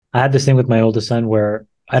I had this thing with my oldest son where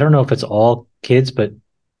I don't know if it's all kids, but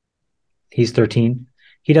he's 13.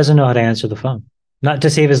 He doesn't know how to answer the phone, not to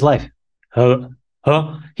save his life. Huh?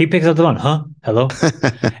 Huh? He picks up the phone. Huh? Hello?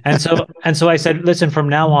 And so I said, listen, from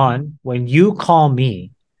now on, when you call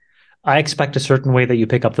me, I expect a certain way that you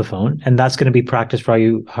pick up the phone, and that's going to be practice for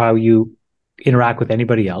how you interact with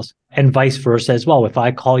anybody else, and vice versa as well. If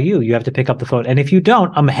I call you, you have to pick up the phone, and if you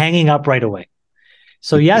don't, I'm hanging up right away.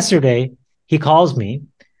 So yesterday he calls me,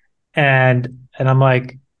 and I'm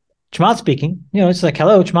like, Chamath speaking. It's like,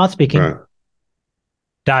 hello, Chamath speaking. Right.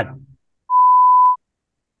 Dad.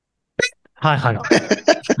 Hi, hung up.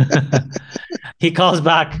 He calls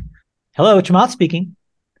back, hello, Chamath speaking.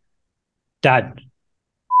 Dad.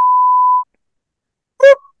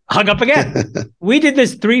 Hung up again. We did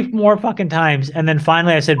this 3 more fucking times. And then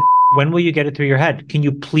finally I said, when will you get it through your head? Can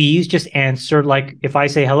you please just answer? Like if I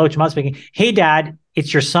say, hello, Chamath speaking, hey dad,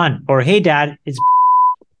 it's your son. Or hey dad, it's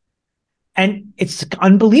and it's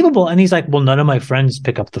unbelievable. And he's like, well, none of my friends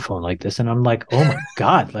pick up the phone like this. And I'm like, oh my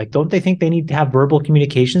God, like, don't they think they need to have verbal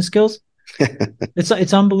communication skills?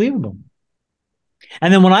 It's unbelievable.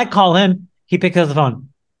 And then when I call him, he picks up the phone.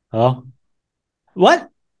 Oh, what?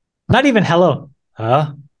 Not even hello.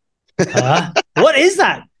 What is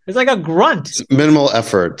that? It's like a grunt. It's minimal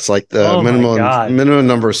effort. It's like the minimum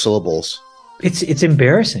number of syllables. It's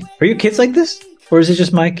embarrassing. Are your kids like this? Or is it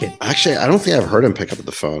just my kid? Actually, I don't think I've heard him pick up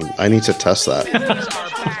the phone. I need to test that.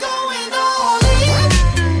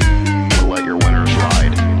 Let your winners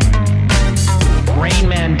ride. Rain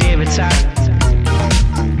Man David Sack.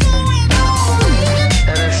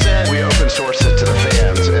 And instead, we open source it to the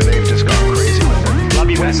fans, and they've just gone crazy with it. Love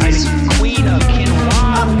you guys. Queen of Quinoa.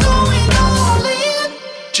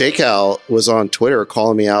 JCal was on Twitter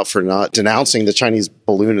calling me out for not denouncing the Chinese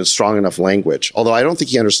balloon in strong enough language, although I don't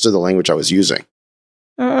think he understood the language I was using.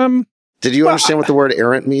 Did you understand what the word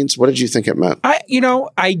errant means? What did you think it meant? I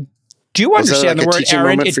do understand the word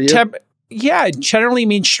errant. It generally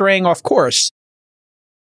means straying off course.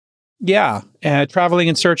 Yeah, traveling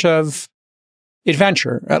in search of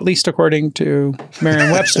adventure, at least according to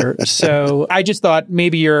Merriam-Webster. So I just thought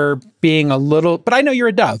maybe you're being a little, but I know you're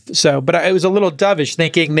a dove. But I was a little dovish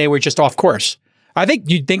thinking they were just off course. I think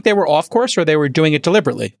you'd think they were off course or they were doing it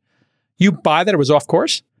deliberately. You buy that it was off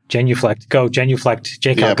course? Genuflect. Go, genuflect.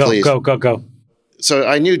 JCal, yeah, go. So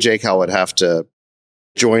I knew JCal would have to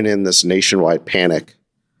join in this nationwide panic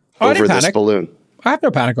over this balloon. I have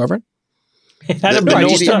no panic over it.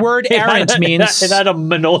 The word errant means... It had a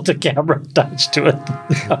Minolta camera attached to it.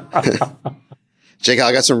 JCal,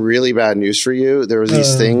 I got some really bad news for you. There are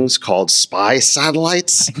these things called spy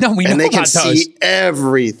satellites. No, we know and they can about those. see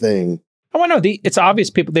everything. Oh, I know. It's obvious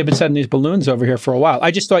they've been sending these balloons over here for a while.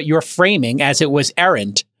 I just thought your framing as it was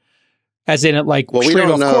errant. As in, straight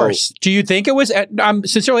off course. Do you think it was? I'm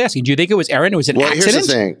sincerely asking. Do you think it was errant? It was an accident. Here's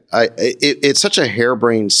the thing. It's such a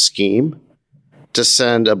harebrained scheme to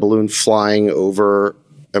send a balloon flying over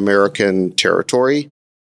American territory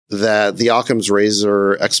that the Occam's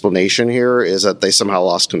razor explanation here is that they somehow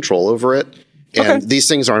lost control over it, and these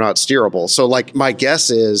things are not steerable. So, my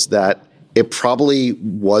guess is that it probably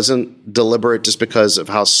wasn't deliberate, just because of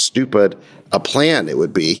how stupid a plan it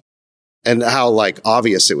would be, and how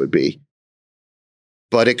obvious it would be.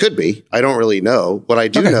 But it could be. I don't really know. What I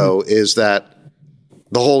do know is that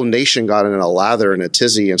the whole nation got in a lather and a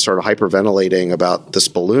tizzy and started hyperventilating about this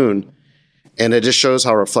balloon. And it just shows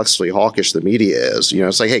how reflexively hawkish the media is.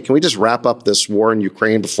 It's like, hey, can we just wrap up this war in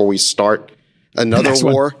Ukraine before we start another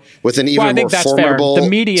war with an even more formidable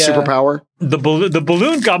superpower? The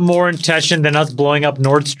balloon got more intention than us blowing up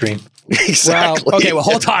Nordstream. Exactly. Well,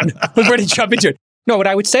 hold on. We're ready to jump into it. No, what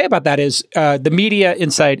I would say about that is the media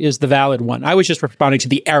insight is the valid one. I was just responding to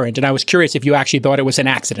the errant, and I was curious if you actually thought it was an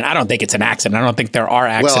accident. I don't think it's an accident. I don't think there are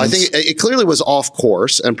accidents. Well, I think it clearly was off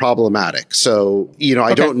course and problematic. So,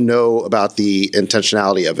 I don't know about the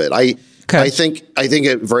intentionality of it. I think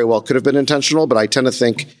it very well could have been intentional, but I tend to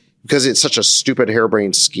think because it's such a stupid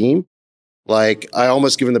harebrained scheme, I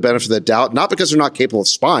almost give them the benefit of the doubt, not because they're not capable of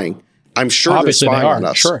spying. I'm sure obviously they're spying on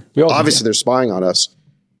us. Sure. Obviously, they're spying on us.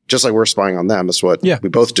 Just like we're spying on them. That's what we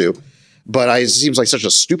both do. But it seems like such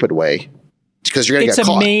a stupid way because you're going to get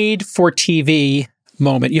caught. It's a made-for-TV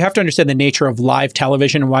moment. You have to understand the nature of live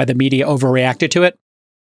television and why the media overreacted to it.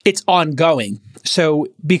 It's ongoing. So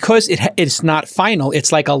because it's not final,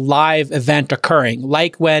 it's like a live event occurring,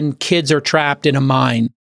 like when kids are trapped in a mine.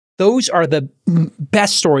 Those are the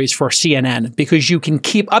best stories for CNN because you can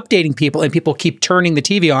keep updating people and people keep turning the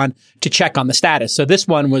TV on to check on the status. So this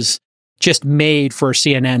one was just made for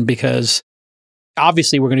CNN because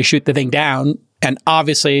obviously we're going to shoot the thing down And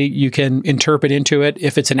obviously, you can interpret into it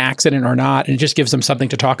if it's an accident or not, and it just gives them something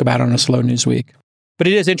to talk about on a slow news week. But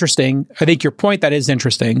it is interesting. I think your point that is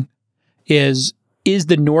interesting is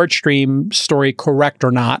the Nordstream story correct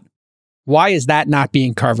or not? Why is that not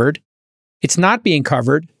being covered? It's not being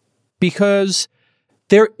covered because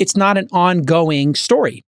it's not an ongoing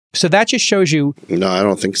story. So that just shows you... No, I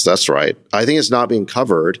don't think that's right. I think it's not being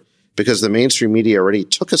covered because the mainstream media already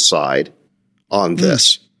took a side on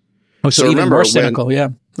this. Oh, so even more cynical, yeah.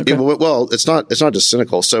 Okay. Well, it's not just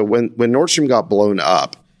cynical. So when Nordstream got blown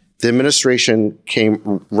up, the administration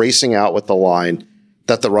came racing out with the line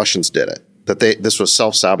that the Russians did it, that this was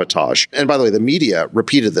self-sabotage. And by the way, the media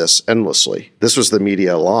repeated this endlessly. This was the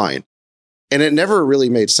media line. And it never really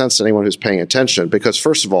made sense to anyone who's paying attention because,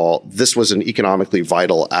 first of all, this was an economically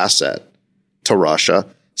vital asset to Russia.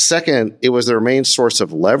 Second, it was their main source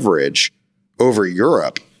of leverage over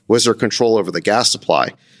Europe, was their control over the gas supply.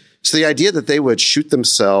 So the idea that they would shoot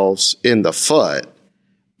themselves in the foot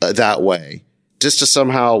that way, just to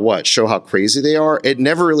somehow, show how crazy they are, it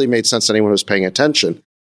never really made sense to anyone who was paying attention.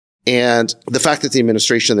 And the fact that the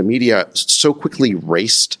administration and the media so quickly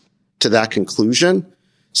raced to that conclusion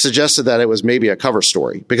suggested that it was maybe a cover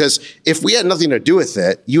story. Because if we had nothing to do with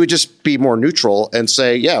it, you would just be more neutral and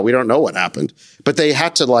say, yeah, we don't know what happened. But they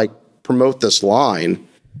had to promote this line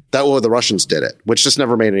that, the Russians did it, which just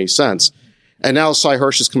never made any sense. And now Cy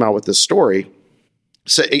Hirsch has come out with this story,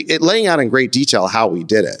 so it laying out in great detail how we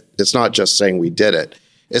did it. It's not just saying we did it.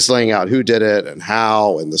 It's laying out who did it and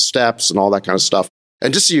how and the steps and all that kind of stuff.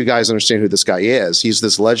 And just so you guys understand who this guy is, he's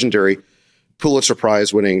this legendary Pulitzer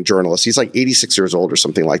Prize winning journalist. He's 86 years old or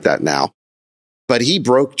something like that now. But he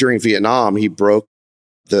broke during Vietnam, he broke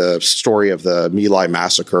the story of the My Lai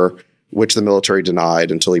massacre, which the military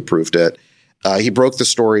denied until he proved it. He broke the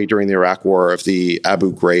story during the Iraq War of the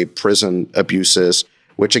Abu Ghraib prison abuses,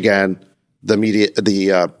 which again,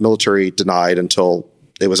 the military denied until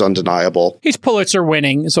it was undeniable. He's Pulitzer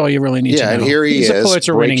winning is all you really need to know. Yeah, and here he's a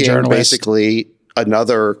Pulitzer winning journalist. Basically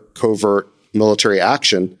another covert military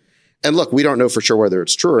action. And look, we don't know for sure whether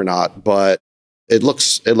it's true or not, but it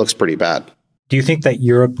looks pretty bad. Do you think that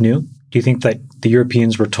Europe knew? Do you think that the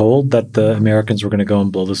Europeans were told that the Americans were going to go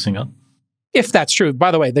and blow this thing up? If that's true.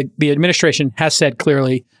 By the way, the administration has said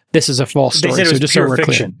clearly this is a false story. They said it was pure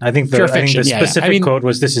fiction. I think the specific quote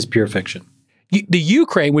was, this is pure fiction. The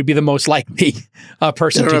Ukraine would be the most likely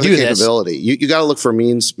person to do this. Capability. You got to look for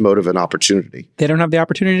means, motive, and opportunity. They don't have the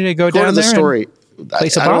opportunity to go down to the there story. And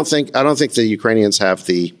place a I don't think the Ukrainians have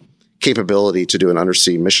the capability to do an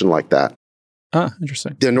undersea mission like that.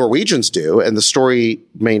 Interesting. The Norwegians do, and the story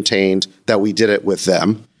maintained that we did it with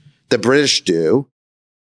them. The British do.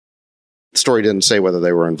 The story didn't say whether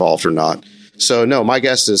they were involved or not. So no, my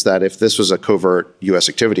guess is that if this was a covert U.S.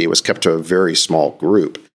 activity, it was kept to a very small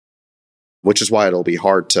group, which is why it'll be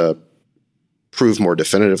hard to prove more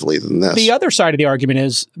definitively than this. The other side of the argument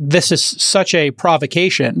is this is such a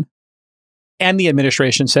provocation, and the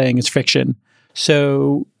administration saying it's fiction.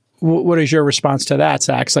 So what is your response to that,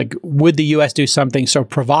 Sachs? Would the U.S. do something so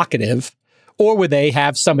provocative, or would they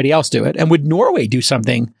have somebody else do it? And would Norway do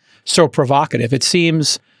something so provocative? It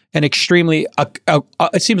seems like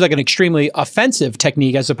an extremely offensive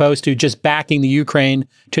technique as opposed to just backing the Ukraine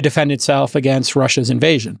to defend itself against Russia's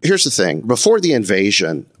invasion. Here's the thing. Before the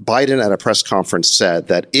invasion, Biden at a press conference said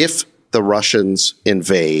that if the Russians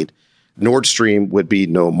invade, Nord Stream would be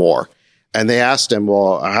no more. And they asked him,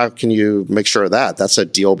 well, how can you make sure of that? That's a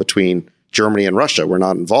deal between Germany and Russia. We're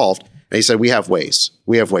not involved. And he said, we have ways.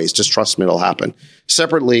 We have ways. Just trust me, it'll happen.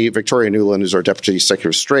 Separately, Victoria Nuland, who's our Deputy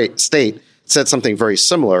Secretary of State, said something very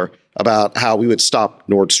similar about how we would stop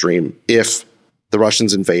Nord Stream if the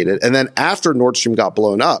Russians invaded. And then after Nord Stream got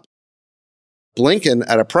blown up, Blinken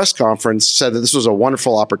at a press conference said that this was a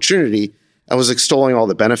wonderful opportunity and was extolling all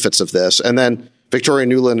the benefits of this. And then Victoria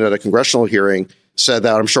Nuland at a congressional hearing said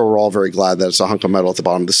that I'm sure we're all very glad that it's a hunk of metal at the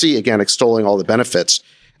bottom of the sea, again, extolling all the benefits.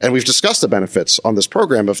 And we've discussed the benefits on this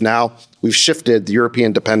program of now we've shifted the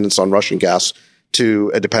European dependence on Russian gas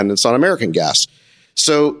to a dependence on American gas.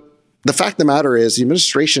 So the fact of the matter is the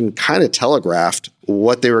administration kind of telegraphed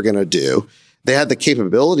what they were going to do. They had the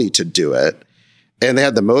capability to do it, and they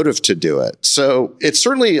had the motive to do it. So it's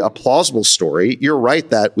certainly a plausible story. You're right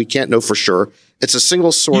that we can't know for sure. It's a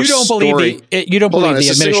single source story. You don't believe the administration. It's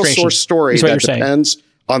a single source story that depends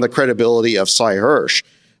on the credibility of Cy Hirsch.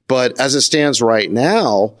 But as it stands right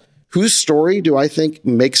now, whose story do I think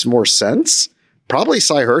makes more sense? Probably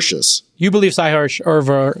Cy Hirsch's. You believe Cy Hirsch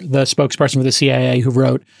over the spokesperson for the CIA who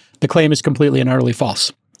wrote, the claim is completely and utterly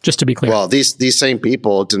false, just to be clear. Well, these same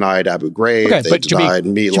people denied Abu Ghraib. They denied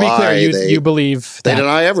My Lai. You believe that. They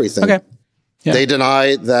deny everything. Okay. Yeah. They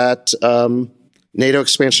deny that NATO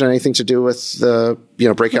expansion anything to do with the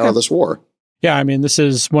breakout of this war? Yeah, I mean, this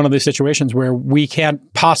is one of these situations where we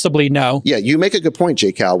can't possibly know. Yeah, you make a good point,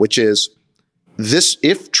 J. Cal, which is this,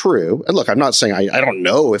 if true, and look, I'm not saying I don't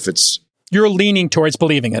know if it's... You're leaning towards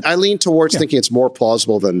believing it. I lean towards thinking it's more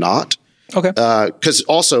plausible than not. Okay. Because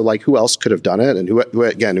also, like, who else could have done it? And who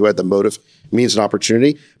had the motive, means, and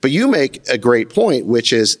opportunity? But you make a great point,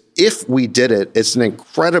 which is if we did it, it's an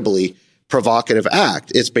incredibly provocative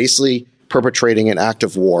act. It's basically perpetrating an act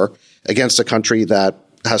of war against a country that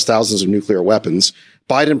has thousands of nuclear weapons.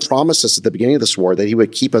 Biden promised us at the beginning of this war that he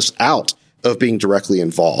would keep us out of being directly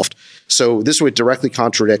involved. So this would directly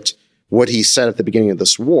contradict what he said at the beginning of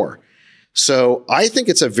this war. So I think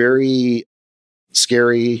it's a very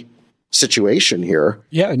scary situation here.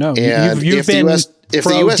 Yeah, no. And you've been if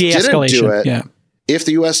the US didn't do it, yeah. If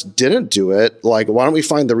the US didn't do it, like, why don't we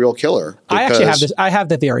find the real killer? Because I actually have this. I have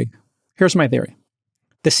the theory. Here's my theory.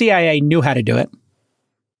 The CIA knew how to do it.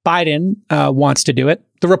 Biden wants to do it.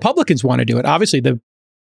 The Republicans want to do it. Obviously,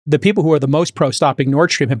 the people who are the most pro stopping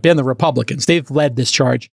Nord Stream have been the Republicans. They've led this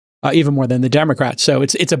charge even more than the Democrats. So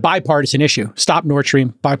it's a bipartisan issue. Stop Nord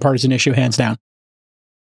Stream, bipartisan issue, hands down.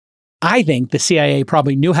 I think the CIA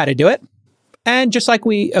probably knew how to do it. And just like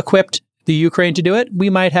we equipped the Ukraine to do it,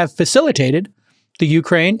 we might have facilitated the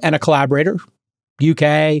Ukraine and a collaborator,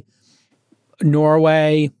 UK,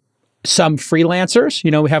 Norway, some freelancers.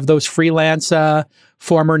 We have those freelance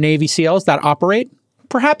former Navy SEALs that operate.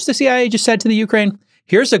 Perhaps the CIA just said to the Ukraine,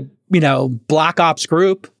 here's a, black ops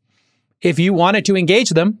group. If you wanted to engage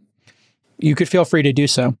them, you could feel free to do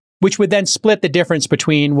so, which would then split the difference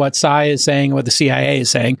between what Psy is saying and what the CIA is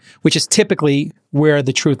saying, which is typically where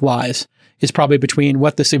the truth lies, is probably between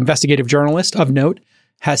what this investigative journalist of note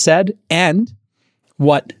has said and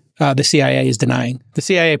what the CIA is denying. The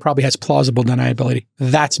CIA probably has plausible deniability.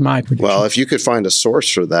 That's my prediction. Well, if you could find a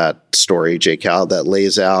source for that story, J. Cal, that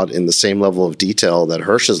lays out in the same level of detail that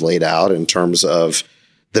Hirsch has laid out in terms of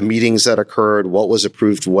the meetings that occurred, what was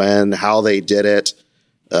approved when, how they did it,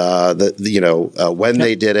 when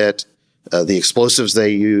they did it, the explosives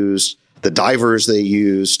they used, the divers they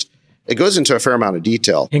used. It goes into a fair amount of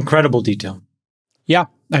detail. Incredible detail. Yeah.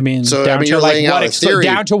 You're laying out a theory.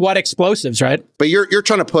 Down to what explosives, right? But you're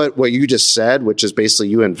trying to put what you just said, which is basically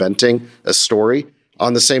you inventing a story,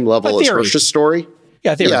 on the same level as Hirsch's story.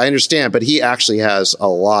 Yeah, theory. Yeah, I understand. But he actually has a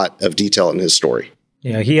lot of detail in his story.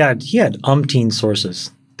 Yeah, he had umpteen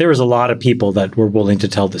sources. There was a lot of people that were willing to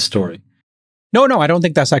tell this story. No, I don't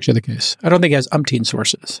think that's actually the case. I don't think he has umpteen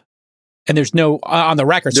sources. And there's no, on the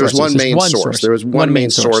record, there was one main source. There was one main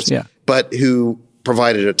source, but who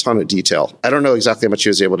provided a ton of detail. I don't know exactly how much he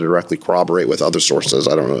was able to directly corroborate with other sources.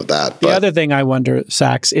 I don't know that. The other thing I wonder,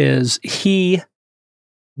 Sachs, is he,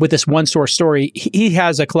 with this one source story, he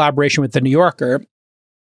has a collaboration with the New Yorker,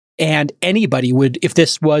 and anybody would, if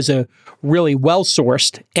this was a really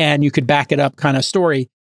well-sourced and you could back it up kind of story,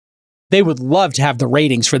 they would love to have the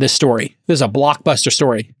ratings for this story. This is a blockbuster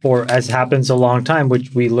story. Or as happens a long time,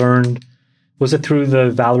 which we learned, was it through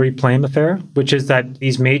the Valerie Plame affair, which is that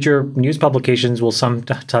these major news publications will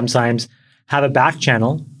sometimes have a back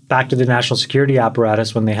channel back to the national security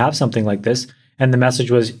apparatus when they have something like this. And the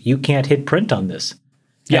message was, you can't hit print on this.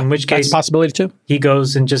 Yeah, in which case, that's a possibility too. He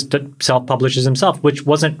goes and just self-publishes himself, which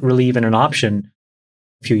wasn't really even an option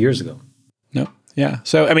a few years ago. No. Yeah.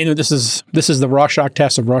 So, this is the Rorschach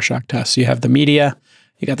test of Rorschach tests. You have the media,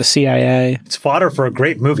 you got the CIA. It's fodder for a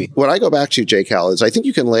great movie. What I go back to, J. Cal, is I think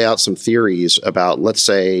you can lay out some theories about, let's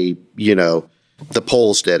say, the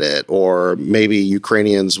Poles did it, or maybe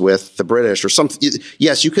Ukrainians with the British or something.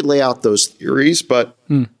 Yes, you could lay out those theories, but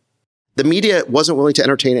the media wasn't willing to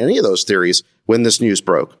entertain any of those theories when this news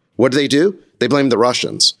broke. What did they do? They blamed the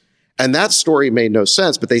Russians. And that story made no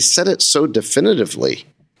sense, but they said it so definitively.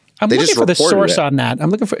 I'm looking for the source on that.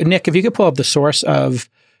 I'm looking for, Nick, if you could pull up the source of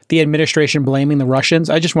the administration blaming the Russians.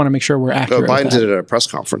 I just want to make sure we're accurate. Biden did it at a press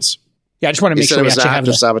conference. Yeah, I just want to make sure we actually have it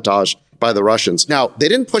was an act of sabotage by the Russians. Now, they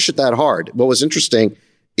didn't push it that hard. What was interesting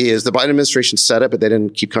is the Biden administration said it, but they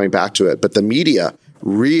didn't keep coming back to it. But the media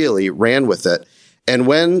really ran with it. And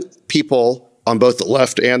when people on both the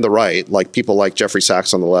left and the right, like people like Jeffrey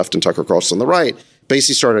Sachs on the left and Tucker Carlson on the right,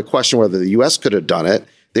 basically started to question whether the U.S. could have done it.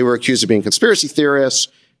 They were accused of being conspiracy theorists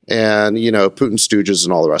and, Putin stooges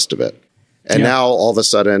and all the rest of it. And now all of a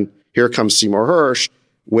sudden, here comes Seymour Hersh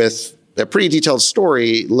with a pretty detailed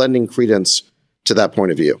story lending credence to that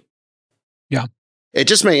point of view. Yeah. It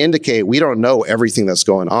just may indicate we don't know everything that's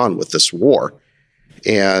going on with this war.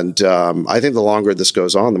 And I think the longer this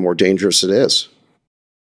goes on, the more dangerous it is.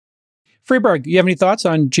 Freeberg, you have any thoughts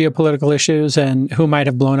on geopolitical issues and who might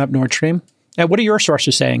have blown up Nord Stream? What are your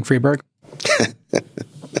sources saying, Freeberg?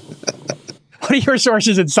 What are your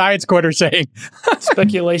sources in Science Quarter saying?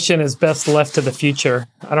 Speculation is best left to the future.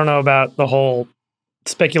 I don't know about the whole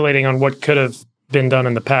speculating on what could have been done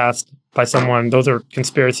in the past by someone. Those are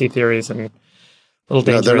conspiracy theories and a little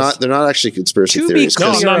dangerous. No, they're not actually conspiracy theories.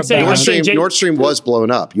 Nord Stream was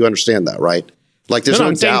blown up. You understand that, right? Like, there's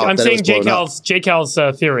no doubt that it was blown up.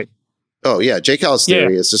 JCal's theory. Oh yeah, JCal's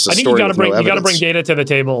theory is just a story. I think you got to bring data to the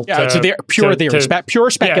table. Yeah,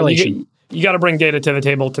 pure speculation. Yeah, you got to bring data to the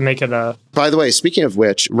table to make it a. By the way, speaking of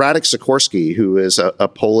which, Radek Sikorski, who is a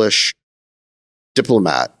Polish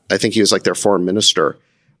diplomat, I think he was like their foreign minister.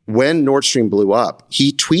 When Nord Stream blew up,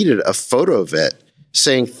 he tweeted a photo of it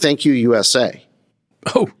saying, "Thank you, USA."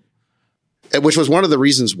 Oh. Which was one of the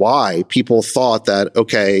reasons why people thought that,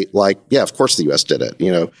 okay, like, yeah, of course the US did it.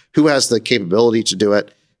 You know, who has the capability to do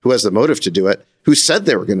it? Who has the motive to do it? Who said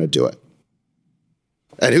they were going to do it?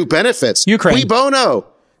 And who benefits? Ukraine. Cui bono.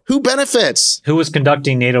 Who benefits? Who was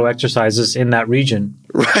conducting NATO exercises in that region?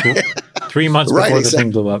 Right. 3 months before the thing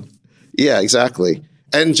blew up. Yeah, exactly.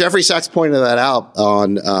 And Jeffrey Sachs pointed that out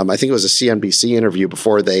on, I think it was a CNBC interview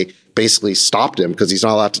before they basically stopped him because he's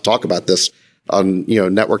not allowed to talk about this on,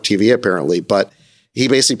 network TV apparently. But he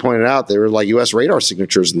basically pointed out there were like U.S. radar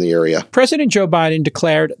signatures in the area. President Joe Biden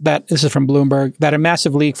declared that, this is from Bloomberg, that a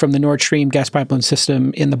massive leak from the Nord Stream gas pipeline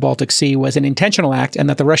system in the Baltic Sea was an intentional act and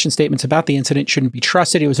that the Russian statements about the incident shouldn't be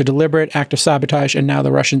trusted. It was a deliberate act of sabotage, and now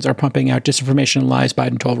the Russians are pumping out disinformation and lies,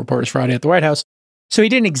 Biden told reporters Friday at the White House. So he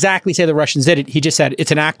didn't exactly say the Russians did it. He just said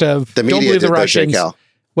it's an act of, the media don't believe did the Russians. Cal.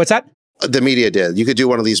 What's that? The media did. You could do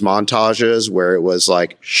one of these montages where it was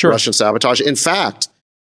like Russian sabotage. In fact,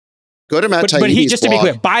 go to Matt Taibbi's But just blog. to be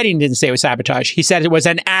clear, Biden didn't say it was sabotage. He said it was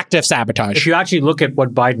an act of sabotage. If you actually look at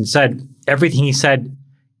what Biden said, everything he said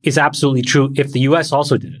is absolutely true if the U.S.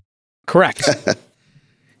 also did it. Correct.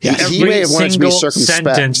 He may have wanted to be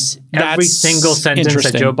circumspect. Every single sentence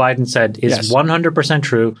that Joe Biden said is 100%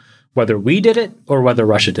 true, whether we did it or whether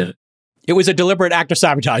Russia did it. It was a deliberate act of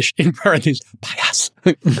sabotage, in parentheses, by us.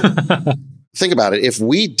 Think about it. If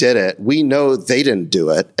we did it, we know they didn't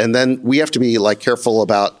do it. And then we have to be like careful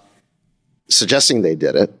about suggesting they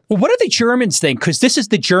did it. Well, what do the Germans think? Because this is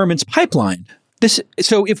the Germans' pipeline.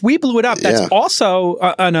 So if we blew it up, that's also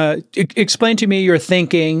explain to me your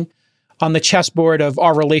thinking on the chessboard of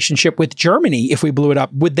our relationship with Germany. If we blew it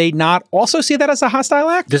up, would they not also see that as a hostile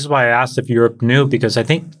act? This is why I asked if Europe knew, because I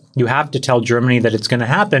think you have to tell Germany that it's going to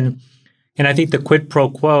happen. And I think the quid pro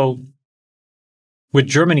quo with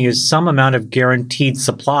Germany is some amount of guaranteed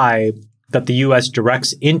supply that the U.S.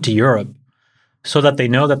 directs into Europe so that they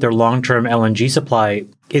know that their long-term LNG supply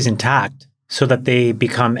is intact, so that they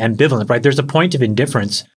become ambivalent, right? There's a point of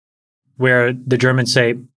indifference where the Germans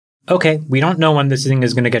say, okay, we don't know when this thing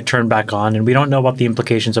is going to get turned back on, and we don't know what the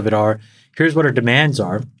implications of it are. Here's what our demands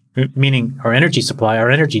are, meaning our energy supply, our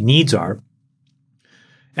energy needs are.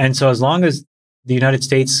 And so as long as the United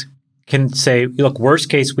States can say, look, worst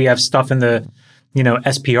case, we have stuff in the,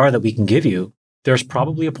 SPR that we can give you, there's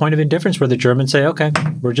probably a point of indifference where the Germans say, okay,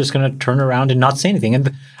 we're just going to turn around and not say anything.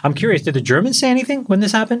 And I'm curious, did the Germans say anything when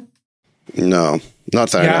this happened? No,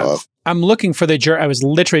 not that I know of. I'm looking for I was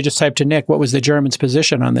literally just typed to Nick, what was the Germans'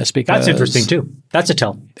 position on this? Because that's interesting too. That's a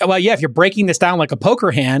tell. Well, yeah, if you're breaking this down like a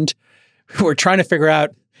poker hand, we're trying to figure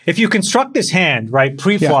out. If you construct this hand, right,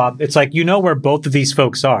 pre-flop, it's like, where both of these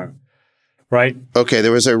folks are, right? Okay,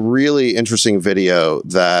 there was a really interesting video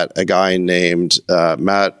that a guy named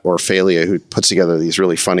Matt Orfalia, who puts together these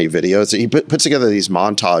really funny videos, he puts together these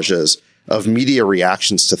montages of media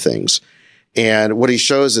reactions to things. And what he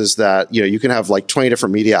shows is that, you can have like 20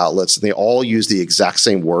 different media outlets and they all use the exact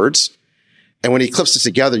same words. And when he clips it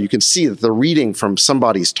together, you can see that they're reading from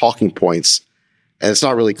somebody's talking points and it's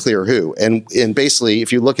not really clear who. And basically,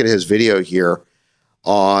 if you look at his video here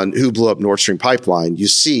on who blew up Nord Stream pipeline, you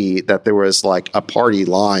see that there was like a party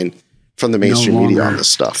line from the mainstream media on this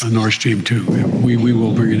stuff. On Nord Stream 2. We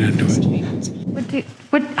will bring an end to it.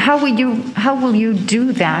 How will you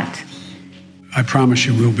do that? I promise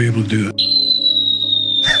you we'll be able to do it.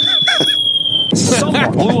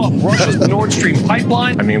 Someone blew up Russia's Nord Stream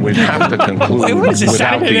pipeline. I mean, we'd have to conclude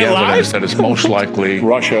without the evidence that it's most likely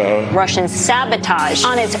Russian sabotage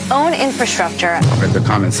on its own infrastructure. It's a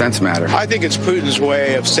common sense matter. I think it's Putin's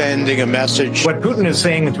way of sending a message. What Putin is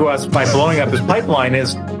saying to us by blowing up his pipeline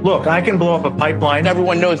is, look, I can blow up a pipeline.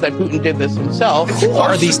 Everyone knows that Putin did this himself. Who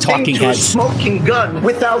are these talking heads? A smoking gun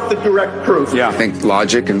without the direct proof. Yeah, I think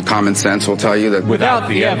logic and common sense will tell you that without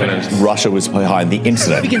the evidence, Russia was behind the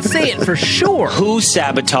incident. We can say it for sure. Who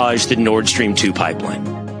sabotaged the Nord Stream 2 pipeline?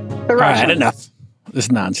 All right, enough. This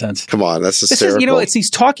is nonsense. Come on, that's hysterical. This is, it's these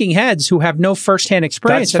talking heads who have no firsthand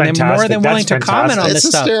experience, and they're more than willing to comment on this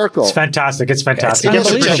stuff. Hysterical. It's fantastic. It's fantastic.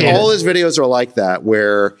 All his videos are like that,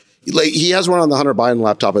 where he has one on the Hunter Biden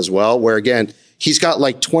laptop as well, where again, he's got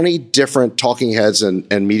like 20 different talking heads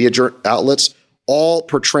and media outlets, all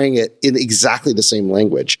portraying it in exactly the same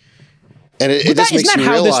language. And it just makes you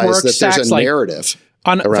realize that there's a narrative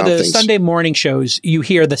around for the things. Sunday morning shows, you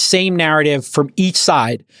hear the same narrative from each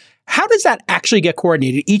side. How does that actually get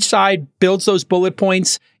coordinated? Each side builds those bullet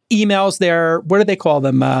points, emails their, what do they call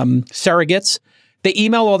them? Surrogates. They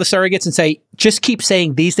email all the surrogates and say, just keep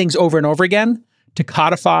saying these things over and over again to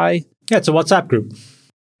codify. Yeah, it's a WhatsApp group.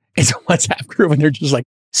 It's a WhatsApp group, and they're just like,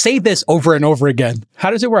 say this over and over again. How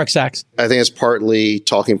does it work, Sachs? I think it's partly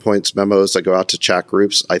talking points memos that go out to chat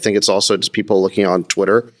groups. I think it's also just people looking on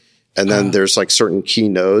Twitter. And then there's like certain key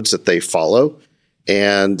nodes that they follow.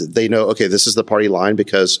 And they know, okay, this is the party line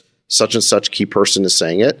because such and such key person is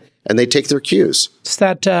saying it. And they take their cues. It's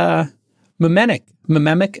that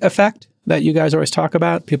mimetic effect that you guys always talk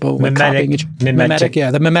about. People copying each mimetic.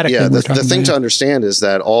 Yeah, the mimetic. Yeah, the thing to understand is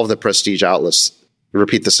that all of the prestige outlets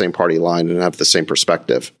repeat the same party line and have the same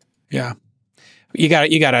perspective. Yeah. You got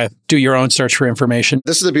to do your own search for information.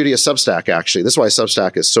 This is the beauty of Substack, actually. This is why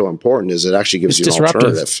Substack is so important, is it actually gives you an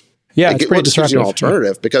alternative. Yeah, it's pretty disruptive. Gives you an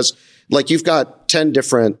alternative because like you've got 10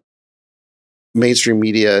 different mainstream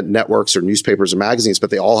media networks or newspapers and magazines, but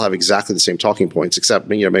they all have exactly the same talking points, except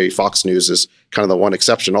maybe Fox News is kind of the one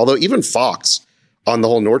exception. Although even Fox on the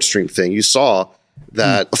whole Nordstream thing, you saw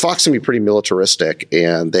that Fox can be pretty militaristic,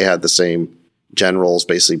 and they had the same generals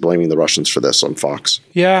basically blaming the Russians for this on Fox.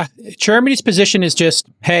 Yeah. Germany's position is just,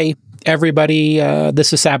 hey, everybody,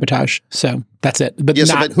 this is sabotage. So that's it. But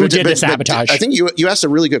who did the sabotage? I think you asked a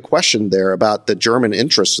really good question there about the German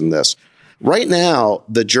interest in this. Right now,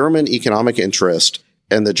 the German economic interest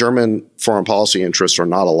and the German foreign policy interests are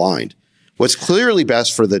not aligned. What's clearly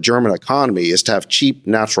best for the German economy is to have cheap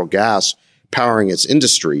natural gas powering its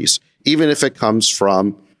industries, even if it comes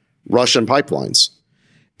from Russian pipelines.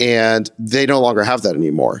 And they no longer have that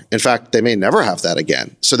anymore. In fact, they may never have that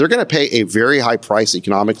again. So they're going to pay a very high price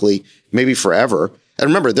economically, maybe forever. And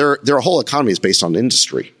remember, their whole economy is based on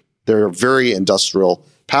industry. They're a very industrial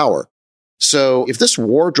power. So if this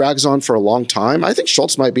war drags on for a long time, I think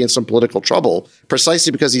Scholz might be in some political trouble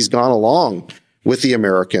precisely because he's gone along with the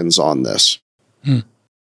Americans on this. And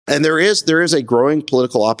there is a growing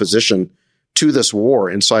political opposition to this war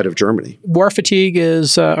inside of Germany. War fatigue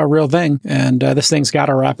is a real thing, and this thing's got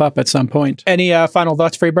to wrap up at some point. Any final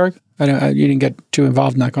thoughts, Freeberg? I know you didn't get too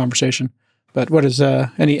involved in that conversation, but what is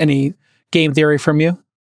any game theory from you?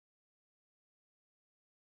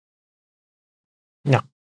 No.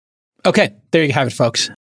 Okay, there you have it, folks.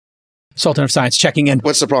 Sultan of Science checking in.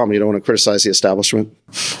 What's the problem? You don't want to criticize the establishment?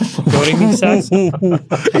 Voting me, Sachs?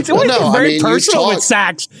 It's very personal with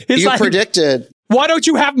Sachs. You predicted. Why don't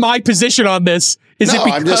you have my position on this? Is it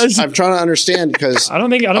because I'm trying to understand because I don't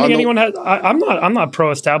think anyone has. I'm not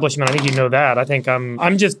pro-establishment. I think you know that. I think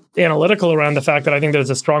I'm just analytical around the fact that I think there's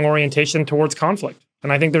a strong orientation towards conflict,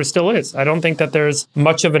 and I think there still is. I don't think that there's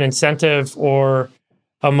much of an incentive or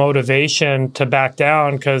a motivation to back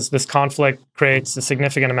down because this conflict creates a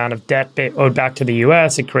significant amount of debt owed back to the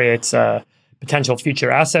U.S. It creates a potential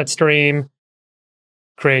future asset stream.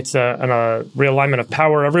 Creates a realignment of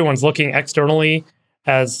power. Everyone's looking externally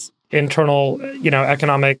as internal,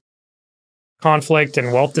 economic conflict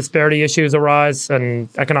and wealth disparity issues arise, and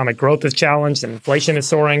economic growth is challenged, and inflation is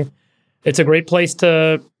soaring. It's a great place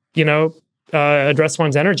to, address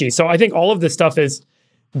one's energy. So I think all of this stuff is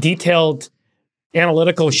detailed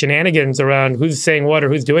analytical shenanigans around who's saying what or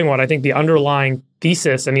who's doing what. I think the underlying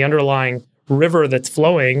thesis and the underlying river that's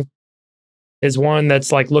flowing is one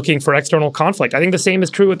that's like looking for external conflict. I think the same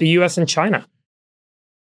is true with the U.S. and China.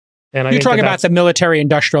 And you're talking about the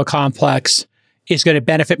military-industrial complex is going to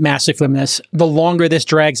benefit massively from this. The longer this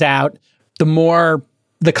drags out, the more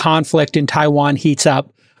the conflict in Taiwan heats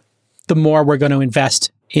up, the more we're going to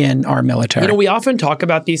invest in our military. We often talk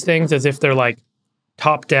about these things as if they're like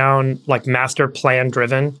top-down, like master plan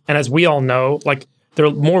driven. And as we all know, like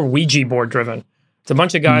they're more Ouija board driven. It's a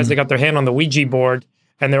bunch of guys that got their hand on the Ouija board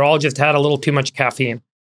and they're all just had a little too much caffeine.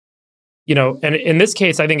 And in this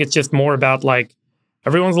case, I think it's just more about like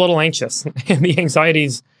everyone's a little anxious and the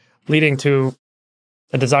anxiety's leading to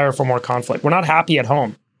a desire for more conflict. We're not happy at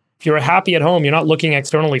home. If you're happy at home, you're not looking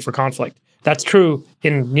externally for conflict. That's true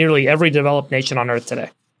in nearly every developed nation on earth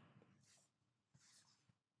today.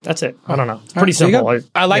 That's it. I don't know. It's pretty simple.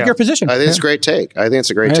 I like your position. I think it's a great take. I think it's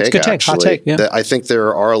a great take, actually. Hot take, yeah. I think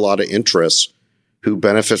there are a lot of interests who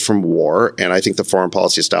benefit from war, and I think the foreign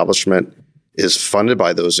policy establishment is funded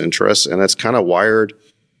by those interests, and it's kind of wired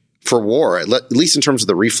for war, at least in terms of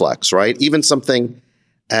the reflex, right? Even something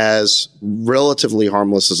as relatively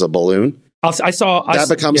harmless as a balloon, that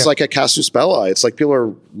becomes like a casus belli. It's like people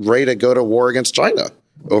are ready to go to war against China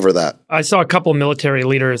over that. I saw a couple military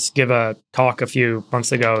leaders give a talk a few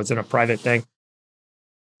months ago. It was in a private thing,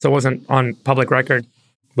 so it wasn't on public record.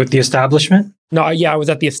 With the establishment? No, I was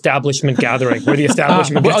at the establishment gathering where the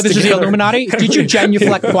establishment gets this is the Illuminati? Did you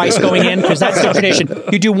genuflect twice going in? Because that's the tradition.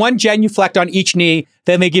 You do one genuflect on each knee,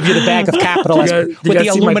 then they give you the Bank of Capital with the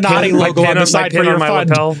Illuminati logo on the side for your fund.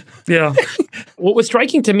 Lapel. Yeah. What was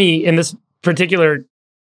striking to me in this particular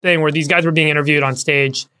thing where these guys were being interviewed on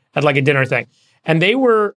stage at like a dinner thing, and they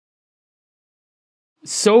were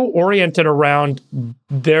so oriented around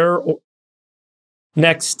their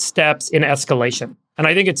next steps in escalation. And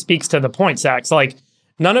I think it speaks to the point, Sachs. Like,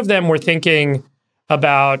 none of them were thinking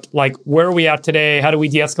about, like, where are we at today? How do we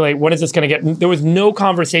de-escalate? When is this going to get... There was no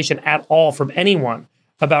conversation at all from anyone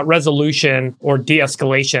about resolution or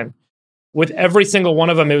de-escalation. With every single one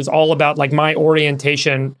of them, it was all about, like, my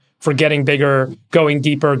orientation for getting bigger, going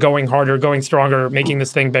deeper, going harder, going stronger, making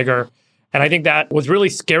this thing bigger. And I think that was really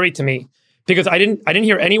scary to me because I didn't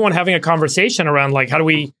hear anyone having a conversation around, like,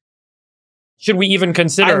 should we even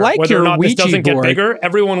consider whether or not this doesn't get bigger?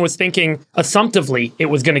 Everyone was thinking assumptively it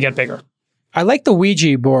was going to get bigger. I like the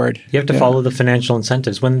Ouija board. You have to follow the financial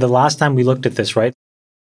incentives. When the last time we looked at this, right?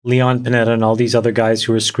 Leon Panetta and all these other guys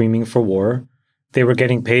who were screaming for war, they were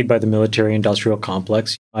getting paid by the military-industrial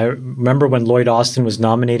complex. I remember when Lloyd Austin was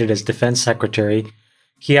nominated as defense secretary,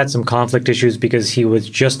 he had some conflict issues because he was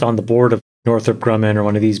just on the board of Northrop Grumman or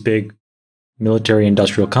one of these big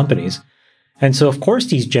military-industrial companies. And so, of course,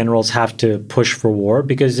 these generals have to push for war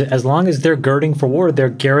because as long as they're girding for war, they're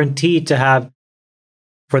guaranteed to have,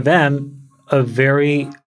 for them, a very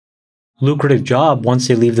lucrative job once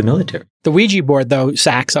they leave the military. The Ouija board, though,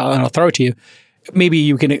 Sachs, and I'll throw it to you. Maybe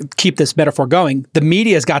you can keep this metaphor going. The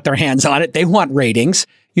media's got their hands on it. They want ratings.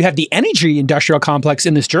 You have the energy industrial complex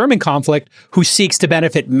in this German conflict who seeks to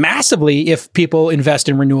benefit massively if people invest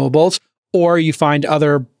in renewables, or you find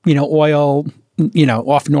other, oil,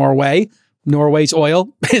 off Norway. Norway's oil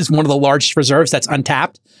is one of the largest reserves that's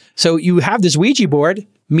untapped. So you have this Ouija board,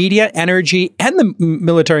 media, energy, and the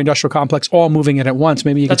military-industrial complex all moving it at once.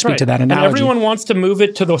 Maybe you can speak to that analogy. And everyone wants to move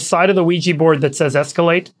it to the side of the Ouija board that says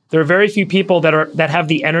escalate. There are very few people that have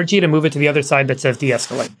the energy to move it to the other side that says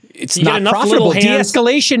de-escalate. It's not profitable.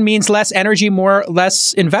 De-escalation means less energy,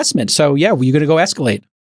 less investment. So yeah, you're going to go escalate.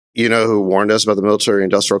 You know who warned us about the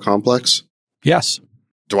military-industrial complex? Yes.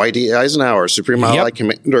 Dwight D. Eisenhower, Supreme Allied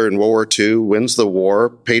Commander in World War II, wins the war,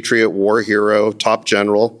 patriot, war hero, top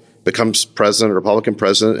general, becomes president, Republican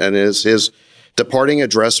president, and his departing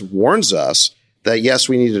address warns us that, yes,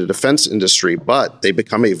 we need a defense industry, but they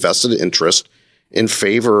become a vested interest in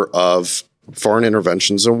favor of foreign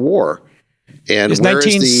interventions in war. And where's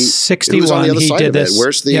who's on the other side of it?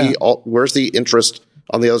 Where's the interest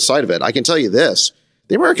on the other side of it? I can tell you this.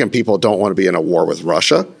 The American people don't want to be in a war with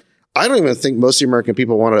Russia. I don't even think most of the American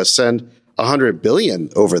people want to send $100 billion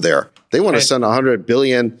over there. They want to send $100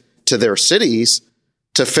 billion to their cities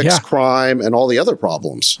to fix crime and all the other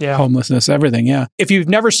problems. Yeah. Homelessness, everything. Yeah. If you've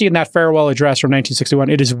never seen that farewell address from 1961,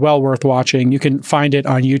 it is well worth watching. You can find it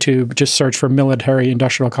on YouTube. Just search for military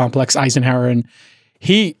industrial complex Eisenhower. And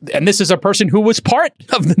this is a person who was part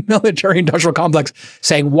of the military industrial complex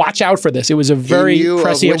saying, watch out for this. It was a very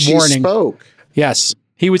prescient warning. He spoke. Yes.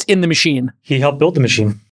 He was in the machine. He helped build the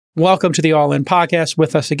machine. Welcome to the All In Podcast.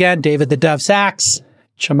 With us again, David the Dove Sachs,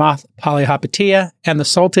 Chamath Palihapitiya, and the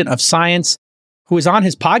Sultan of Science, who is on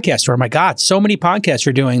his podcast tour. My God, so many podcasts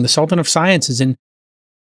you're doing. The Sultan of Science is in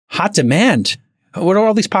hot demand. What are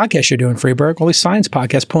all these podcasts you're doing, Freeberg? All these science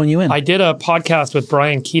podcasts pulling you in. I did a podcast with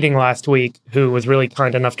Brian Keating last week, who was really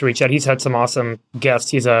kind enough to reach out. He's had some awesome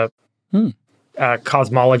guests. He's a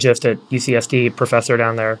cosmologist at UCSD, professor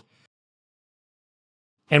down there.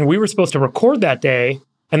 And we were supposed to record that day.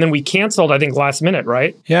 And then we canceled, I think, last minute,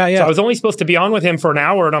 right? Yeah. So I was only supposed to be on with him for an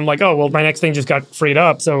hour, and I'm like, oh, well, my next thing just got freed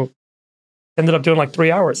up. So ended up doing like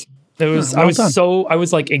 3 hours. It was I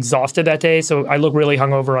was like exhausted that day, so I look really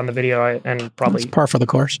hungover on the video and probably par for the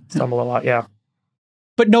course. Stumble a lot, yeah.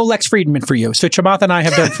 But no Lex Friedman for you. So Chamath and I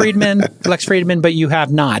have done Lex Friedman, but you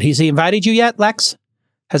have not. Has he invited you yet, Lex?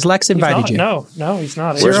 Has Lex invited you? No, he's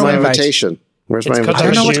not. Where's my invitation? I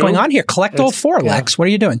don't know what's going on here. Collect all four, Lex. What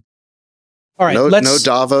are you doing? All right, no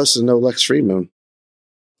Davos and no Lex Friedman.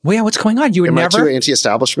 Well, yeah, what's going on? Am I too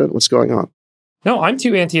anti-establishment? What's going on? No, I'm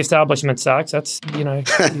too anti-establishment, Sachs. That's, you've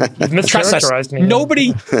mischaracterized me.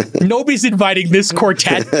 Nobody's inviting this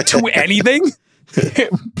quartet to anything.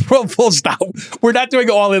 Full stop. We're not doing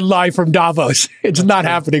All In live from Davos. It's not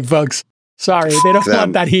happening, folks. Sorry, they don't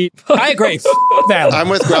want that heat. I agree. I'm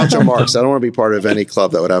with Groucho Marx. I don't want to be part of any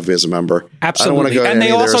club that would have me as a member. Absolutely. I don't want to go and to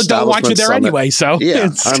they also don't want you there anyway, so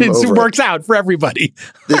it works out for everybody.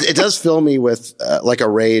 It does fill me with like a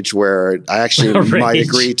rage where I actually might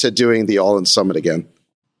agree to doing the All In Summit again.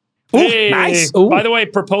 Ooh, hey, nice. Ooh. By the way,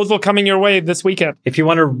 proposal coming your way this weekend. If you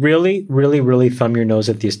want to really, really, really thumb your nose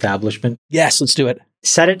at the establishment. Yes, let's do it.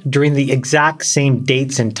 Set it during the exact same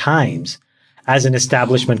dates and times as an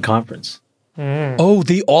establishment conference. Oh,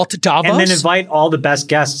 the alt Davos? And then invite all the best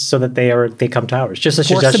guests so that they come to ours. Just a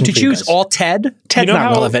suggestion. Force them to choose all TED. TED's you know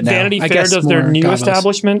not relevant now. Vanity Fair does their new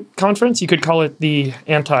establishment conference? You could call it the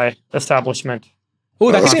anti-establishment.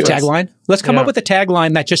 Oh, that could be a tagline. Let's come up with a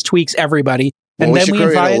tagline that just tweaks everybody. And then we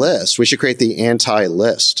invite a list. We should create the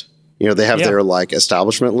anti-list. You know, they have their like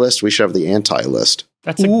establishment list. We should have the anti-list.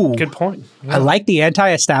 That's a good point. Yeah. I like the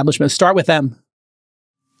anti-establishment. Start with them.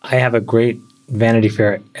 I have a great Vanity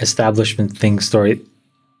Fair establishment thing story.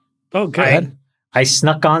 Oh, good. I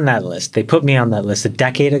snuck on that list. They put me on that list a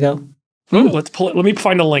decade ago. Ooh, let's pull it. Let me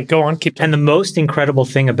find a link. Go on. Keep talking. And the most incredible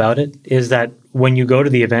thing about it is that when you go to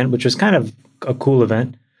the event, which was kind of a cool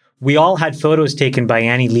event, we all had photos taken by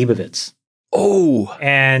Annie Leibovitz. Oh.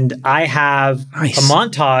 And I have a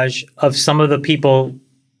montage of some of the people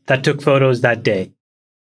that took photos that day.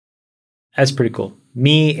 That's pretty cool.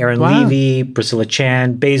 Me, Aaron Levy, Priscilla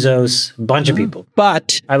Chan, Bezos, a bunch of people.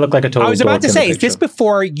 But I look like a total. I was about to say, is this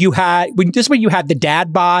before you had? This when you had the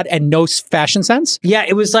dad bod and no fashion sense? Yeah,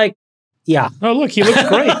 it was like, yeah. Oh, look, he looks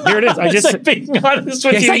great. Here it is. I just being honest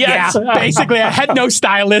with you. Yes. Basically, I had no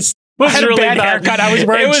stylist. I had really a bad haircut. I was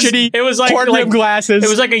wearing shitty horn-rimmed glasses. It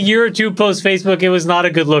was like a year or two post Facebook. It was not a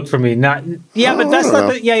good look for me. But that's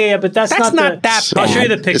not the. But that's not that bad. I'll show you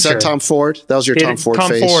the picture. Is that Tom Ford? That was your Tom Ford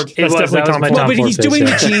face. That's definitely Tom Ford. But he's doing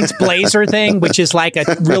the jeans blazer thing, which is like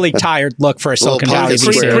a really tired look for a Silicon Valley.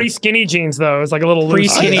 Pre-skinny jeans, though. It was like a little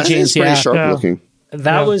pre-skinny jeans. Pretty sharp looking.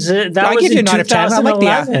 That was it. That was in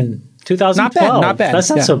 2011. 2012. Not bad. That's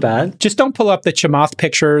not so bad. Just don't pull up the Chamath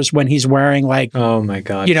pictures when he's wearing like, oh my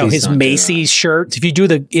God, his Macy's shirt. If you do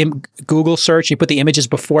the Google search, you put the images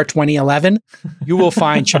before 2011, you will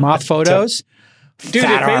find Chamath photos. Dude,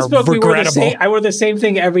 at Facebook, I wore the same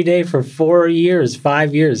thing every day for 5 years.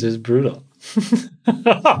 It was brutal.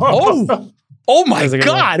 oh my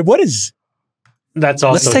God. What is... That's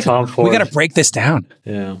also Tom Ford. We got to break this down.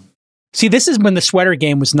 Yeah. See, this is when the sweater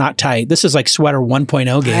game was not tight. This is like sweater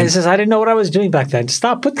 1.0 game. I didn't know what I was doing back then.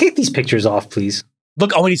 Stop. Take these pictures off, please.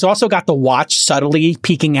 Look, and he's also got the watch subtly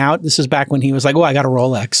peeking out. This is back when he was like, I got a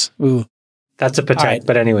Rolex. Ooh. That's a Patek. Right.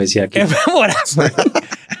 But anyways, yeah. Whatever.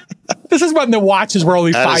 This is when the watches were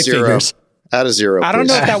only 5 figures. Out of 0. I don't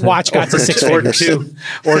know if that watch got to 6 figures.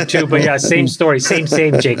 Or two. But yeah, same story. Same,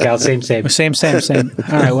 Jake Al. Same. All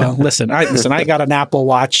right, well, listen. I got an Apple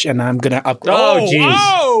Watch and I'm going to upgrade. Oh, geez.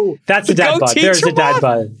 Oh, that's the dad bod. There's the dad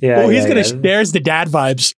bod. Yeah. There's the dad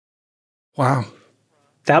vibes. Wow.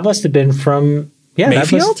 That must have been from,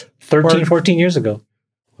 Mayfield? 13, 14 years ago.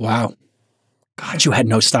 Wow. God, you had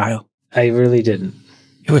no style. I really didn't.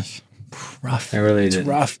 It was rough. I really did.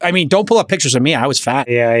 Rough. I mean, don't pull up pictures of me. I was fat.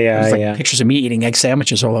 Yeah. Pictures of me eating egg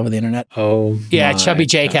sandwiches all over the internet. Oh, yeah, chubby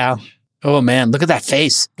Jake Al. Oh man, look at that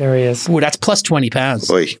face. There he is. Ooh, that's plus 20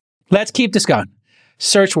 pounds. Oy. Let's keep this going.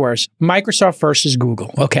 Search wars. Microsoft versus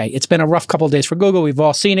Google. Okay, it's been a rough couple of days for Google. We've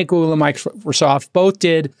all seen it. Google and Microsoft both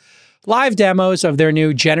did live demos of their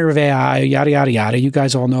new generative AI, yada, yada, yada. You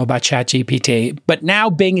guys all know about ChatGPT. But now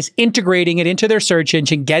Bing is integrating it into their search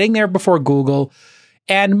engine, getting there before Google.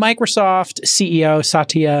 And Microsoft CEO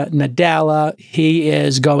Satya Nadella, he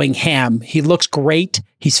is going ham. He looks great.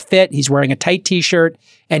 He's fit. He's wearing a tight t-shirt.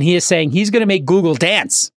 And he is saying he's going to make Google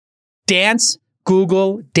dance. Dance,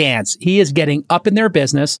 Google, dance. He is getting up in their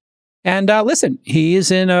business. And listen, he is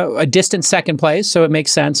in a distant second place, so it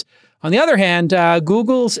makes sense. On the other hand,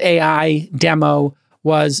 Google's AI demo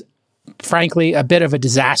was, frankly, a bit of a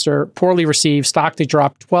disaster, poorly received. Stock that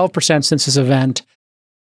dropped 12% since this event.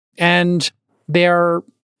 And their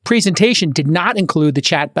presentation did not include the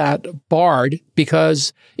chatbot Bard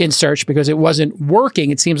in search because it wasn't working.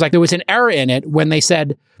 It seems like there was an error in it when they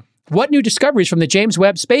said, what new discoveries from the James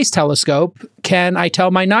Webb Space Telescope can I tell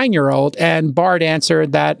my 9-year-old? And Bard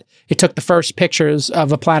answered that it took the first pictures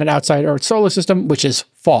of a planet outside Earth's solar system, which is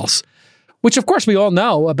false. Which, of course, we all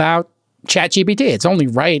know about ChatGPT. It's only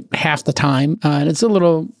right half the time, and it's a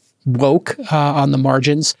little woke on the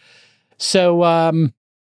margins. So,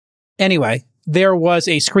 anyway, there was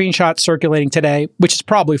a screenshot circulating today, which is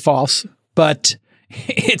probably false, but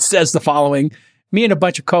it says the following. Me and a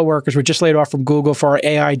bunch of coworkers were just laid off from Google for our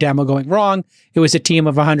AI demo going wrong. It was a team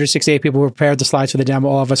of 168 people who prepared the slides for the demo.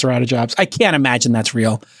 All of us are out of jobs. I can't imagine that's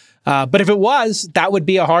real. But if it was, that would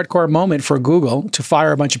be a hardcore moment for Google to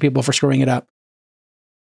fire a bunch of people for screwing it up.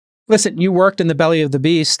 Listen, you worked in the belly of the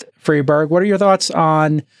beast, Freeberg. What are your thoughts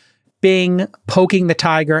on Bing poking the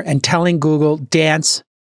tiger and telling Google, dance,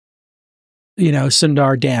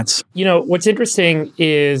 Sundar, dance? What's interesting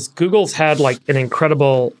is Google's had like an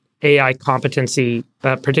incredible AI competency,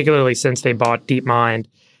 particularly since they bought DeepMind.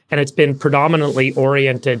 And it's been predominantly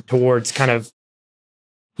oriented towards kind of,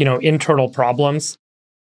 internal problems.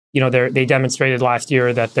 They demonstrated last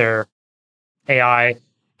year that their AI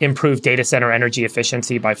improved data center energy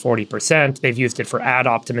efficiency by 40%. They've used it for ad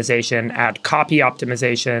optimization, ad copy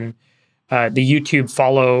optimization, the YouTube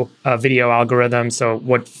follow video algorithm. So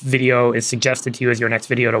what video is suggested to you as your next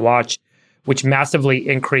video to watch, which massively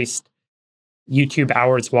increased YouTube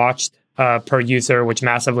hours watched per user, which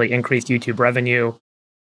massively increased YouTube revenue.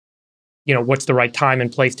 What's the right time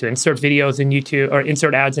and place to insert videos in YouTube or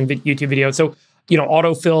insert ads in YouTube videos. So,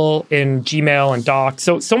 autofill in Gmail and Docs.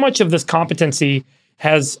 So much of this competency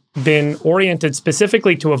has been oriented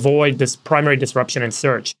specifically to avoid this primary disruption in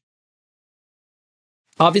search.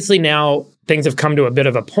 Obviously, now things have come to a bit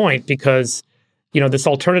of a point because, this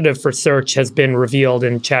alternative for search has been revealed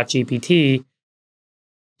in ChatGPT.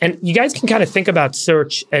 And you guys can kind of think about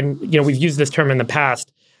search, and, we've used this term in the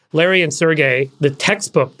past. Larry and Sergey, the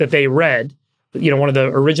textbook that they read, one of the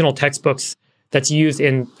original textbooks that's used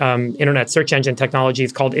in internet search engine technology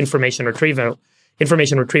is called information retrieval.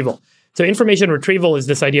 So information retrieval is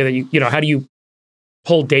this idea that how do you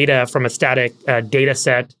pull data from a static data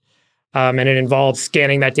set, and it involves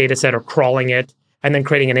scanning that data set or crawling it, and then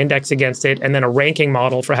creating an index against it, and then a ranking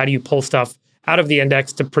model for how do you pull stuff out of the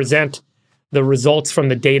index to present the results from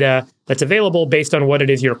the data that's available based on what it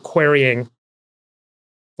is you're querying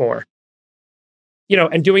for.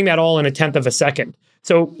 And doing that all in 1/10 of a second.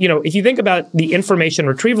 So, if you think about the information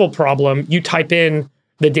retrieval problem, you type in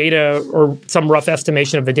the data or some rough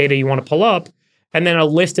estimation of the data you want to pull up, and then a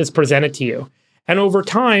list is presented to you. And over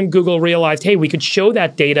time, Google realized, hey, we could show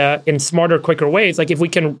that data in smarter, quicker ways. Like if we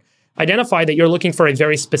can identify that you're looking for a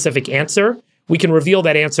very specific answer, we can reveal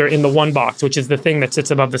that answer in the one box, which is the thing that sits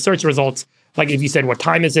above the search results. Like if you said, what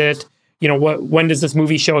time is it? When does this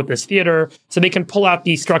movie show at this theater? So they can pull out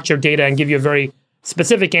the structured data and give you a very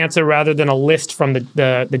specific answer rather than a list from the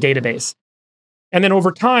database. And then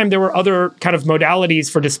over time, there were other kind of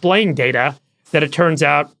modalities for displaying data that it turns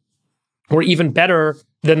out were even better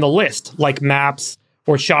than the list, like maps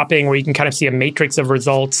or shopping, where you can kind of see a matrix of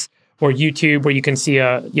results, or YouTube, where you can see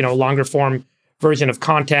a longer form version of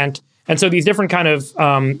content. And so these different kind of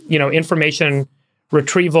information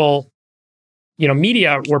retrieval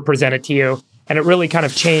media were presented to you, and it really kind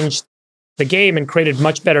of changed the game and created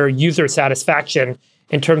much better user satisfaction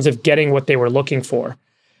in terms of getting what they were looking for.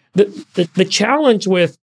 The challenge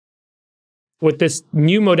with this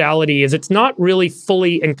new modality is it's not really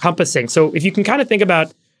fully encompassing. So if you can kind of think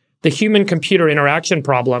about the human-computer interaction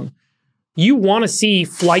problem, you want to see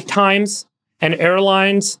flight times and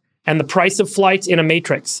airlines and the price of flights in a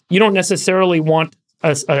matrix. You don't necessarily want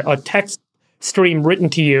a text stream written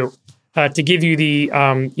to you to give you the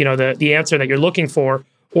answer that you're looking for,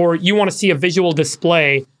 or you want to see a visual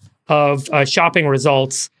display of shopping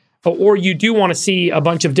results, or you do want to see a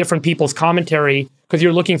bunch of different people's commentary because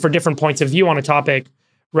you're looking for different points of view on a topic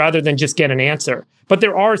rather than just get an answer. But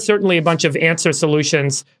there are certainly a bunch of answer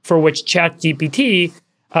solutions for which ChatGPT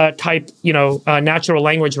type, natural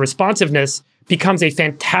language responsiveness becomes a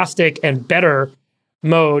fantastic and better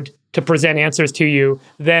mode to present answers to you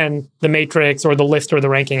than the matrix or the list or the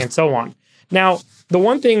ranking and so on. Now, the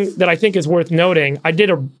one thing that I think is worth noting, I did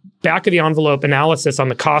a back of the envelope analysis on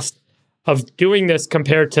the cost of doing this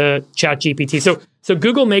compared to ChatGPT. So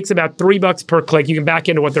Google makes about $3 per click. You can back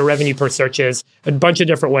into what their revenue per search is a bunch of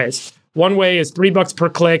different ways. One way is $3 per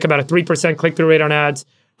click, about a 3% click-through rate on ads.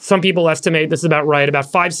 Some people estimate, this is about right,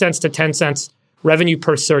 about 5 cents to 10 cents revenue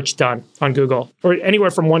per search done on Google, or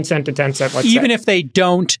anywhere from 1 cent to 10 cents, let's Even say. if they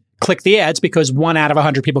don't click the ads, because 1 out of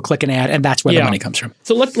 100 people click an ad, and that's where the money comes from.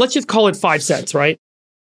 So let's just call it 5 cents, right?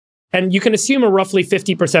 And you can assume a roughly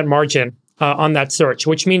 50% margin on that search,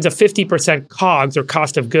 which means a 50% COGS, or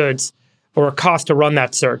cost of goods, or a cost to run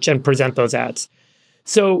that search and present those ads.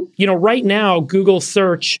 So, right now, Google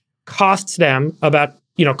search costs them about,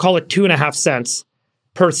 call it 2.5 cents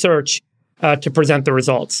per search to present the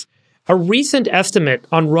results. A recent estimate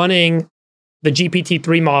on running the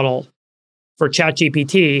GPT-3 model for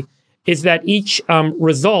ChatGPT is that each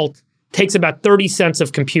result takes about 30 cents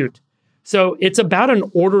of compute. So it's about an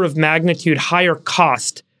order of magnitude higher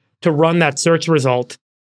cost to run that search result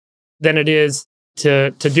than it is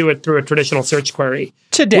to do it through a traditional search query.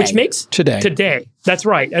 Today. That's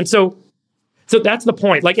right. And so that's the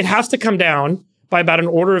point. Like, it has to come down by about an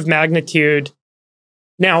order of magnitude.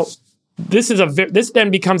 Now, this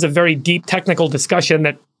then becomes a very deep technical discussion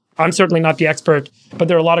that I'm certainly not the expert, but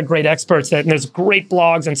there are a lot of great experts and there's great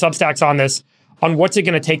blogs and Substacks on this, on what's it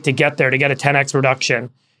going to take to get there, to get a 10x reduction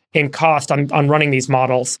in cost on running these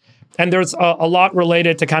models. And there's a lot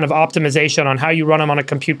related to kind of optimization on how you run them on a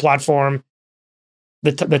compute platform,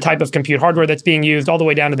 the type of compute hardware that's being used, all the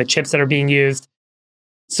way down to the chips that are being used.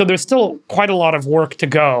 So there's still quite a lot of work to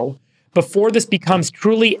go before this becomes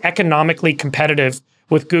truly economically competitive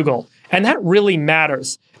with Google. And that really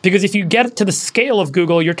matters, because if you get to the scale of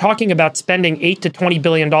Google, you're talking about spending $8 to $20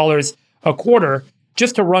 billion a quarter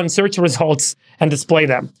just to run search results and display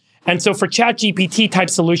them. And so for ChatGPT type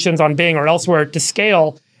solutions on Bing or elsewhere to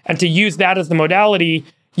scale and to use that as the modality,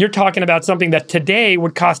 you're talking about something that today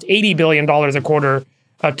would cost $80 billion a quarter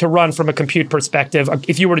to run from a compute perspective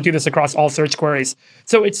if you were to do this across all search queries.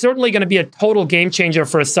 So it's certainly going to be a total game changer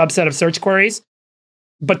for a subset of search queries.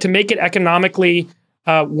 But to make it economically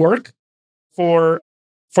work for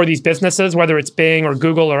these businesses, whether it's Bing or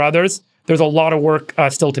Google or others, there's a lot of work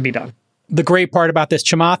still to be done. The great part about this,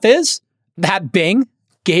 Chamath, is that Bing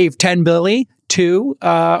gave $10 billion to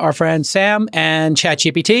our friend Sam and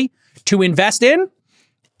ChatGPT to invest in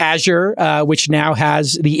Azure, which now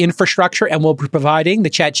has the infrastructure and will be providing the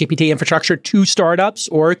ChatGPT infrastructure to startups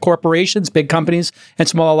or corporations, big companies and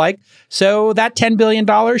small alike. So that $10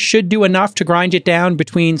 billion should do enough to grind it down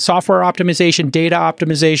between software optimization, data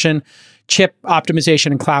optimization, chip optimization,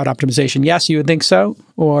 and cloud optimization. Yes, you would think so,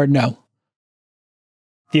 or no?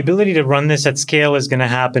 The ability to run this at scale is going to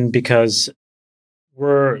happen because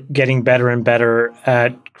we're getting better and better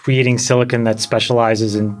at creating silicon that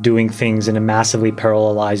specializes in doing things in a massively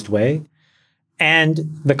parallelized way. And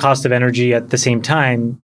the cost of energy at the same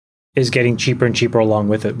time is getting cheaper and cheaper along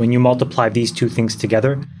with it. When you multiply these two things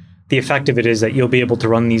together, the effect of it is that you'll be able to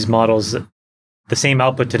run these models. The same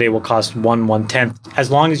output today will cost 1/10, as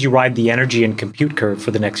long as you ride the energy and compute curve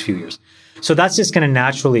for the next few years. So that's just going to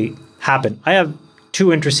naturally happen. I have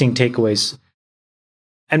two interesting takeaways.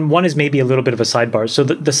 And one is maybe a little bit of a sidebar. So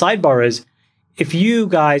the sidebar is, if you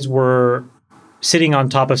guys were sitting on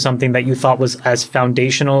top of something that you thought was as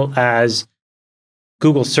foundational as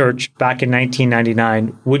Google search back in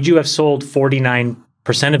 1999, would you have sold 49%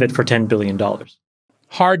 of it for $10 billion?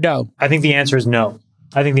 Hard no. I think the answer is no.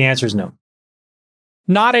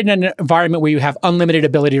 Not in an environment where you have unlimited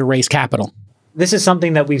ability to raise capital. This is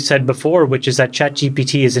something that we've said before, which is that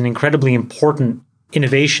ChatGPT is an incredibly important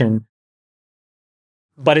innovation,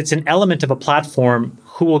 but it's an element of a platform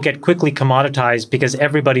who will get quickly commoditized because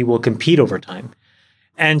everybody will compete over time.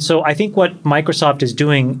 And so I think what Microsoft is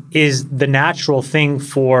doing is the natural thing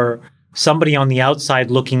for somebody on the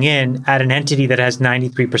outside looking in at an entity that has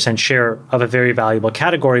 93% share of a very valuable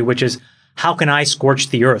category, which is, how can I scorch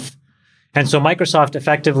the earth? And so Microsoft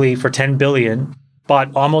effectively, for $10 billion,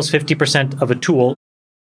 bought almost 50% of a tool,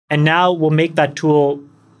 and now will make that tool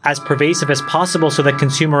as pervasive as possible so that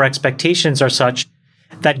consumer expectations are such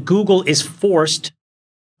that Google is forced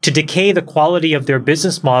to decay the quality of their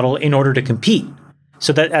business model in order to compete.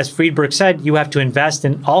 So that, as Friedberg said, you have to invest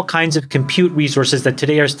in all kinds of compute resources that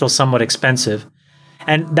today are still somewhat expensive.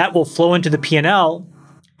 And that will flow into the P&L.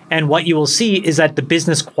 And what you will see is that the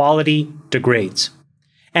business quality degrades.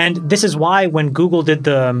 And this is why when Google did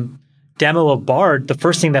the demo of Bard, the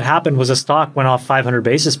first thing that happened was a stock went off 500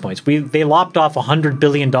 basis points. They lopped off $100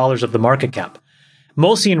 billion of the market cap,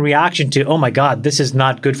 mostly in reaction to, oh my God, this is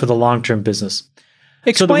not good for the long-term business.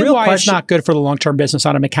 Explain why it's not good for the long-term business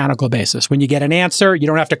on a mechanical basis. When you get an answer, you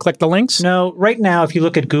don't have to click the links? No, right now, if you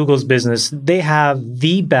look at Google's business, they have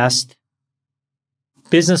the best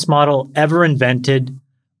business model ever invented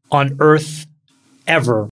on earth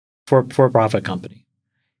ever for a for-profit company.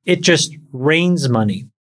 It just rains money.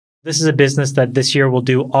 This is a business that this year will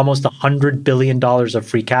do almost $100 billion of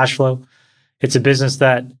free cash flow. It's a business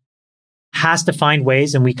that has to find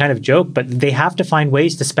ways, and we kind of joke, but they have to find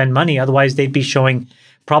ways to spend money. Otherwise, they'd be showing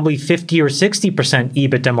probably 50 or 60%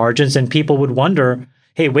 EBITDA margins, and people would wonder,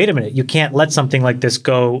 hey, wait a minute, you can't let something like this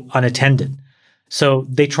go unattended. So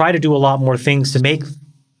they try to do a lot more things to make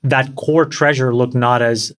that core treasure look not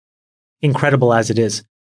as incredible as it is.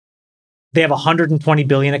 They have $120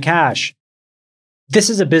 billion of cash. This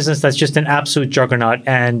is a business that's just an absolute juggernaut,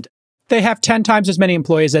 and they have 10 times as many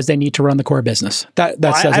employees as they need to run the core business. I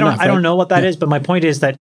don't know what that is, but my point is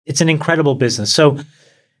that it's an incredible business. So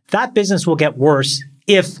that business will get worse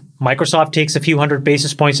if Microsoft takes a few hundred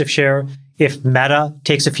basis points of share, if Meta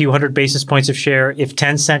takes a few hundred basis points of share, if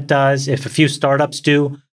Tencent does, if a few startups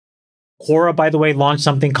do. Quora, by the way, launched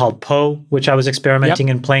something called Poe, which I was experimenting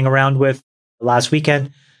and playing around with last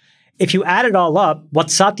weekend. If you add it all up, what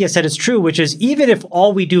Satya said is true, which is even if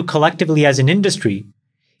all we do collectively as an industry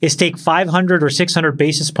is take 500 or 600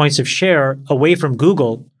 basis points of share away from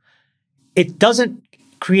Google, it doesn't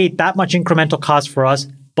create that much incremental cost for us,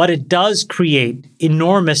 but it does create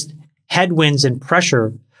enormous headwinds and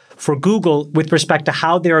pressure for Google with respect to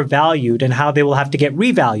how they're valued and how they will have to get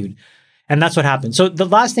revalued. And that's what happened. So the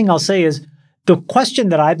last thing I'll say is the question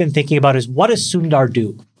that I've been thinking about is what does Sundar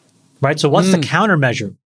do? Right? So what's the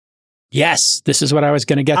countermeasure? Yes, this is what I was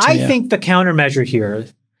going to get to. I think the countermeasure here,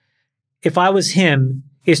 if I was him,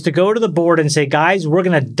 is to go to the board and say, guys, we're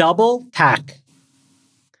going to double TAC.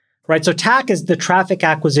 Right? So TAC is the traffic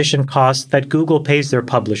acquisition cost that Google pays their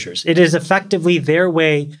publishers. It is effectively their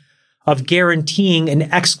way of guaranteeing an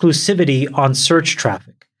exclusivity on search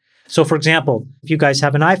traffic. So for example, if you guys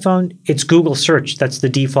have an iPhone, it's Google Search. That's the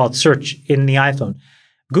default search in the iPhone.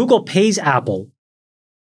 Google pays Apple.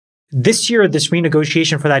 This year, this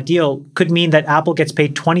renegotiation for that deal could mean that Apple gets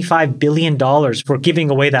paid $25 billion for giving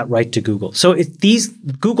away that right to Google. So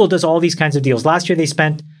Google does all these kinds of deals. Last year, they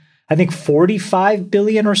spent, I think, $45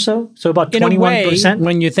 billion or so. So about 21%. In a way,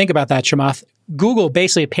 when you think about that, Chamath, Google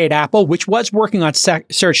basically paid Apple, which was working on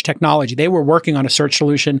search technology. They were working on a search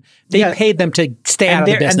solution. They paid them to stay out of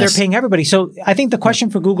the business. And they're paying everybody. So I think the question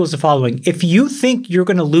for Google is the following. If you think you're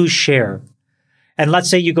going to lose share, and let's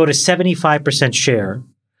say you go to 75% share,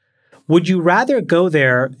 would you rather go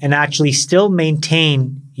there and actually still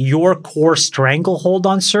maintain your core stranglehold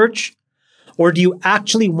on search? Or do you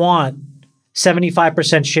actually want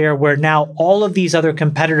 75% share where now all of these other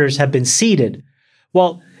competitors have been seeded?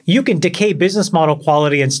 Well, you can decay business model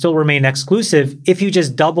quality and still remain exclusive if you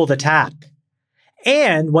just double the TAC.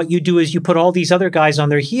 And what you do is you put all these other guys on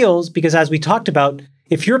their heels because as we talked about,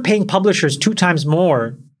 if you're paying publishers 2 times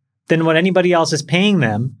more than what anybody else is paying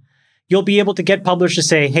them, you'll be able to get publishers to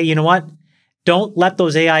say, hey, you know what? Don't let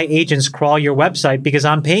those AI agents crawl your website because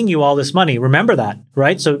I'm paying you all this money. Remember that,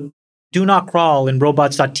 right? So do not crawl in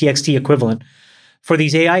robots.txt equivalent for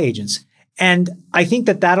these AI agents. And I think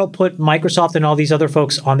that that'll put Microsoft and all these other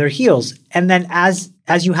folks on their heels. And then as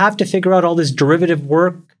you have to figure out all this derivative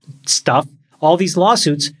work stuff, all these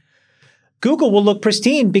lawsuits, Google will look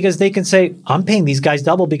pristine because they can say, I'm paying these guys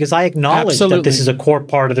double because I acknowledge that this is a core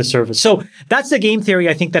part of the service. So that's the game theory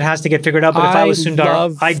I think that has to get figured out. But if I was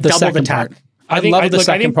Sundar, I'd double the TAC. I love the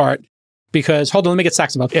second part because, hold on, let me get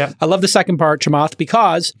Sachs about. Yeah. I love the second part, Chamath,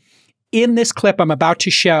 because in this clip I'm about to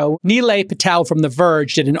show, Nilay Patel from The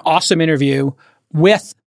Verge did an awesome interview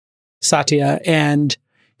with Satya, and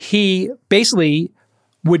he basically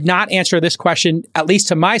would not answer this question, at least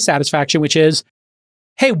to my satisfaction, which is,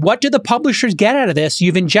 hey, what do the publishers get out of this?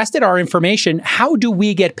 You've ingested our information. How do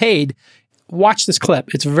we get paid? Watch this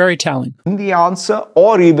clip. It's very telling. In the answer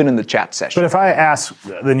or even in the chat session. But if I ask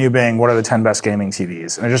the new Bing, what are the 10 best gaming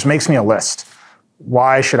TVs? And it just makes me a list.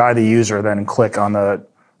 Why should I, the user, then click on the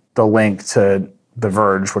link to The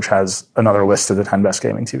Verge, which has another list of the 10 best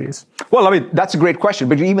gaming TVs? Well, I mean, that's a great question.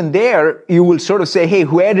 But even there, you will sort of say, hey,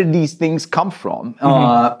 where did these things come from?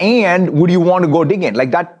 And would you want to go dig in?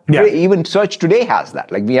 Like that, even search today has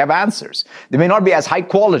that. Like we have answers. They may not be as high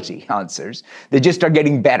quality answers. They just are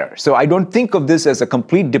getting better. So I don't think of this as a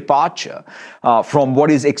complete departure from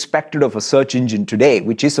what is expected of a search engine today,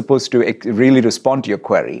 which is supposed to really respond to your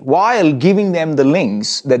query, while giving them the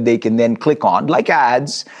links that they can then click on, like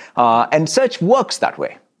ads, and search works that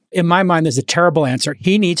way. In my mind, there's a terrible answer.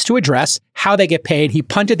 He needs to address how they get paid. He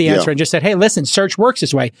punted the answer and just said, hey, listen, search works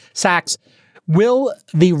this way. Sachs, will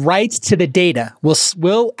the rights to the data,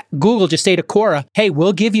 will Google just say to Quora, hey,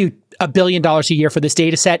 we'll give you $1 billion a year for this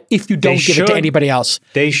data set if you don't give it to anybody else?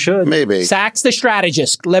 They should. Maybe. Sachs, the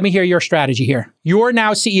strategist. Let me hear your strategy here. You're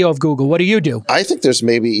now CEO of Google. What do you do? I think there's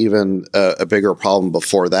maybe even a bigger problem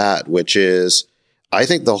before that, which is I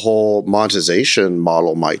think the whole monetization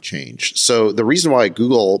model might change. So the reason why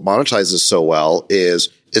Google monetizes so well is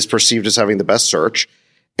perceived as having the best search.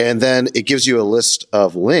 And then it gives you a list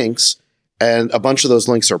of links and a bunch of those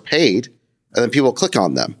links are paid and then people click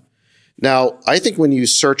on them. Now, I think when you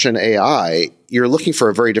search an AI, you're looking for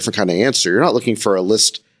a very different kind of answer. You're not looking for a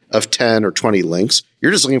list of 10 or 20 links.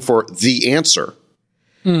 You're just looking for the answer.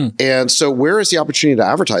 And so where is the opportunity to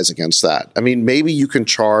advertise against that? I mean, maybe you can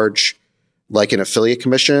charge like an affiliate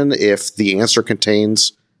commission if the answer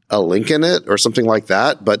contains a link in it or something like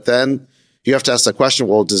that. But then you have to ask the question,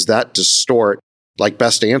 well, does that distort like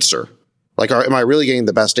best answer? Like, am I really getting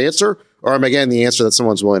the best answer or am I getting the answer that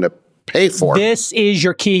someone's willing to pay for. This is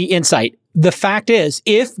your key insight. The fact is,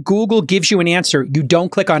 if Google gives you an answer, you don't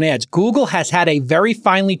click on ads. Google has had a very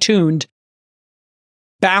finely tuned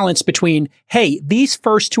balance between, hey, these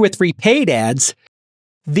first 2 or 3 paid ads,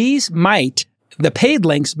 the paid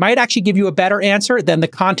links might actually give you a better answer than the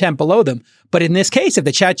content below them. But in this case, if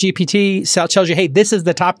the ChatGPT tells you, hey, this is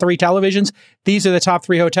the top 3 televisions, these are the top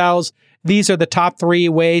 3 hotels, these are the top 3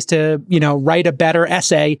 ways to, write a better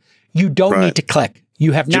essay, you don't need to click.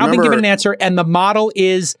 You have now been given an answer and the model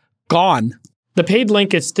is gone. The paid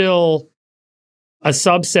link is still a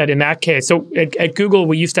subset in that case. So at Google,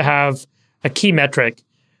 we used to have a key metric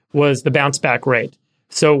was the bounce back rate.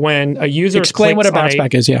 So when a user explain what a bounce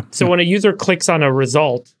back is, yeah. So when a user clicks on a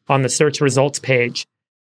result on the search results page,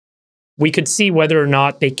 we could see whether or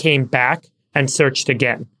not they came back and searched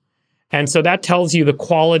again. And so that tells you the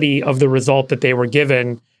quality of the result that they were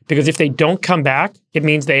given, because if they don't come back, it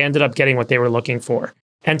means they ended up getting what they were looking for.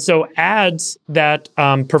 And so ads that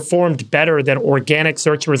performed better than organic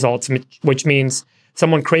search results, which means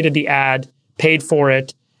someone created the ad, paid for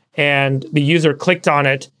it, and the user clicked on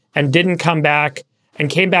it and didn't come back and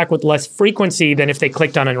came back with less frequency than if they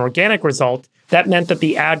clicked on an organic result, that meant that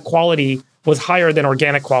the ad quality was higher than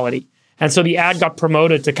organic quality. And so the ad got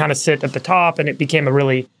promoted to kind of sit at the top, and it became a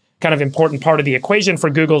really kind of important part of the equation for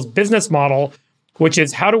Google's business model, which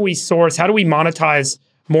is how do we monetize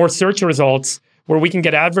more search results where we can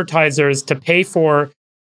get advertisers to pay for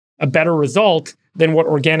a better result than what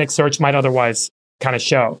organic search might otherwise kind of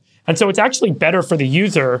show. And so it's actually better for the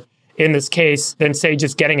user in this case than, say,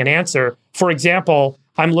 just getting an answer. For example,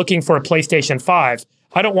 I'm looking for a PlayStation 5.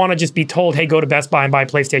 I don't want to just be told, hey, go to Best Buy and buy a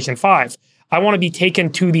PlayStation 5. I want to be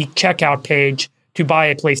taken to the checkout page to buy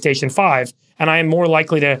a PlayStation 5. And I am more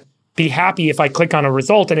likely to be happy if I click on a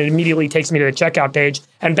result and it immediately takes me to the checkout page.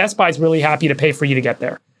 And Best Buy is really happy to pay for you to get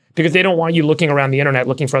there because they don't want you looking around the internet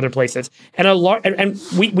looking for other places. And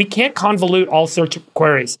we can't convolute all search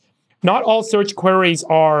queries. Not all search queries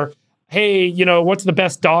are, hey, what's the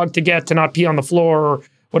best dog to get to not pee on the floor, or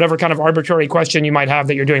whatever kind of arbitrary question you might have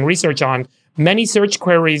that you're doing research on. Many search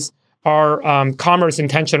queries are commerce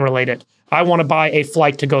intention related. I want to buy a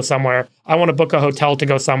flight to go somewhere. I want to book a hotel to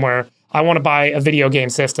go somewhere. I want to buy a video game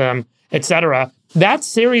system, etc. That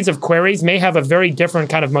series of queries may have a very different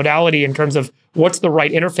kind of modality in terms of what's the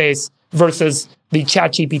right interface versus the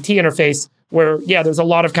ChatGPT interface, where, there's a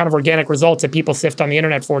lot of kind of organic results that people sift on the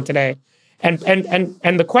internet for today. And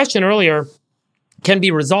the question earlier can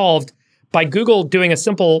be resolved by Google doing a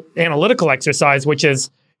simple analytical exercise, which is,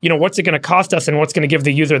 what's it going to cost us and what's going to give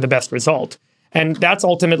the user the best result? And that's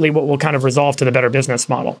ultimately what will kind of resolve to the better business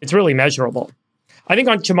model. It's really measurable. I think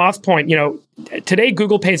on Chamath's point, today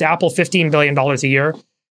Google pays Apple $15 billion a year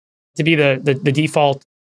to be the default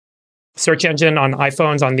search engine on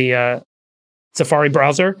iPhones on the Safari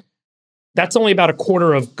browser. That's only about a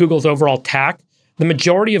quarter of Google's overall TAC. The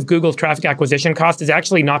majority of Google's traffic acquisition cost is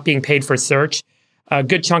actually not being paid for search. A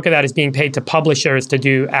good chunk of that is being paid to publishers to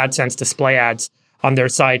do AdSense display ads on their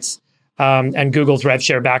sites, and Google's rev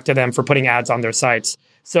share back to them for putting ads on their sites.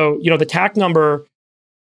 So, the TAC number,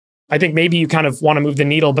 I think maybe you kind of want to move the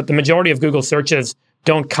needle, but the majority of Google searches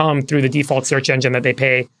don't come through the default search engine that they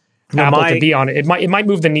pay Apple to be on. It might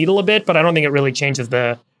move the needle a bit, but I don't think it really changes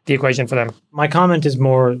the equation for them. My comment is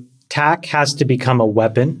more TAC has to become a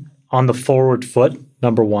weapon on the forward foot,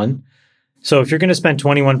 number one. So if you're going to spend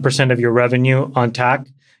 21% of your revenue on TAC,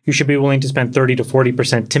 you should be willing to spend 30 to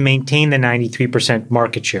 40% to maintain the 93%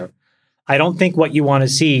 market share. I don't think what you want to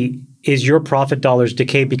see is your profit dollars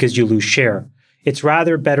decay because you lose share. It's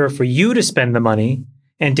rather better for you to spend the money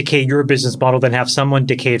and decay your business model than have someone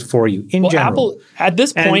decay it for you in general. Apple, at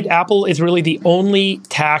this point, Apple is really the only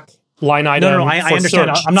TAC line item. No, I understand.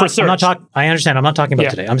 I understand. I'm not talking about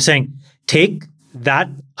today. I'm saying take that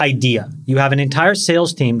idea. You have an entire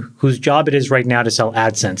sales team whose job it is right now to sell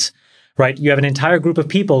AdSense, right? You have an entire group of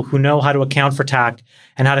people who know how to account for TAC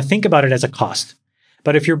and how to think about it as a cost.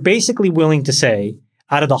 But if you're basically willing to say,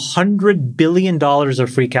 out of the $100 billion of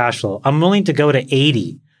free cash flow, I'm willing to go to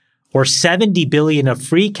 80 or 70 billion of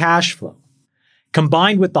free cash flow,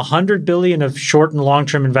 combined with the 100 billion of short and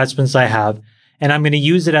long-term investments I have, and I'm going to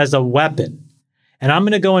use it as a weapon. And I'm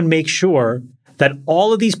going to go and make sure that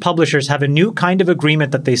all of these publishers have a new kind of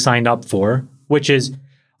agreement that they signed up for, which is,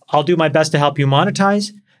 I'll do my best to help you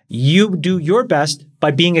monetize. You do your best by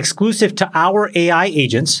being exclusive to our AI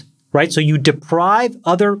agents, right? So you deprive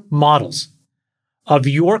other models of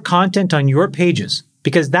your content on your pages,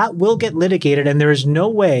 because that will get litigated. And there is no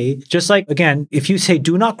way, just like, again, if you say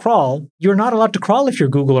do not crawl, you're not allowed to crawl if you're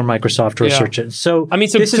Google or Microsoft or a search engine. So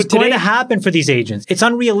this is going to happen for these agents. It's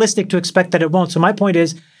unrealistic to expect that it won't. So my point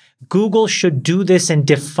is, Google should do this and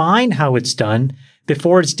define how it's done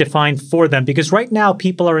before it's defined for them. Because right now,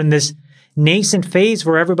 people are in this nascent phase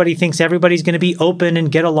where everybody thinks everybody's going to be open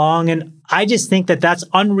and get along. And I just think that that's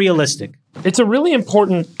unrealistic. It's a really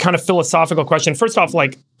important kind of philosophical question. First off,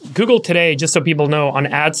 like Google today, just so people know, on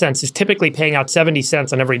AdSense is typically paying out 70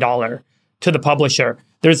 cents on every dollar to the publisher.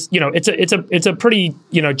 There's, it's a pretty,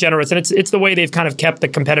 generous, and it's the way they've kind of kept the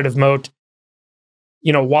competitive moat,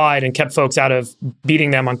 wide and kept folks out of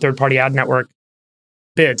beating them on third-party ad network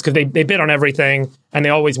bids, because they bid on everything and they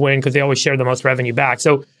always win because they always share the most revenue back.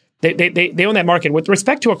 So they own that market. With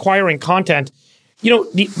respect to acquiring content,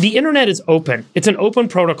 the internet is open. It's an open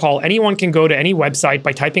protocol. Anyone can go to any website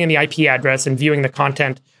by typing in the IP address and viewing the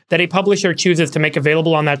content that a publisher chooses to make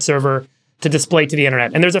available on that server to display to the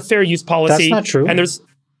internet. And there's a fair use policy. That's not true. And there's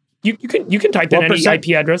you can type in any IP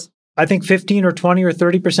address. I think 15 or 20 or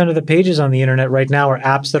 30% of the pages on the internet right now are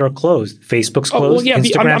apps that are closed. Facebook's closed.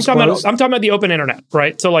 Instagram's closed. I'm talking about the open internet,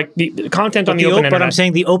 right? So like the content on the open internet. But I'm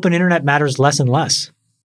saying the open internet matters less and less.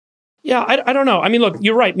 Yeah, I don't know. I mean, look,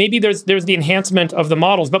 you're right. Maybe there's the enhancement of the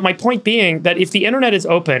models. But my point being that if the internet is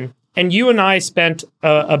open and you and I spent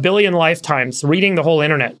a billion lifetimes reading the whole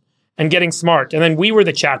internet and getting smart, and then we were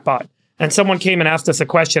the chatbot, and someone came and asked us a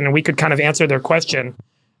question and we could kind of answer their question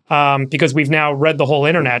because we've now read the whole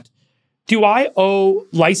internet, do I owe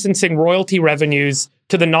licensing royalty revenues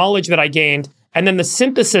to the knowledge that I gained and then the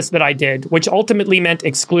synthesis that I did, which ultimately meant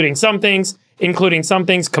excluding some things, including some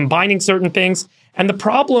things, combining certain things? And the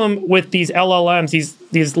problem with these LLMs,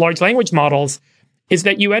 these large language models, is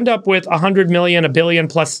that you end up with 100 million, a billion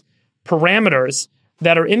plus parameters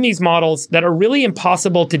that are in these models that are really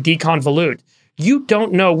impossible to deconvolute. You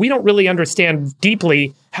don't know, we don't really understand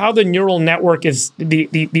deeply how the neural network is,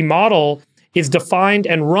 the model is defined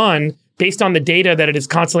and run based on the data that it is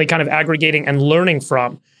constantly kind of aggregating and learning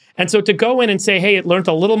from. And so to go in and say, hey, it learned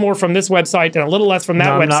a little more from this website and a little less from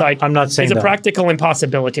that website I'm not saying is a practical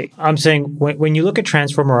impossibility. I'm saying when you look at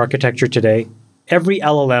transformer architecture today, every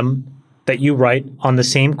LLM that you write on the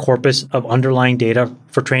same corpus of underlying data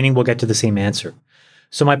for training will get to the same answer.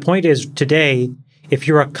 So my point is today, if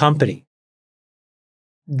you're a company,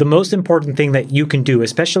 the most important thing that you can do,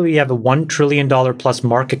 especially if you have a $1 trillion plus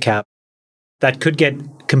market cap that could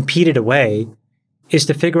get competed away, is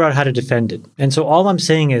to figure out how to defend it. And so all I'm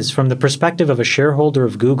saying is from the perspective of a shareholder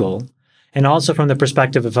of Google, and also from the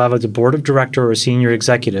perspective if I was a board of director or a senior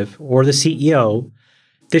executive or the CEO,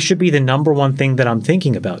 this should be the number one thing that I'm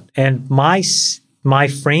thinking about. And my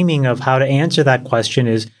framing of how to answer that question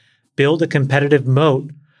is build a competitive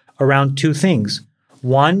moat around two things.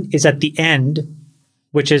 One is at the end,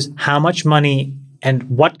 which is how much money and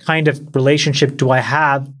what kind of relationship do I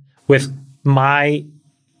have with my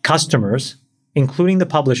customers, including the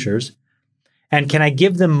publishers, and can I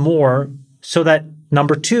give them more so that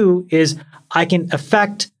number two is I can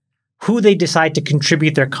affect who they decide to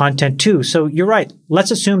contribute their content to. So you're right. Let's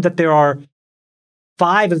assume that there are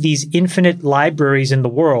 5 of these infinite libraries in the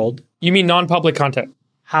world. You mean non-public content?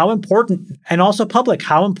 How important, and also public,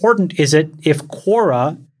 how important is it if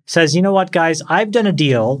Quora says, you know what, guys, I've done a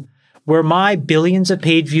deal where my billions of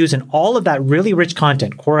page views and all of that really rich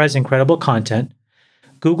content, Quora has incredible content,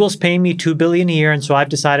 Google's paying me $2 billion a year, and so I've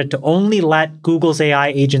decided to only let Google's AI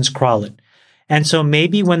agents crawl it. And so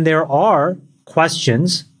maybe when there are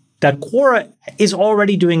questions that Quora is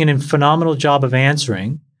already doing a phenomenal job of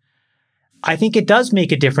answering, I think it does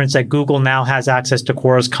make a difference that Google now has access to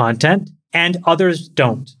Quora's content and others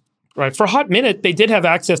don't. Right. For a hot minute, they did have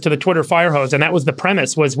access to the Twitter firehose, and that was the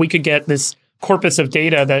premise, was we could get this corpus of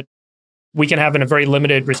data that we can have in a very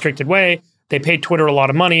limited, restricted way. They paid Twitter a lot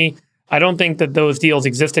of money. I don't think that those deals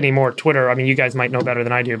exist anymore. Twitter, I mean, you guys might know better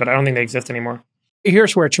than I do, but I don't think they exist anymore.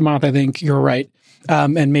 Here's where, Chamath, I think you're right.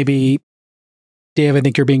 And maybe, Dave, I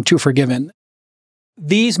think you're being too forgiven.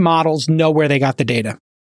 These models know where they got the data.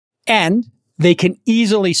 And they can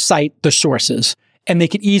easily cite the sources. And they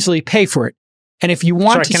can easily pay for it. And if you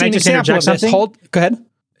want to see an example of this, go ahead.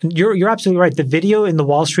 You're absolutely right. The video in the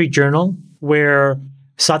Wall Street Journal where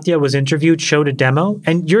Satya was interviewed showed a demo.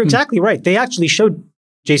 And you're exactly right. They actually showed,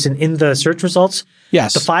 Jason, in the search results,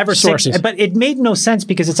 yes, the 5 or 6 sources. But it made no sense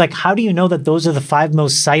because it's like, how do you know that those are the 5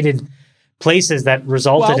 most cited places that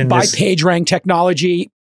resulted in this? By PageRank technology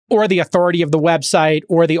or the authority of the website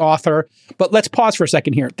or the author. But let's pause for a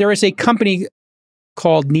second here. There is a company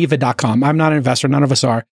called Neeva.com. I'm not an investor. None of us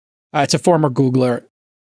are. It's a former Googler.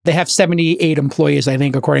 They have 78 employees, I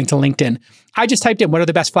think, according to LinkedIn. I just typed in, what are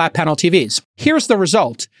the best flat panel TVs? Here's the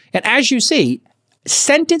result. And as you see,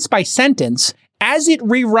 sentence by sentence, as it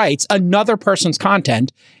rewrites another person's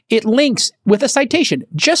content, it links with a citation,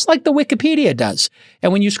 just like the Wikipedia does.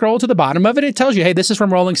 And when you scroll to the bottom of it, it tells you, hey, this is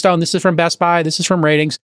from Rolling Stone, this is from Best Buy, this is from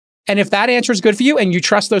Ratings. And if that answer is good for you and you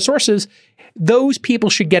trust those sources, those people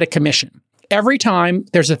should get a commission. Every time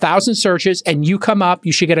there's 1,000 searches and you come up,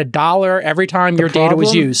 you should get $1 every time your data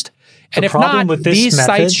was used. And if not, these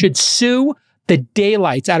sites should sue the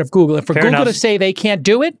daylights out of Google. And for Google to say they can't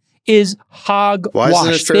do it is hogwash. Why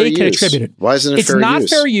isn't it fair use? Can attribute it. Why isn't it fair use? It's not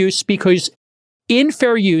fair use because in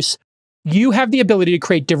fair use, you have the ability to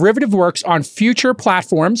create derivative works on future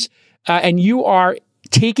platforms, and you are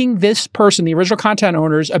taking this person, the original content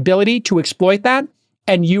owner's ability to exploit that,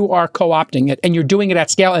 and you are co-opting it, and you're doing it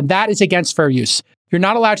at scale, and that is against fair use. You're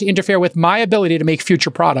not allowed to interfere with my ability to make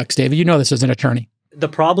future products, David. You know this as an attorney. The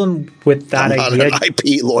problem with that idea... I'm not an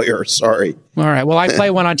IP lawyer, sorry. All right, well, I play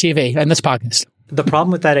one on TV and this podcast. The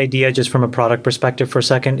problem with that idea, just from a product perspective for a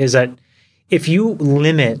second, is that if you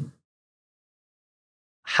limit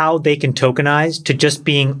how they can tokenize to just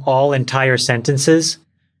being all entire sentences,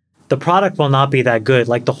 the product will not be that good.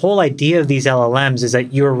 Like the whole idea of these LLMs is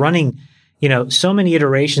that you're running, so many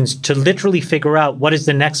iterations to literally figure out what is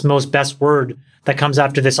the next most best word that comes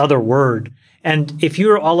after this other word. And if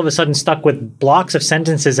you're all of a sudden stuck with blocks of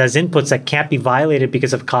sentences as inputs that can't be violated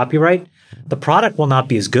because of copyright, the product will not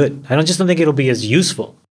be as good. I don't think it'll be as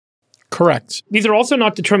useful. Correct. These are also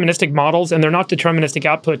not deterministic models, and they're not deterministic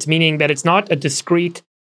outputs, meaning that it's not a discrete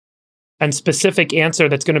and specific answer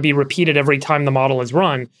that's going to be repeated every time the model is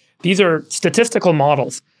run. These are statistical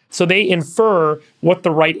models. So they infer what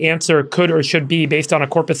the right answer could or should be based on a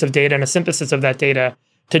corpus of data and a synthesis of that data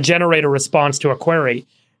to generate a response to a query.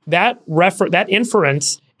 That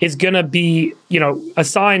inference is going to be,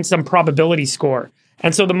 assigned some probability score.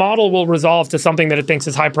 And so the model will resolve to something that it thinks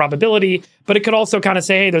is high probability, but it could also kind of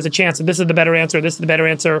say, hey, there's a chance that this is the better answer, this is the better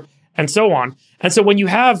answer, and so on. And so when you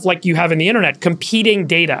have, like you have in the internet, competing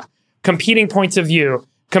data, competing points of view,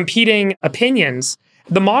 competing opinions,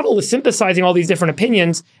 the model is synthesizing all these different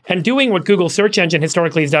opinions and doing what Google search engine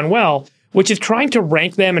historically has done well, which is trying to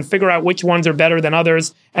rank them and figure out which ones are better than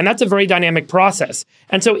others. And that's a very dynamic process.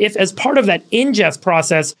 And so if as part of that ingest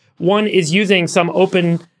process, one is using some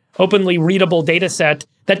openly readable data set,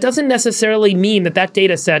 that doesn't necessarily mean that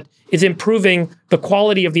data set is improving the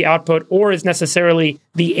quality of the output or is necessarily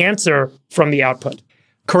the answer from the output.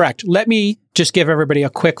 Correct. Let me just give everybody a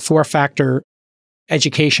quick 4-factor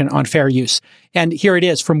education on fair use. And here it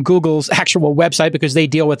is from Google's actual website, because they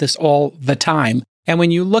deal with this all the time. And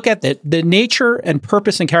when you look at the nature and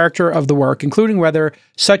purpose and character of the work, including whether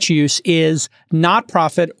such use is not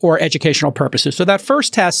profit or educational purposes. So that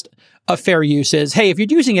first test of fair use is, hey, if you're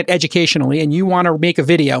using it educationally and you want to make a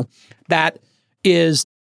video that is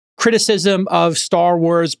criticism of Star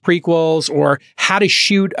Wars prequels or how to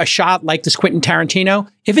shoot a shot like this Quentin Tarantino,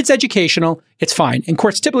 if it's educational, it's fine. And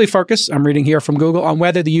courts typically focus, I'm reading here from Google, on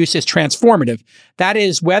whether the use is transformative. That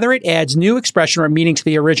is, whether it adds new expression or meaning to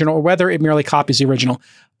the original or whether it merely copies the original.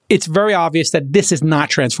 It's very obvious that this is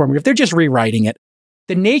not transformative. They're just rewriting it.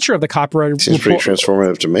 The nature of the copyright seems pretty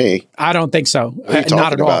transformative to me. I don't think so. What are you talking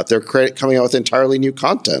not at about? all. They're coming out with entirely new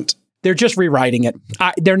content. They're just rewriting it.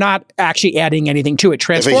 They're not actually adding anything to it.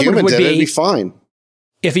 Transformative if a human would did it, it'd be fine.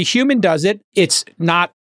 If a human does it, it's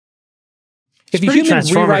not. If a human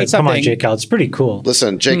rewrites something, come on, Jake Al, it's pretty cool.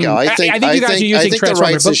 Listen, Jake Al, I think the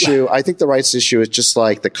rights issue. I think the rights issue is just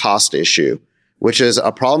like the cost issue, which is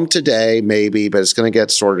a problem today, maybe, but it's going to get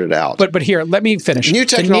sorted out. But here, let me finish. New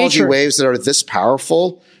technology waves that are this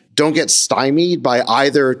powerful don't get stymied by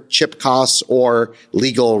either chip costs or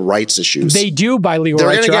legal rights issues. They do by legal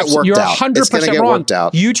rights. You're 100% wrong.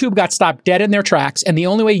 YouTube got stopped dead in their tracks, and the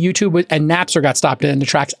only way YouTube and Napster got stopped dead in their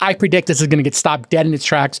tracks, I predict this is going to get stopped dead in its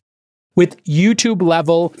tracks with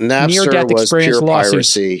YouTube-level near-death experience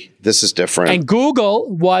lawsuits. Piracy. This is different. And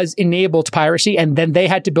Google was enabled piracy, and then they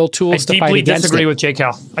had to build tools to fight against it. I deeply disagree with Jake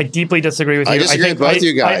Al. I deeply disagree with you. I disagree with both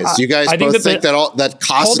you guys. You guys both think that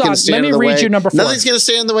cost is going to stand in the way. Let me read you number 4. Nothing's going to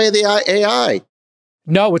stand in the way of the AI.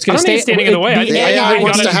 No, it's going to stay standing in the way. The AI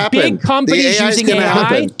wants to happen. Big companies using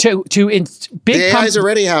AI the AI is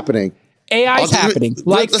already happening. AI is happening.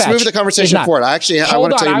 Let's move the conversation forward. I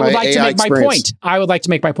want to tell you my AI experience. I would like to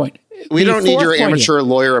make my point. We don't need your amateur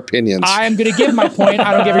lawyer opinions. I am going to give my point.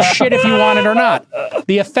 I don't give a shit if you want it or not.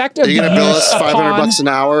 The effect of the use upon... Are you going to bill us $500 an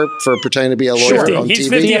hour for pretending to be a lawyer on he's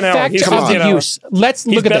TV? The effect of the use. Let's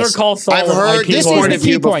look at this. I've heard this point of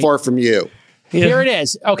view before from you. Yeah. Here it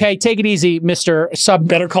is. Okay, take it easy, Mr. Sub.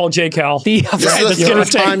 Better call Jake Al. This is the third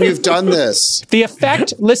time you've done this. The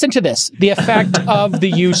effect, listen to this, the effect of the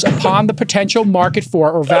use upon the potential market for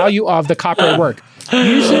or value of the copyright work.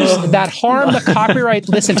 uses that harm the copyright.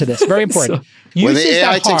 Listen to this, very important. When the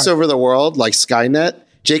AI takes over the world, like Skynet,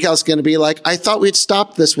 Jake Al's going to be like, I thought we'd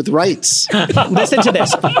stop this with rights. Listen to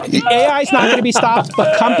this. AI is not going to be stopped,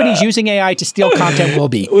 but companies using AI to steal content will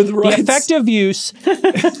be. With rights. The effective uses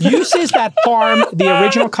that harm the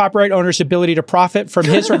original copyright owner's ability to profit from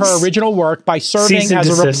his or her original work by serving as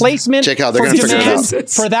a replacement for demand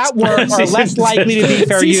for that work are less likely to be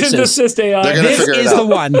fair uses. Desist AI. This is the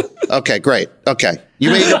one. Okay, great. Okay. You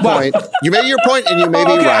made your point. You made your point, and you may be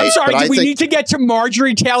right. I'm sorry. Do we need to get to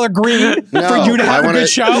Marjorie Taylor Greene for you to have a good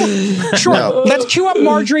show? Sure. No. Let's queue up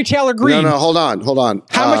Marjorie Taylor Greene. No, hold on.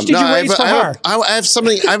 How much did you raise for her? I have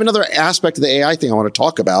something. I have another aspect of the AI thing I want to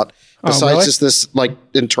talk about besides just this like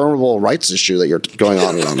interminable rights issue that you're going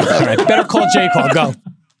on and on about. All right, better call J. Call. Go.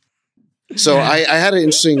 So I had an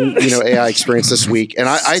interesting, AI experience this week, and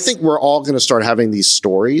I think we're all going to start having these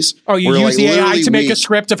stories. Oh, you use the AI to make a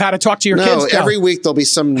script of how to talk to your kids? No, every week there'll be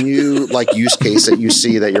some new use case that you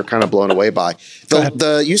see that you're kind of blown away by.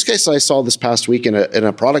 The use case I saw this past week in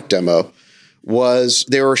a product demo was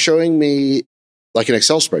they were showing me like an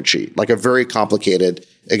Excel spreadsheet, like a very complicated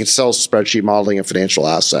Excel spreadsheet modeling a financial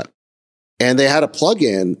asset, and they had a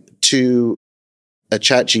plugin to a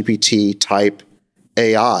ChatGPT type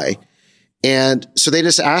AI. And so they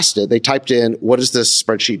just asked it, they typed in, what does this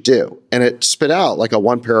spreadsheet do? And it spit out like a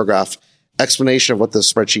 1-paragraph explanation of what the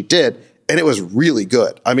spreadsheet did. And it was really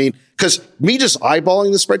good. I mean, because me just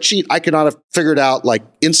eyeballing the spreadsheet, I could not have figured out like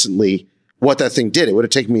instantly what that thing did. It would have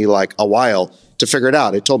taken me like a while to figure it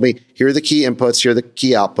out. It told me, here are the key inputs, here are the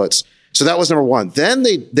key outputs. So that was number one. Then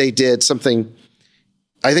they did something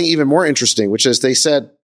I think even more interesting, which is they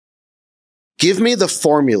said, give me the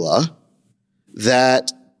formula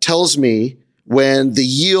that tells me when the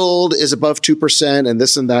yield is above 2% and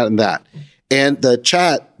this and that and that. And the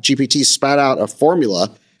chat GPT spat out a formula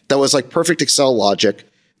that was like perfect Excel logic.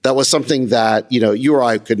 That was something that, you or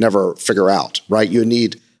I could never figure out, right? You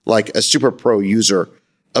need like a super pro user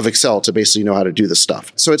of Excel to basically know how to do this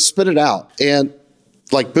stuff. So it spit it out and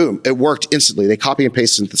like, boom, it worked instantly. They copy and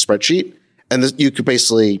paste into the spreadsheet and you could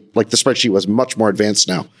basically, like the spreadsheet was much more advanced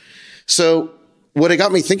now. So what it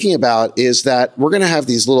got me thinking about is that we're going to have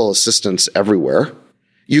these little assistants everywhere.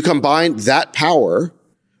 You combine that power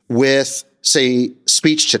with, say,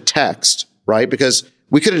 speech to text, right? Because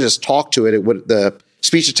we could have just talked to it. The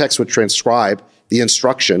speech to text would transcribe the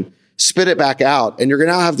instruction, spit it back out, and you're going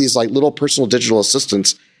to have these like little personal digital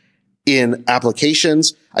assistants in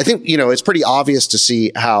applications. I think, it's pretty obvious to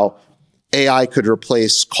see how AI could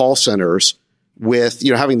replace call centers with,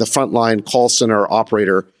 having the frontline call center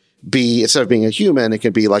operator be, instead of being a human, it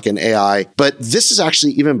could be like an AI. But this is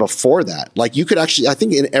actually even before that. Like you could actually, I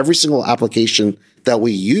think in every single application that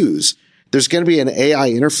we use, there's going to be an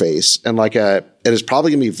AI interface and it is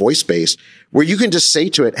probably going to be voice-based where you can just say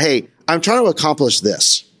to it, hey, I'm trying to accomplish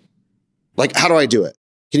this. Like, how do I do it?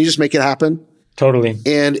 Can you just make it happen? Totally.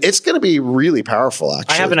 And it's going to be really powerful,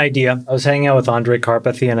 actually. I have an idea. I was hanging out with Andre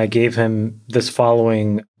Karpathy and I gave him this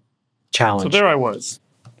following challenge. So there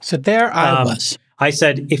I was. I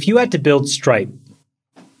said, if you had to build Stripe,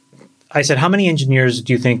 I said, how many engineers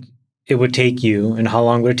do you think it would take you and how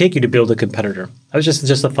long would it take you to build a competitor? That was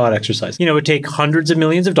just a thought exercise. It would take hundreds of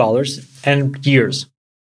millions of dollars and years.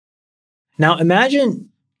 Now,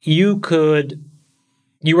 imagine you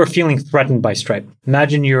were feeling threatened by Stripe.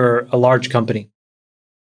 Imagine you're a large company.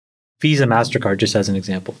 Visa, MasterCard, just as an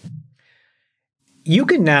example. You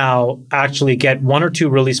can now actually get one or two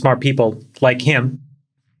really smart people like him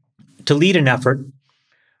to lead an effort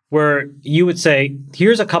where you would say,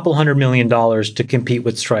 here's a couple $100 million to compete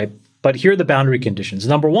with Stripe, but here are the boundary conditions.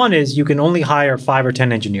 Number one is you can only hire 5 or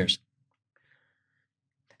 10 engineers.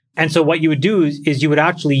 And so what you would do is you would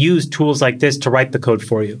actually use tools like this to write the code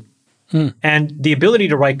for you. And the ability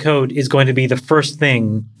to write code is going to be the first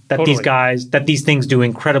thing that these things do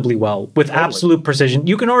incredibly well with absolute precision.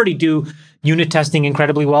 You can already do unit testing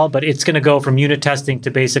incredibly well, but it's going to go from unit testing to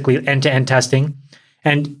basically end-to-end testing.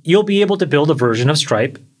 And you'll be able to build a version of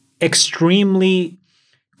Stripe extremely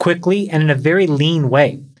quickly and in a very lean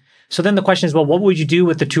way. So then the question is, well, what would you do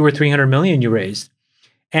with the 200 or 300 million you raised?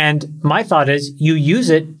 And my thought is you use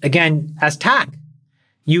it, again, as tack.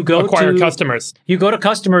 You go acquire customers. You go to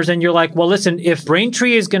customers and you're like, well, listen, if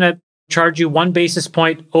Braintree is going to charge you 1 basis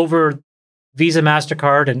point over Visa,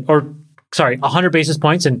 MasterCard, 100 basis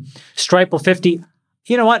points and Stripe will 50,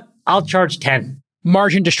 you know what? I'll charge 10.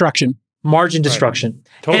 Margin destruction.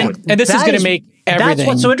 Totally. And this is going to make everything. That's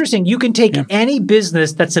what's so interesting. You can take any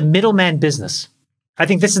business that's a middleman business. I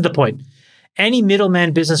think this is the point. Any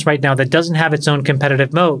middleman business right now that doesn't have its own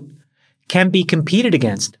competitive moat can be competed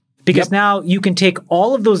against Because now you can take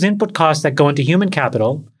all of those input costs that go into human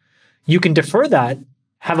capital, you can defer that,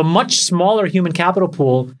 have a much smaller human capital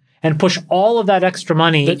pool, and push all of that extra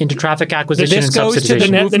money into traffic acquisition and subsidization. This goes to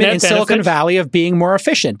the movement in Silicon Valley of being more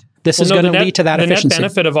efficient. This is going to lead to that efficiency. The net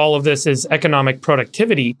benefit of all of this is economic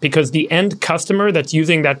productivity, because the end customer that's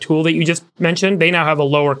using that tool that you just mentioned, they now have a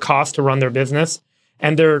lower cost to run their business,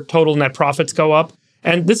 and their total net profits go up.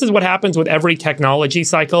 And this is what happens with every technology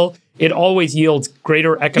cycle. It always yields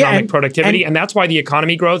greater economic productivity, and that's why the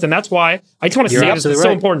economy grows. And that's why, I just want to say this, it's so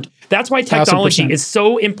important. That's why technology is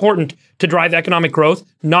so important to drive economic growth,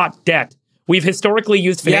 not debt. We've historically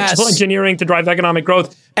used financial engineering to drive economic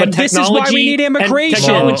growth, but and this is why we need immigration.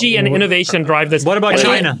 Technology and innovation drive this. What about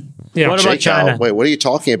China? What about China? Wait, what are you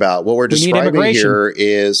talking about? What we're describing here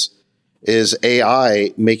is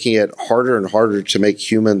AI making it harder and harder to make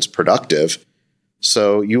humans productive.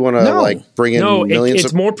 So you want to bring in millions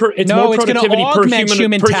it's more productivity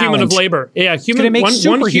per human of labor. Yeah,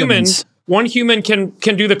 one human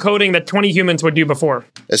can do the coding that 20 humans would do before.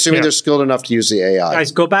 Assuming they're skilled enough to use the AI.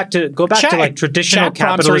 Guys, go back to like traditional chat capitalism.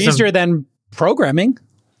 Prompts are easier than programming.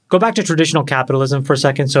 Go back to traditional capitalism for a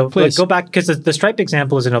second. So go back, because the Stripe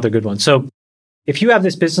example is another good one. So if you have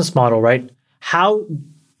this business model, right, how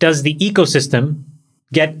does the ecosystem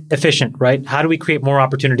get efficient, right? How do we create more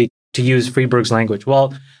opportunity, to use Friedberg's language?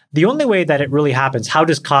 Well, the only way that it really happens, how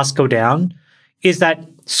does costs go down, is that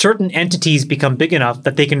certain entities become big enough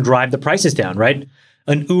that they can drive the prices down, right?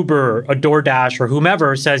 An Uber, a DoorDash, or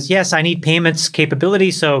whomever says, yes, I need payments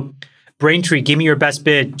capability, so Braintree, give me your best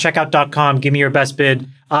bid. Checkout.com, give me your best bid.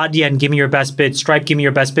 Adyen, give me your best bid. Stripe, give me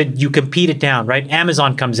your best bid. You compete it down, right?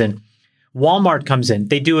 Amazon comes in. Walmart comes in.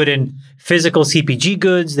 They do it in physical CPG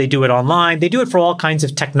goods. They do it online. They do it for all kinds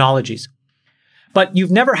of technologies. But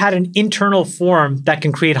you've never had an internal form that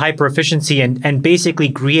can create hyper efficiency and basically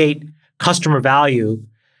create customer value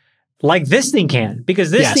like this thing can,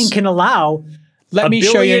 because this thing can allow Let me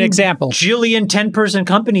show you an example. Jillion 10-person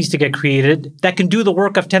companies to get created that can do the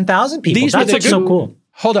work of 10,000 people. That's so cool.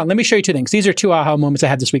 Hold on. Let me show you two things. These are two aha moments I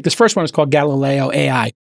had this week. This first one is called Galileo AI.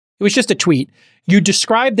 It was just a tweet. You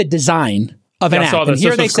describe the design of an app. And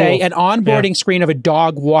here they say an onboarding screen of a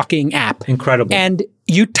dog walking app. Incredible. And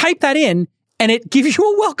you type that in and it gives you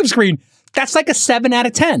a welcome screen. That's like a 7 out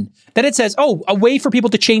of 10. Then it says, oh, a way for people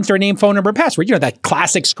to change their name, phone number, and password. You know, that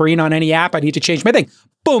classic screen on any app. I need to change my thing.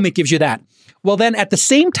 Boom, it gives you that. Well, then at the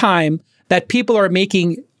same time that people are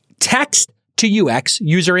making text to UX,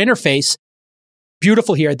 user interface,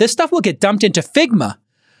 beautiful here, this stuff will get dumped into Figma.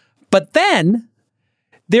 But then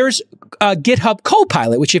there's GitHub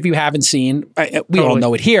Copilot, which if you haven't seen, we all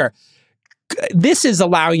know it here. This is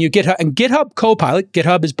allowing you GitHub, and GitHub Copilot,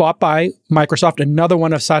 GitHub is bought by Microsoft, another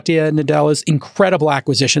one of Satya Nadella's incredible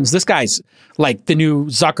acquisitions. This guy's like the new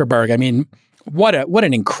Zuckerberg. I mean, what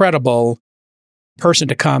an incredible person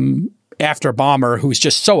to come after Ballmer, who's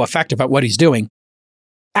just so effective at what he's doing.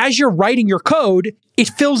 As you're writing your code, it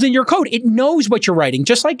fills in your code. It knows what you're writing,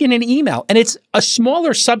 just like in an email. And it's a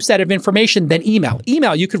smaller subset of information than email.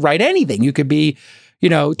 Email, you could write anything. You could be,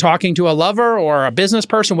 talking to a lover or a business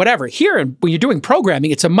person, whatever. Here, when you're doing programming,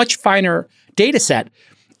 it's a much finer data set.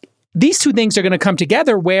 These two things are going to come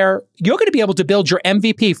together where you're going to be able to build your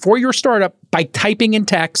MVP for your startup by typing in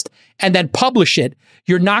text and then publish it.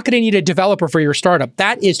 You're not going to need a developer for your startup.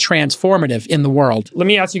 That is transformative in the world. Let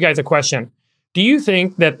me ask you guys a question. Do you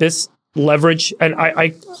think that this leverage, and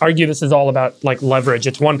I argue this is all about like leverage.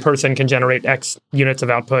 It's one person can generate X units of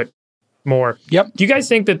output more. Yep. Do you guys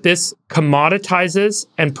think that this commoditizes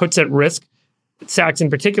and puts at risk, SaaS in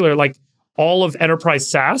particular, like all of enterprise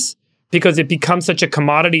SaaS, because it becomes such a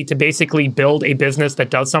commodity to basically build a business that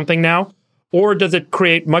does something now? Or does it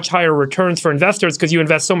create much higher returns for investors because you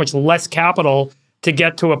invest so much less capital to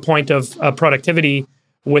get to a point of productivity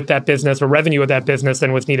with that business or revenue with that business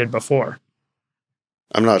than was needed before?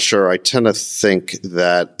 I'm not sure. I tend to think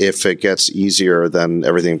that if it gets easier, then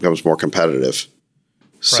everything becomes more competitive.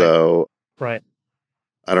 So, right.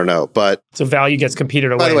 I don't know, but so value gets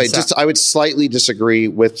competed away. By the way, I would slightly disagree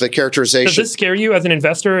with the characterization. Does this scare you as an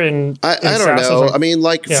investor? I don't know. I mean,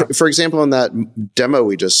 for example, in that demo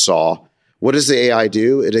we just saw, what does the AI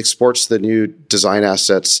do? It exports the new design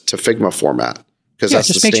assets to Figma format because that's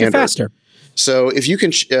the standard. Makes you faster. So if you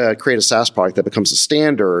can create a SaaS product that becomes a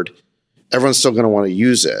standard, everyone's still going to want to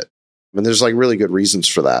use it. And there's like really good reasons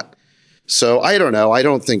for that. So I don't know. I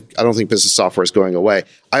don't think business software is going away.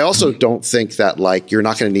 I also don't think that like you're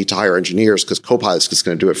not going to need to hire engineers because Copilot's just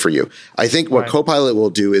going to do it for you. I think what Copilot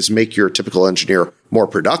will do is make your typical engineer more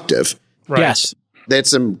productive. Right. Yes. They had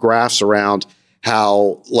some graphs around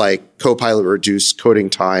how like Copilot reduced coding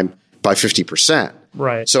time by 50%.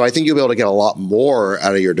 Right. So I think you'll be able to get a lot more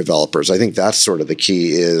out of your developers. I think that's sort of the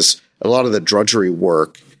key is a lot of the drudgery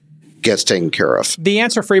work gets taken care of. The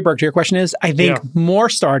answer, Freeberg, to your question is, I think more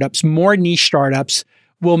startups, more niche startups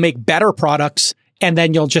will make better products, and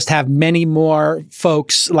then you'll just have many more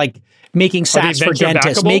folks like making SaaS for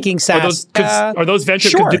dentists, making SaaS. Are those venture?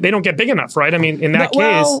 Sure. They don't get big enough, right? I mean, in that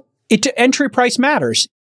case, entry price matters.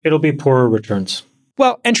 It'll be poorer returns.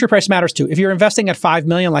 Well, entry price matters too. If you're investing at $5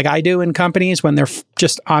 million, like I do in companies when they're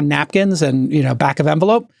just on napkins and back of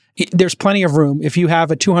envelope, there's plenty of room. If you have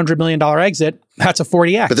a $200 million exit, that's a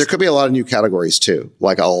 40x. But there could be a lot of new categories too,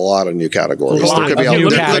 like a lot of new categories. There could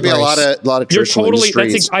be a lot of traditional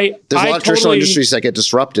industries. There's a lot of traditional industries that get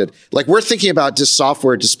disrupted. Like we're thinking about just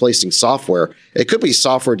software displacing software. It could be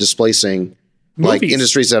software displacing like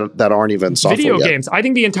industries that aren't even software video yet. games. I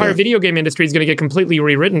think the entire video game industry is going to get completely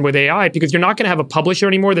rewritten with AI because you're not going to have a publisher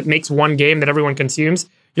anymore that makes one game that everyone consumes.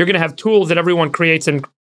 You're going to have tools that everyone creates and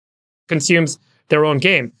consumes their own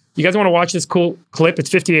game. You guys want to watch this cool clip? It's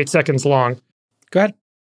 58 seconds long. Go ahead.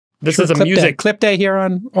 This is a music clip day here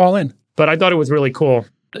on All In. But I thought it was really cool.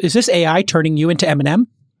 Is this AI turning you into Eminem?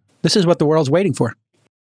 This is what the world's waiting for.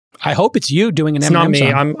 I hope it's you doing an Eminem song. It's not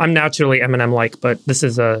me. song. I'm naturally Eminem-like, but this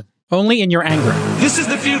is a... Only in your anger. This is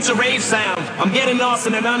the future rave sound. I'm getting lost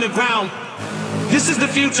in an underground. This is the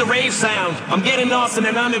future rave sound. I'm getting lost in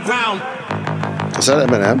an underground. Is that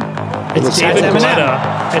Eminem? It's David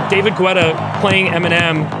Guetta. And David Guetta playing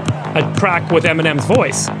Eminem, a track with Eminem's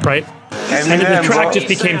voice, right? And the track just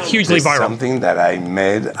became hugely viral. Something that I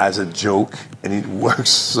made as a joke, and it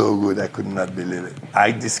works so good, I could not believe it.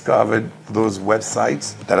 I discovered those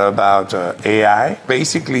websites that are about AI.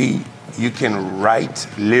 Basically, you can write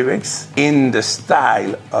lyrics in the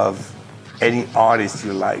style of any artist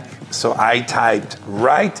you like. So I typed,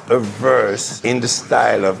 write a verse in the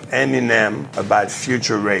style of Eminem about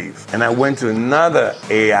future rave. And I went to another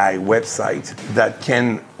AI website that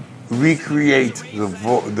can recreate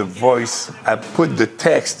the voice. I put the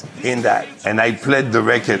text in that, and I played the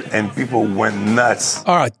record, and people went nuts.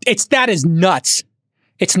 All right, that is nuts.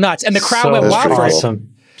 It's nuts. And the crowd went wild for it.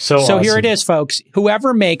 So here it is, folks.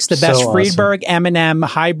 Whoever makes the best Friedberg Eminem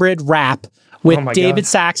hybrid rap with David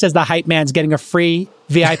Sachs as the hype man's getting a free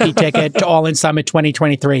VIP ticket to All In Summit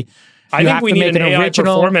 2023. I think we need an AI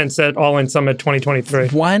performance at All In Summit 2023.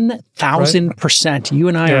 1,000%. You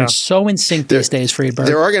and I are so in sync these days, Friedberg.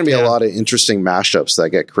 There are going to be a lot of interesting mashups that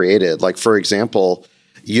get created. Like, for example,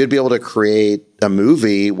 you'd be able to create a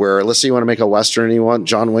movie where, let's say you want to make a Western and you want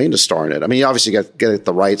John Wayne to star in it. I mean, you obviously get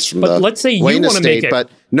the rights from the let's say Wayne you want to make it. But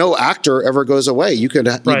no actor ever goes away. You could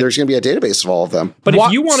there's going to be a database of all of them. But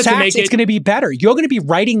if you wanted to make it's going to be better. You're going to be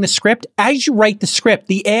writing the script. As you write the script,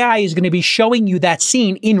 the AI is going to be showing you that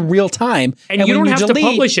scene in real time. And you don't have to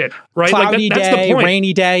publish it, right? Cloudy that's day, the point.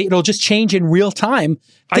 Rainy day. It'll just change in real time.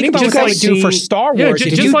 I think about what they do for Star Wars.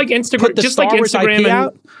 Just like Instagram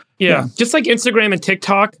out. Yeah, just like Instagram and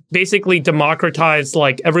TikTok basically democratized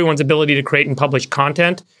like everyone's ability to create and publish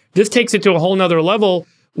content. This takes it to a whole nother level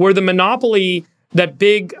where the monopoly that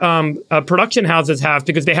big production houses have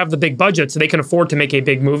because they have the big budget so they can afford to make a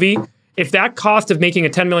big movie. If that cost of making a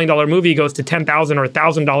 $10 million movie goes to $10,000 or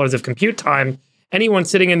 $1,000 of compute time, anyone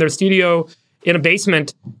sitting in their studio in a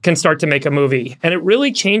basement can start to make a movie. And it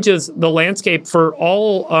really changes the landscape for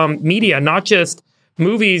all media, not just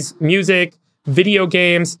movies, music, video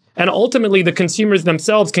games, and ultimately the consumers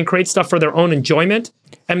themselves can create stuff for their own enjoyment,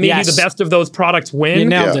 and maybe the best of those products win. You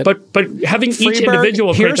nailed it. But having each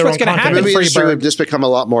individual create their own content. Maybe the industry would just become a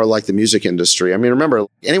lot more like the music industry. I mean, remember,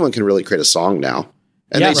 anyone can really create a song now.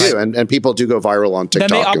 And they do, and people do go viral on TikTok.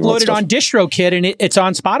 Then they upload it on DistroKid, and it's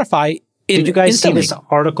on Spotify. Did you guys instantly. see this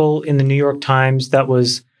article in the New York Times that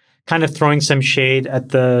was kind of throwing some shade at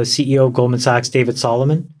the CEO of Goldman Sachs, David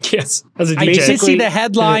Solomon? Yes, as a DJ. I did see the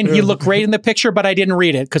headline. He looked great in the picture, but I didn't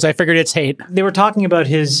read it because I figured it's hate. They were talking about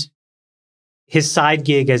his side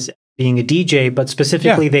gig as being a DJ, but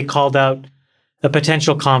specifically they called out a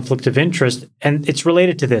potential conflict of interest. And it's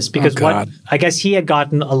related to this because I guess he had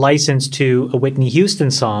gotten a license to a Whitney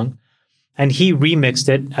Houston song and he remixed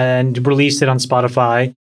it and released it on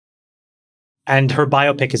Spotify. And her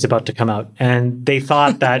biopic is about to come out. And they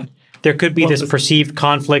thought that there could be this perceived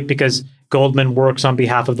conflict because Goldman works on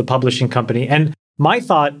behalf of the publishing company. And my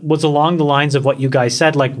thought was along the lines of what you guys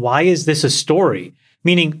said, like, why is this a story?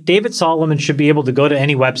 Meaning David Solomon should be able to go to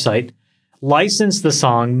any website, license the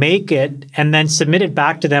song, make it, and then submit it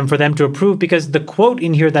back to them for them to approve. Because the quote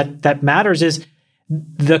in here that matters is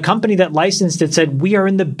the company that licensed it said, we are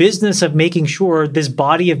in the business of making sure this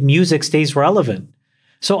body of music stays relevant.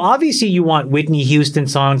 So obviously you want Whitney Houston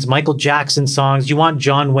songs, Michael Jackson songs, you want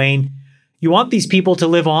John Wayne. You want these people to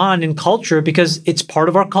live on in culture because it's part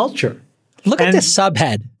of our culture. Look at this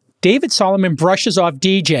subhead. David Solomon brushes off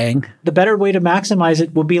DJing. The better way to maximize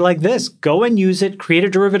it will be like this. Go and use it, create a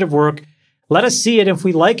derivative work. Let us see it if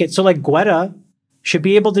we like it. So like Guetta should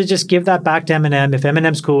be able to just give that back to Eminem. If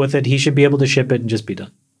Eminem's cool with it, he should be able to ship it and just be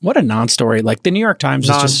done. What a non-story. Like the New York Times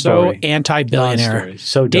is just so anti-billionaire. Non-story.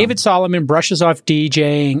 So dumb. David Solomon brushes off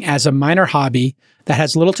DJing as a minor hobby that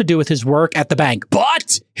has little to do with his work at the bank.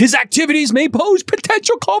 But his activities may pose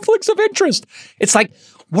potential conflicts of interest. It's like,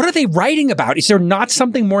 what are they writing about? Is there not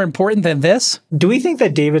something more important than this? Do we think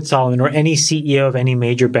that David Solomon or any CEO of any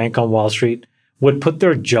major bank on Wall Street would put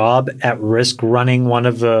their job at risk running one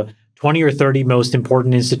of the 20 or 30 most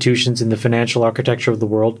important institutions in the financial architecture of the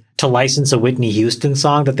world to license a Whitney Houston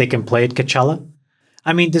song that they can play at Coachella?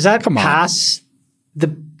 I mean, does that pass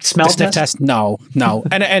the smell test? No.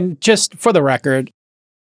 and just for the record,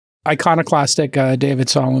 iconoclastic David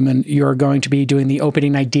Solomon, you're going to be doing the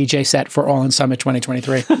opening night DJ set for All in Summit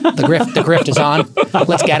 2023. The grift is on.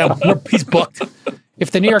 Let's get him. He's booked. If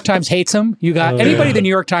the New York Times hates him, you got anybody the New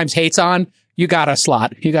York Times hates on, you got a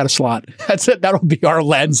slot. That's it. That'll be our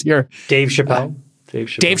lens here. Dave Chappelle. Dave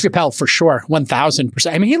Chappelle for sure.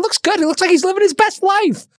 1,000%. I mean, he looks good. It looks like he's living his best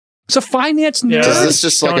life. It's a finance nerd. Does this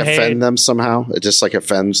just like offend them somehow? It just like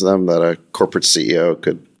offends them that a corporate CEO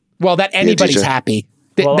could. Well, that anybody's happy.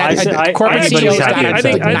 Well, I think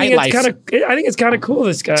it's kind of cool.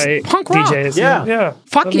 This guy, punk rock. DJ, yeah.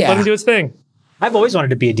 Fuck yeah. Let him do his thing. I've always wanted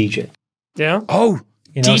to be a DJ. Yeah. Oh,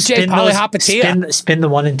 DJ Polyhopatia. Spin the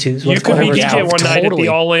 1 and 2s. You could be DJ one night at the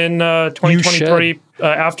All In 2023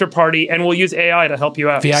 after party, and we'll use AI to help you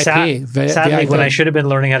out. VIP. Sadly, when I should have been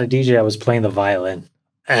learning how to DJ, I was playing the violin.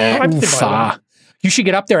 You should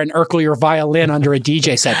get up there and Urkel your violin under a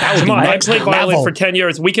DJ set. That would be next I played violin for 10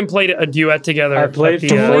 years. We can play a duet together. I played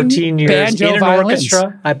for 14 years in an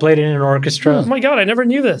orchestra. I played in an orchestra. Oh my God, I never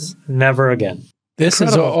knew this. Never again. This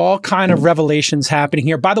Incredible. Is all kind of revelations happening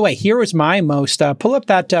here. By the way, here was my most, pull up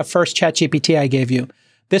that first ChatGPT I gave you.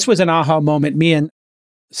 This was an aha moment. Me and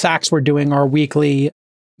Sax were doing our weekly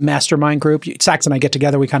mastermind group. Sax and I get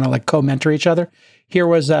together. We kind of like co-mentor each other. Here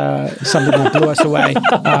was something that blew us away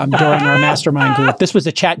during our mastermind group. This was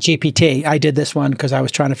a ChatGPT. I did this one because I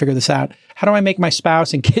was trying to figure this out. How do I make my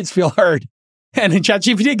spouse and kids feel heard? And then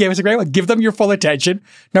ChatGPT gave us a great one. Give them your full attention.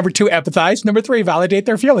 Number 2, empathize. Number 3, validate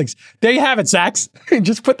their feelings. There you have it, Sax.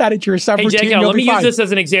 Just put that into your subroutine. Hey, Jack, let me use this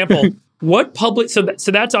as an example.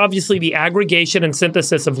 So that's obviously the aggregation and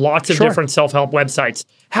synthesis of lots of different self-help websites.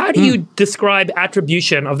 How do you describe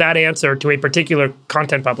attribution of that answer to a particular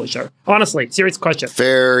content publisher? Honestly, serious question.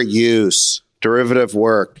 Fair use, derivative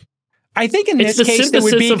work. I think in this case, there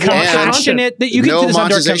would be compassionate. That you no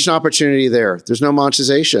monetization opportunity there. There's no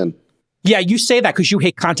monetization. Yeah, you say that because you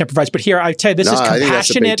hate content providers. But here, I tell you, this is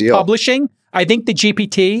compassionate publishing. I think the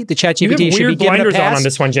ChatGPT should be given a pass on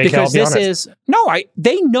this one, JK, because this is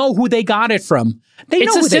they know who they got it from.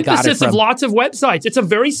 It's a synthesis of lots of websites. It's a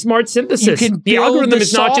very smart synthesis. The algorithm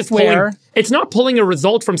is not just pulling. It's not pulling a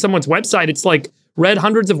result from someone's website. It's like read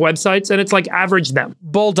hundreds of websites and it's like average them.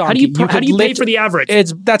 Bull donkey. How do you pay for the average?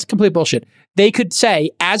 That's complete bullshit. They could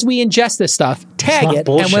say, as we ingest this stuff, tag it,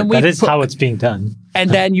 bullshit. And when that is how it's being done. And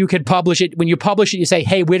then you could publish it. When you publish it, you say,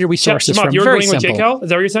 "Hey, where did we source this from?" You're Very agreeing simple. with JCal? Is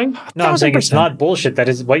that what you're saying? No, I'm saying it's not bullshit. That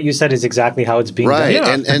is what you said is exactly how it's being done. Right.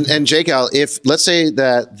 Yeah. And JCal, if let's say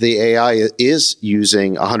that the AI is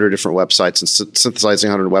using 100 different websites and synthesizing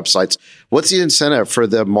 100 websites, what's the incentive for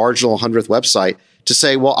the marginal 100th website to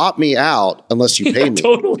say, "Well, opt me out unless you pay me"?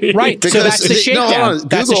 Totally. Right. Because so that's the shakedown.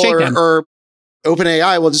 Google or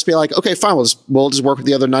OpenAI will just be like, okay, fine, we'll just work with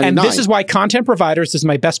the other 99. And this is why content providers, this is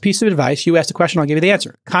my best piece of advice. You asked a question, I'll give you the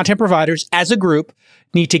answer. Content providers, as a group,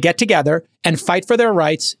 need to get together and fight for their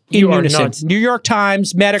rights in unison. New York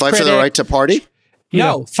Times, Metacritic. Fight for the right to party?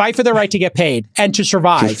 No, fight for the right to get paid and to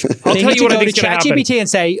survive. I'll tell you what I think is going to ChatGPT and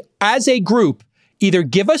say, as a group, either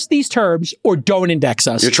give us these terms or don't index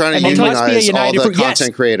us. You're trying to unionize all the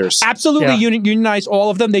content creators. Absolutely, unionize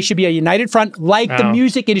all of them. They should be a united front, like the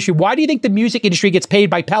music industry. Why do you think the music industry gets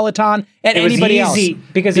paid by Peloton and anybody else?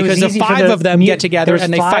 Because the 5 of them get together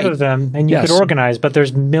and they fight. There's 5 of them, and you could organize, but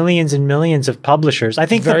there's millions and millions of publishers. I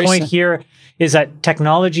think the point here is that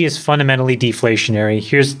technology is fundamentally deflationary.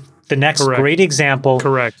 Here's the next great example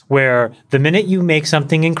where the minute you make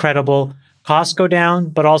something incredible, costs go down,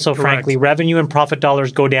 but also, frankly, revenue and profit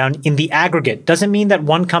dollars go down in the aggregate. Doesn't mean that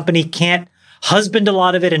one company can't husband a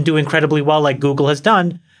lot of it and do incredibly well like Google has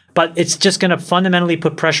done, but it's just going to fundamentally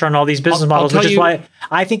put pressure on all these business models, which is why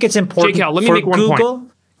I think it's important for Google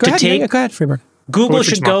to take... Go ahead, Freeberg. Google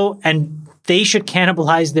should go and they should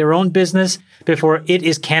cannibalize their own business before it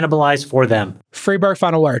is cannibalized for them. Freeberg,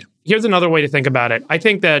 final word. here's another way to think about it. I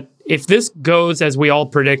think that if this goes as we all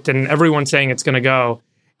predict and everyone's saying it's going to go,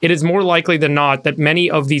 it is more likely than not that many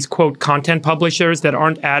of these, quote, content publishers that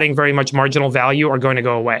aren't adding very much marginal value are going to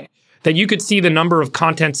go away. That you could see the number of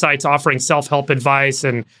content sites offering self-help advice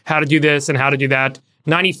and how to do this and how to do that,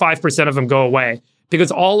 95% of them go away because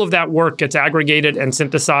all of that work gets aggregated and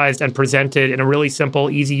synthesized and presented in a really simple,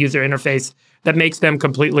 easy user interface that makes them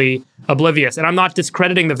completely oblivious. And I'm not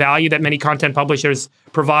discrediting the value that many content publishers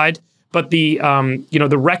provide, but the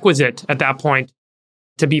the requisite at that point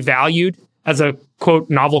to be valued as a, quote,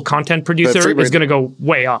 novel content producer is going to go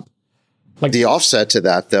way up. Like the offset to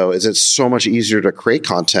that, though, is it's so much easier to create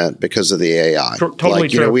content because of the AI. Totally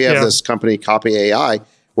true. We have this company, Copy AI,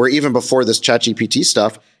 where even before this ChatGPT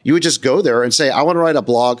stuff, you would just go there and say, I want to write a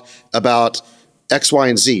blog about X, Y,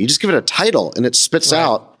 and Z. You just give it a title and it spits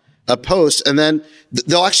out a post. And then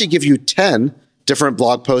they'll actually give you 10 different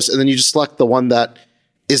blog posts. And then you just select the one that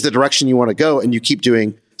is the direction you want to go. And you keep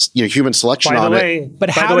doing human selection on it. But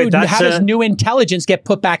how does new intelligence get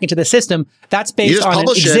put back into the system? That's based on an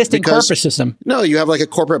existing corporate system. No, you have like a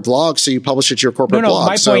corporate blog, so you publish it to your corporate blog.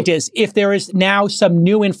 My point is, if there is now some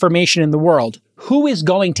new information in the world, who is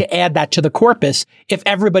going to add that to the corpus if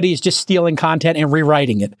everybody is just stealing content and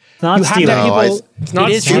rewriting it? Humans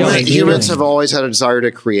have always had a desire to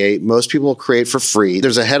create. Most people create for free.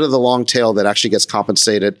 There's a head of the long tail that actually gets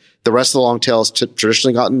compensated. The rest of the long tail has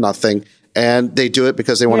traditionally gotten nothing. And they do it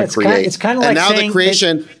because they want to create. It's kind of like now the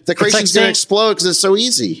creation's going to explode because it's so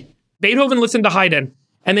easy. Beethoven listened to Haydn,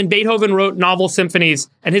 and then Beethoven wrote novel symphonies,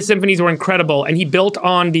 and his symphonies were incredible, and he built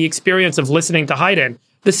on the experience of listening to Haydn.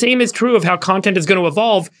 The same is true of how content is going to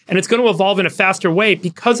evolve, and it's going to evolve in a faster way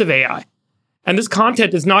because of AI. And this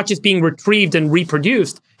content is not just being retrieved and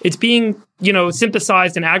reproduced; it's being,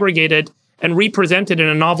 synthesized and aggregated and represented in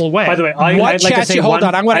a novel way. By the way, hold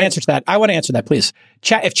on. I want to answer that. I want to answer that, please.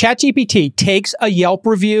 If ChatGPT takes a Yelp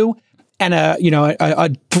review and a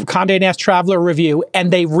Condé Nast Traveler review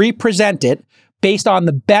and they represent it based on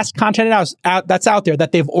the best content that's out there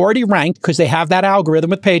that they've already ranked because they have that algorithm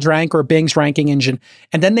with PageRank or Bing's ranking engine,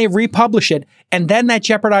 and then they republish it, and then that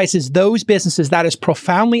jeopardizes those businesses, that is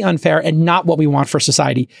profoundly unfair and not what we want for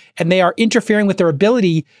society. And they are interfering with their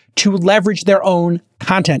ability to leverage their own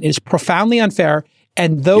content. It is profoundly unfair,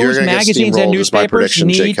 and those magazines and newspapers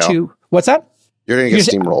need to... What's that? You're going to get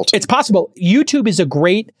steamrolled. It's possible. YouTube is a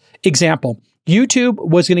great example. YouTube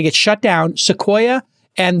was going to get shut down. Sequoia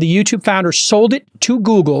and the YouTube founders sold it to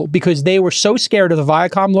Google because they were so scared of the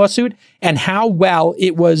Viacom lawsuit and how well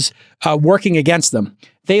it was working against them.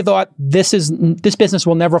 They thought this business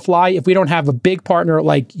will never fly if we don't have a big partner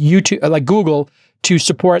like YouTube, like Google, to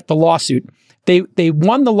support the lawsuit. They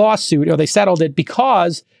won the lawsuit, or they settled it,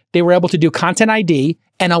 because they were able to do Content ID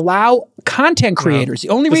and allow content creators. The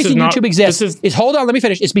only reason YouTube exists is hold on, let me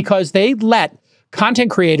finish. Is because they let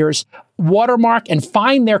content creators watermark and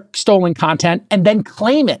find their stolen content and then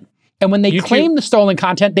claim it. And when they claim the stolen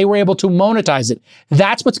content, they were able to monetize it.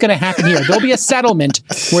 That's what's going to happen here. There'll be a settlement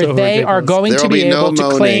where they are going to be able to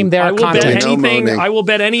claim their content. I will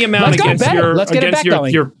bet any amount against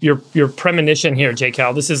your premonition here, J.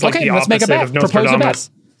 Cal. This is like the opposite of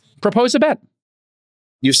Nostradamus. Propose a bet.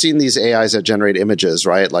 You've seen these AIs that generate images,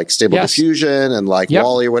 right? Like Stable Diffusion and like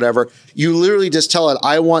Wall-E or whatever. You literally just tell it,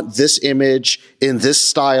 I want this image in this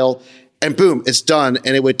style, and boom, it's done.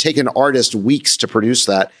 And it would take an artist weeks to produce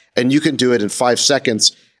that. And you can do it in 5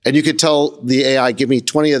 seconds. And you could tell the AI, give me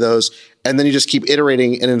 20 of those. And then you just keep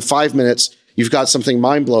iterating. And in 5 minutes, you've got something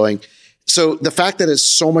mind-blowing. So the fact that it's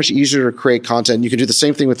so much easier to create content, you can do the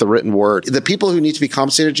same thing with the written word. The people who need to be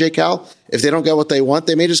compensated, J-Cal, if they don't get what they want,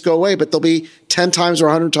 they may just go away, but there'll be 10 times or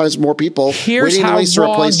 100 times more people waiting in ways to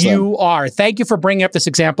replace them. Here's how wrong you are. Thank you for bringing up this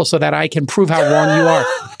example so that I can prove how wrong you are.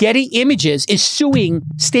 Getty Images is suing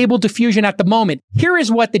Stable Diffusion at the moment. Here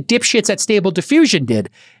is what the dipshits at Stable Diffusion did.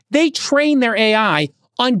 They trained their AI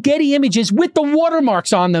on Getty Images with the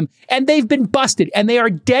watermarks on them, and they've been busted, and they are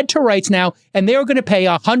dead to rights now, and they are going to pay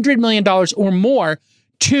 $100 million or more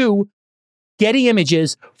to Getty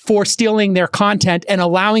Images for stealing their content and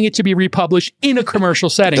allowing it to be republished in a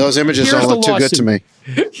commercial setting. Those images don't look too good to me.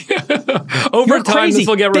 Over time, this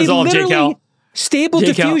will get resolved, J-Cal. Stable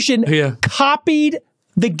Diffusion copied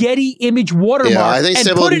the Getty image watermark and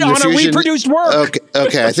put it on a reproduced work.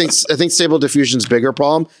 Okay. I think Stable Diffusion's bigger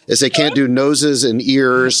problem is they can't do noses and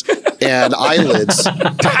ears and eyelids.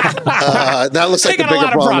 That looks like the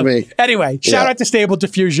bigger problem to me. Anyway, shout out to Stable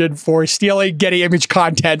Diffusion for stealing Getty image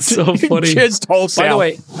content. So funny. Just wholesale.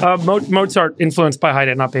 By the way, Mozart influenced by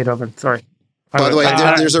Haydn, not Beethoven. Sorry. By the way,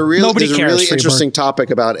 there's a really interesting topic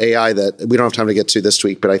about AI that we don't have time to get to this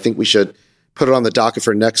week, but I think we should put it on the docket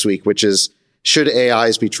for next week, which is should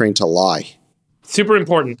AIs be trained to lie? Super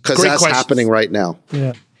important. Because that's happening right now.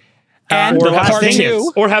 Yeah. And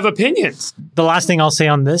or have opinions. The last thing I'll say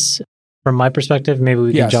on this, from my perspective, maybe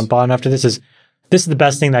we can jump on after this is the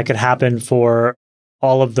best thing that could happen for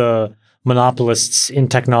all of the monopolists in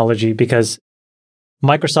technology, because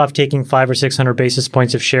Microsoft taking 500 or 600 basis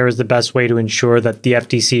points of share is the best way to ensure that the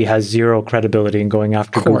FTC has zero credibility in going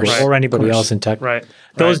after Google or anybody else in tech. Right.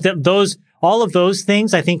 All of those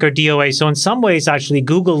things I think are DOA. So in some ways, actually,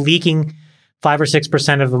 Google leaking 5 or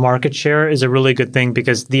 6% of the market share is a really good thing,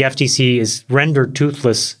 because the FTC is rendered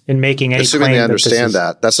toothless in making any assuming claim they understand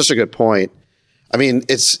that. That's such a good point. I mean,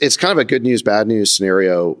 it's kind of a good news, bad news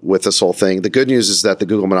scenario with this whole thing. The good news is that the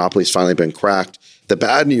Google monopoly has finally been cracked. The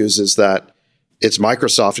bad news is that it's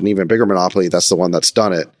Microsoft, an even bigger monopoly. That's the one that's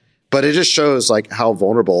done it. But it just shows like how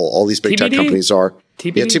vulnerable all these big tech companies are.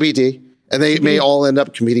 TBD. Yeah, TBD. And they may all end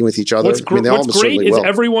up competing with each other. What's great is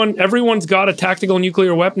everyone's got a tactical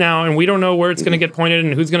nuclear weapon now, and we don't know where it's going to get pointed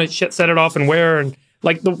and who's going to set it off and where. And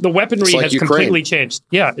like the weaponry has completely changed.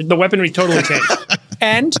 Yeah, the weaponry totally changed.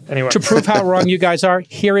 And to prove how wrong you guys are,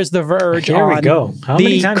 here is The Verge. Here we go. How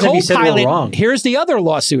many times have you said we're wrong? Here's the other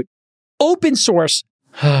lawsuit. Open source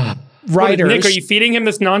writers. Nick, are you feeding him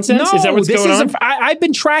this nonsense? No, is that what's going on? I've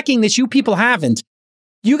been tracking this. You people haven't.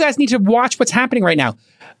 You guys need to watch what's happening right now.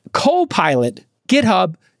 Copilot,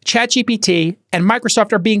 GitHub, ChatGPT, and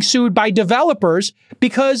Microsoft are being sued by developers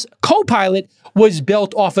because Copilot was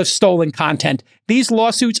built off of stolen content. These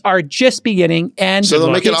lawsuits are just beginning, and it's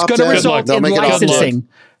going to result in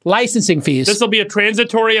licensing fees. This will be a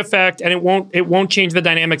transitory effect, and it won't change the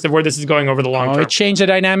dynamics of where this is going over the long term. It changed the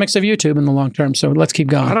dynamics of YouTube in the long term, so let's keep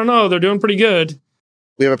going. I don't know. They're doing pretty good.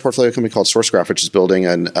 We have a portfolio company called SourceGraph, which is building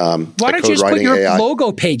why don't you just put your AI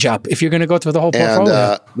logo page up if you're going to go through the whole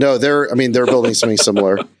portfolio? No, they're building something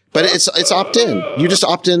similar, but it's opt-in. You just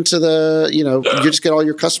opt into you just get all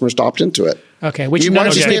your customers to opt into it. Okay, which none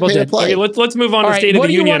of these people did. Okay, let's move on to State of the Union. What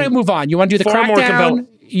do you want to move on? You want to do the crackdown?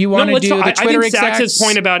 You want to do the Twitter execs? I think Sachs'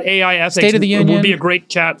 point about AI ethics State of the Union would be a great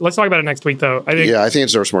chat. Let's talk about it next week, though. I think it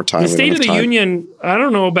deserves more time. The State of the Union, I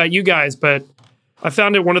don't know about you guys, but I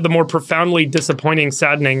found it one of the more profoundly disappointing,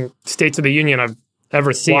 saddening States of the Union I've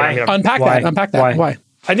ever seen. Why? Unpack that. Why?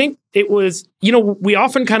 I think it was, we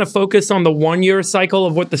often kind of focus on the 1-year cycle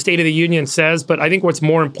of what the State of the Union says, but I think what's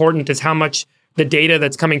more important is how much the data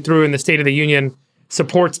that's coming through in the State of the Union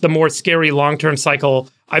supports the more scary long-term cycle.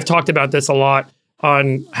 I've talked about this a lot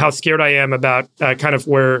on how scared I am about kind of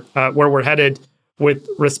where we're headed with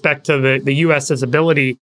respect to the U.S.'s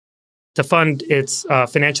ability to fund its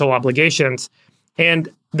financial obligations. And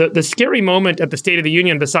the scary moment at the State of the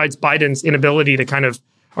Union, besides Biden's inability to kind of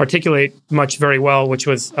articulate much very well, which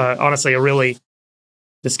was honestly a really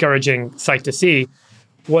discouraging sight to see,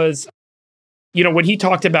 was, when he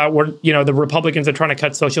talked about where, the Republicans are trying to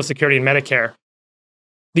cut Social Security and Medicare.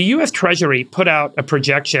 The U.S. Treasury put out a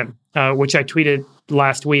projection, which I tweeted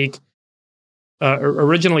last week,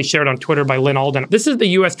 originally shared on Twitter by Lynn Alden. This is the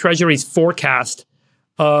U.S. Treasury's forecast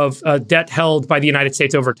of debt held by the United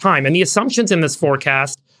States over time. And the assumptions in this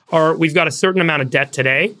forecast are we've got a certain amount of debt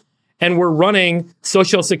today, and we're running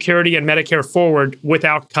Social Security and Medicare forward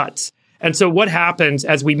without cuts. And so what happens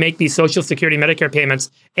as we make these Social Security and Medicare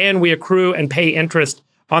payments and we accrue and pay interest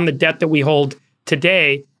on the debt that we hold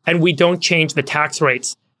today, and we don't change the tax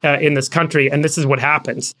rates in this country, and this is what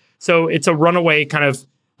happens. So it's a runaway kind of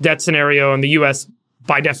debt scenario, and the U.S.,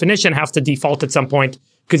 by definition, has to default at some point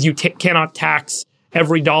because you cannot tax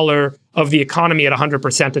every dollar of the economy at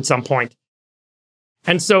 100% at some point.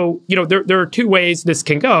 And so, there are two ways this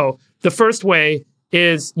can go. The first way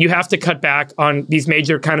is you have to cut back on these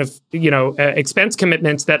major kind of, expense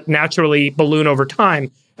commitments that naturally balloon over time.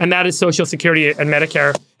 And that is Social Security and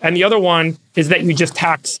Medicare. And the other one is that you just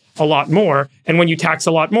tax a lot more. And when you tax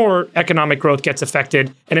a lot more, economic growth gets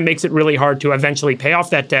affected, and it makes it really hard to eventually pay off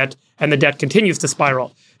that debt, and the debt continues to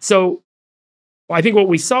spiral. So I think what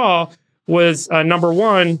we saw was, number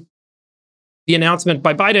one, the announcement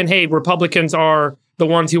by Biden, hey, Republicans are the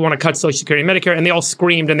ones who want to cut Social Security and Medicare. And they all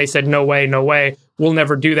screamed and they said, no way, we'll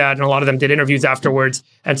never do that. And a lot of them did interviews afterwards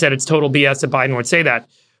and said it's total BS that Biden would say that,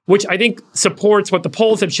 which I think supports what the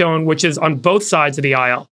polls have shown, which is on both sides of the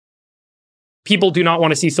aisle. People do not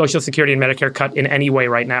want to see Social Security and Medicare cut in any way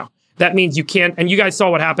right now. That means you can't, and you guys saw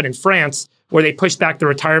what happened in France, where they pushed back the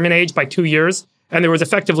retirement age by 2 years, and there was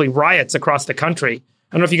effectively riots across the country.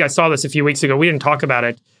 I don't know if you guys saw this a few weeks ago. We didn't talk about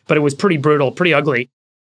it, but it was pretty brutal, pretty ugly.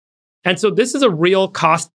 And so this is a real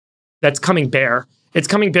cost that's coming bare. It's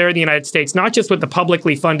coming bare in the United States, not just with the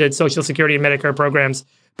publicly funded Social Security and Medicare programs,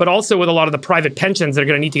 but also with a lot of the private pensions that are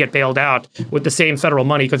going to need to get bailed out with the same federal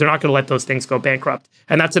money because they're not going to let those things go bankrupt.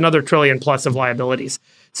 And that's another $1 trillion plus of liabilities.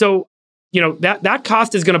 So, that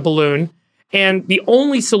cost is going to balloon. And the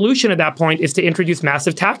only solution at that point is to introduce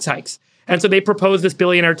massive tax hikes. And so they propose this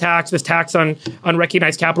billionaire tax, this tax on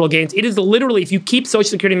unrecognized capital gains. It is literally, if you keep Social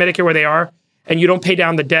Security and Medicare where they are, and you don't pay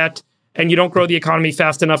down the debt, and you don't grow the economy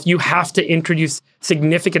fast enough, you have to introduce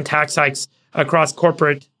significant tax hikes across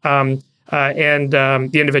corporate and the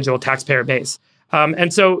individual taxpayer base.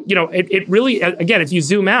 And so, it really, again, if you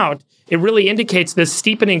zoom out, it really indicates this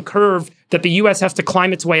steepening curve that the U.S. has to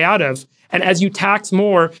climb its way out of. And as you tax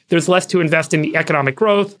more, there's less to invest in the economic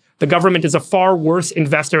growth. The government is a far worse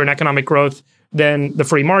investor in economic growth than the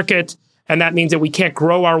free market. And that means that we can't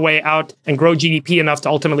grow our way out and grow GDP enough to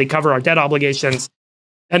ultimately cover our debt obligations.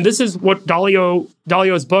 And this is what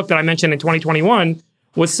Dalio's book that I mentioned in 2021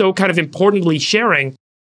 was so kind of importantly sharing.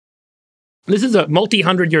 This is a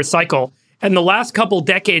multi-100-year cycle, and the last couple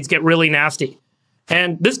decades get really nasty.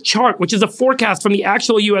 And this chart, which is a forecast from the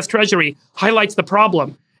actual U.S. Treasury, highlights the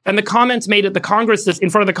problem. And the comments made at the Congress, in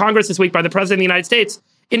front of the Congress this week by the President of the United States,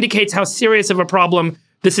 indicates how serious of a problem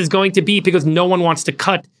this is going to be because no one wants to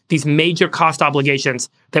cut these major cost obligations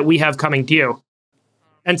that we have coming due.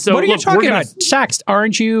 And so, what are you talking about? Sachs,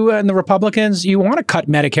 aren't you and the Republicans, you want to cut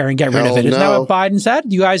Medicare and get rid of it? Isn't that what Biden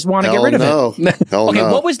said? You guys want to get rid of it? Okay,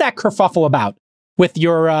 what was that kerfuffle about with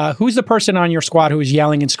your, who's the person on your squad who was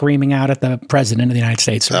yelling and screaming out at the President of the United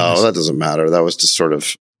States? Oh, that doesn't matter. That was just sort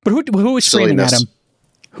of But who was screaming at him?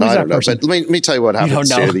 I don't know. But let me tell you what happened in the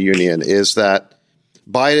State of the Union is that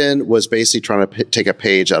Biden was basically trying to take a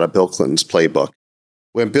page out of Bill Clinton's playbook.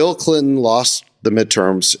 When Bill Clinton lost the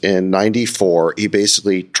midterms in 94, he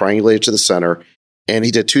basically triangulated to the center, and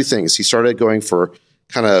he did two things. He started going for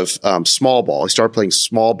kind of small ball. He started playing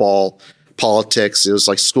small ball politics. It was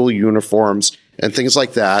like school uniforms and things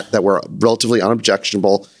like that were relatively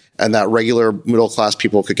unobjectionable and that regular middle-class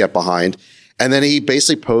people could get behind. And then he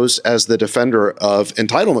basically posed as the defender of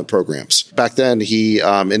entitlement programs. Back then, he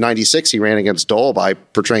in 96, he ran against Dole by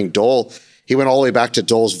portraying Dole. He went all the way back to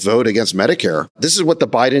Dole's vote against Medicare. This is what the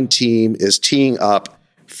Biden team is teeing up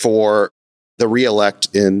for the reelect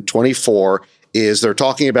in 24 is they're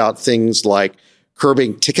talking about things like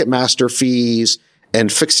curbing Ticketmaster fees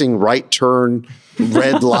and fixing right turn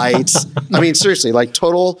red lights. I mean, seriously, like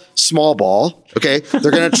total small ball. Okay.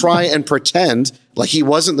 They're going to try and pretend like he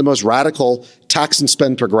wasn't the most radical tax and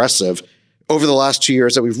spend progressive over the last 2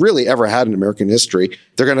 years that we've really ever had in American history.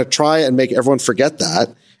 They're going to try and make everyone forget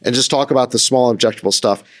that and just talk about the small objectionable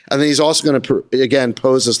stuff. And then he's also going to, again,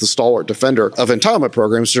 pose as the stalwart defender of entitlement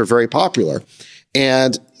programs that are very popular.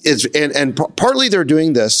 And partly they're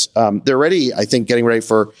doing this. They're already, I think, getting ready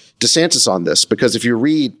for DeSantis on this, because if you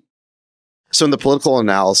read some of the political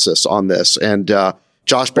analysis on this, and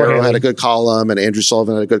Josh Barrow had a good column and Andrew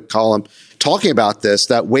Sullivan had a good column talking about this,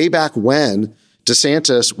 that way back when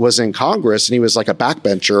DeSantis was in Congress and he was like a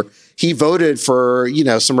backbencher, he voted for,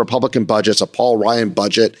 some Republican budgets, a Paul Ryan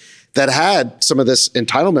budget that had some of this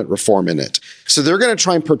entitlement reform in it. So they're going to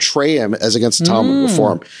try and portray him as against entitlement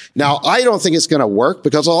reform. Now, I don't think it's going to work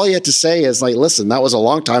because all you have to say is like, listen, that was a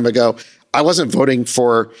long time ago. I wasn't voting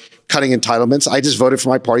for cutting entitlements. I just voted for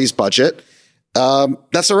my party's budget.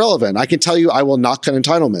 That's irrelevant. I can tell you I will not cut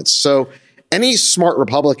entitlements. So any smart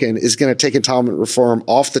Republican is going to take entitlement reform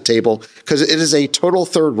off the table because it is a total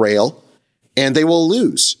third rail and they will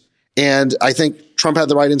lose. And I think Trump had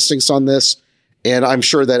the right instincts on this. And I'm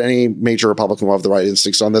sure that any major Republican will have the right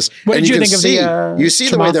instincts on this. What and did you think of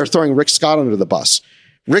the way they're throwing Rick Scott under the bus.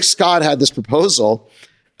 Rick Scott had this proposal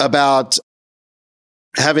about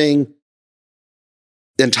having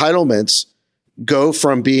entitlements go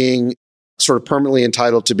from being sort of permanently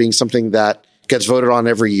entitled to being something that gets voted on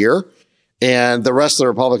every year. And the rest of the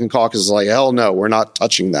Republican caucus is like, hell no, we're not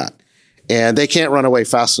touching that. And they can't run away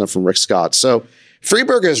fast enough from Rick Scott. So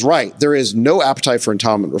Freeberg is right. There is no appetite for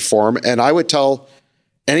entitlement reform. And I would tell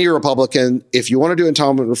any Republican, if you want to do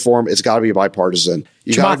entitlement reform, it's got to be bipartisan.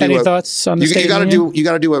 Chamath, any thoughts on the State of the Union? You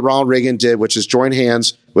got to do what Ronald Reagan did, which is join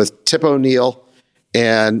hands with Tip O'Neill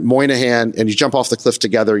and Moynihan, and you jump off the cliff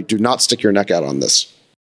together. You do not stick your neck out on this.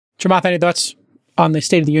 Chamath, any thoughts on the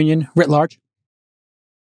State of the Union writ large?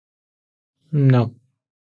 No.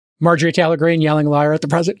 Marjorie Taylor Greene yelling liar at the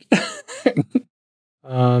president?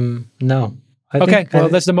 No.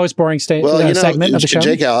 That's the most boring segment of the show.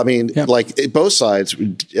 Jake, I mean, both sides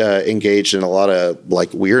engaged in a lot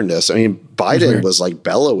of weirdness. I mean, Biden was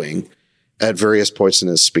bellowing at various points in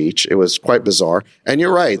his speech. It was quite bizarre. And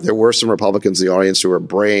you're right. There were some Republicans in the audience who were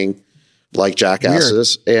braying like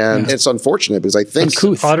jackasses. And it's unfortunate because I think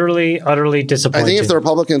utterly disappointing. I think if the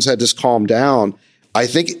Republicans had just calmed down, I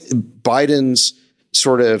think Biden's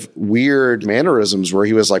sort of weird mannerisms where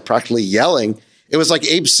he was like practically yelling, it was like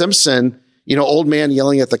Abe Simpson, old man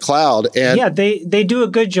yelling at the cloud. And yeah, they do a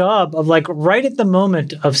good job of like right at the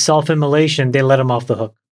moment of self-immolation, they let him off the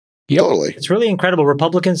hook. Yep. Totally. It's really incredible.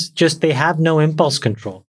 Republicans they have no impulse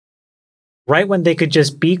control. Right when they could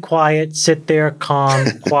just be quiet, sit there,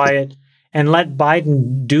 calm, quiet, and let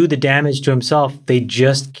Biden do the damage to himself, they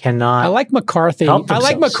just cannot. I like McCarthy. I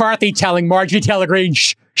like McCarthy telling Marjorie Taylor Greene,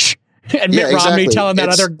 shh, shh, and Mitt Romney telling that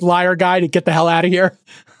other liar guy to get the hell out of here.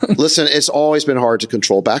 Listen, it's always been hard to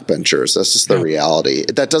control backbenchers. That's just the reality.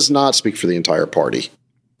 That does not speak for the entire party.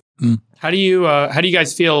 How do you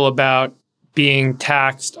guys feel about being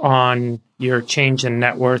taxed on your change in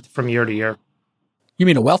net worth from year to year? You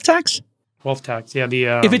mean a wealth tax? Wealth tax, yeah.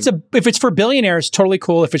 If it's for billionaires, totally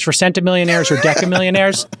cool. If it's for centimillionaires or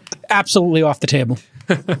decamillionaires, absolutely off the table.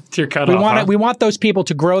 You're cut off. We want those people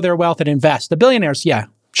to grow their wealth and invest. The billionaires, yeah,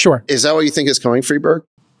 sure. Is that what you think is coming, Freeberg?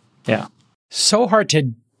 Yeah. So hard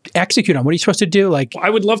to execute on. What are you supposed to do? Like, I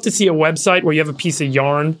would love to see a website where you have a piece of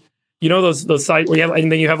yarn. You know those sites where you have,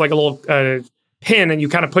 and then you have like a little pin, and you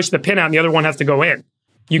kind of push the pin out, and the other one has to go in.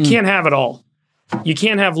 You can't have it all. You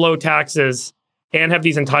can't have low taxes and have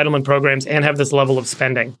these entitlement programs and have this level of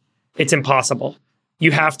spending. It's impossible.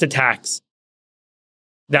 You have to tax.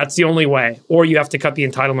 That's the only way. Or you have to cut the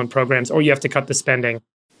entitlement programs, or you have to cut the spending.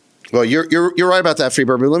 Well, you're right about that,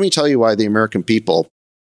 Freeberg, but let me tell you why the American people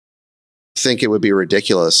think it would be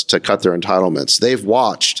ridiculous to cut their entitlements. They've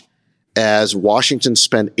watched as Washington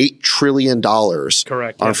spent $8 trillion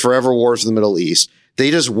on forever wars in the Middle East.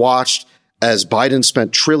 They just watched as Biden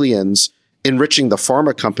spent trillions enriching the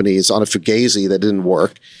pharma companies on a fugazi that didn't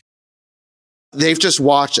work. They've just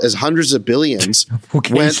watched as hundreds of billions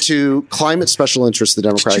went to climate special interests of the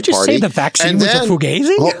Democratic Did you Party. Say the vaccine was a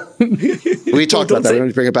fugazi? Well, we talked about that. We're going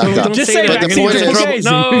to bring it back up. Just say but the point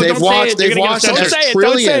is, they've watched as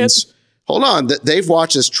trillions. Hold on. They've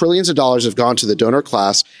watched as trillions of dollars have gone to the donor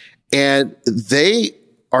class, and they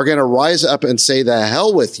are going to rise up and say, the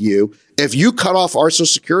hell with you. If you cut off our Social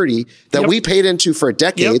Security that we paid into for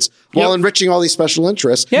decades while enriching all these special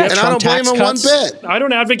interests, and I don't blame them one bit. I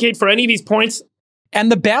don't advocate for any of these points.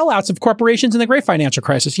 And the bailouts of corporations in the great financial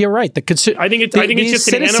crisis. You're right. I think it's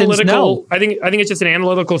just an analytical. I think it's just an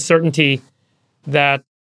analytical certainty that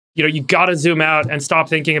you got to zoom out and stop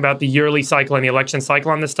thinking about the yearly cycle and the election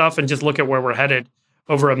cycle on this stuff, and just look at where we're headed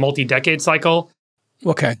over a multi-decade cycle.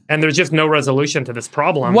 Okay. And there's just no resolution to this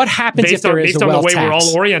problem. What happens if there is a wealth tax? Based on the way we're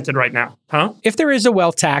all oriented right now, huh? If there is a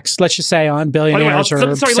wealth tax, let's just say on billionaires or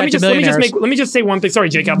centimillionaires. Let me just say one thing. Sorry,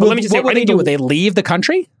 Jacob. But let me just say, what would they do? Would they leave the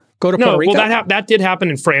country? Go to Puerto Rico? Well, that did happen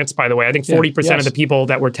in France, by the way. I think 40% of the people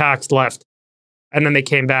that were taxed left, and then they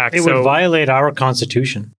came back. It would violate our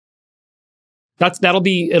Constitution. It'll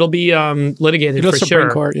be litigated for Supreme sure.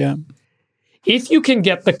 Court, yeah. If you can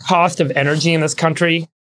get the cost of energy in this country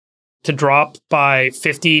to drop by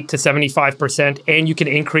 50 to 75%, and you can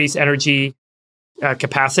increase energy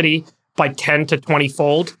capacity by 10 to 20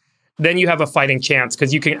 fold, then you have a fighting chance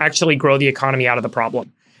because you can actually grow the economy out of the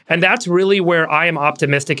problem. And that's really where I am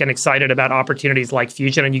optimistic and excited about opportunities like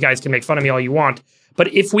fusion. And you guys can make fun of me all you want.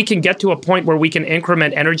 But if we can get to a point where we can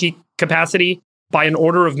increment energy capacity by an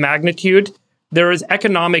order of magnitude, there is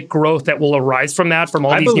economic growth that will arise from that, from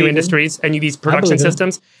all these new industries and these production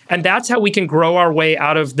systems. And that's how we can grow our way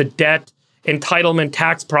out of the debt, entitlement,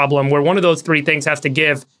 tax problem, where one of those three things has to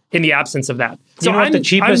give in the absence of that. So I'm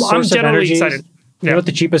generally excited. You know what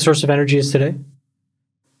the cheapest source of energy is today?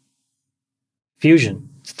 Fusion.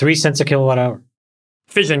 It's 3 cents a kilowatt hour.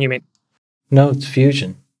 Fission, you mean? No, it's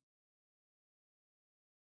fusion.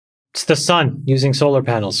 It's the sun using solar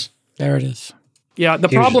panels. There it is. Yeah, the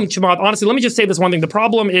problem, Chamath, honestly, let me just say this one thing. The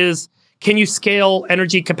problem is, can you scale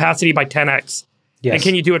energy capacity by 10x? Yes. And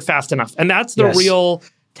can you do it fast enough? And that's the real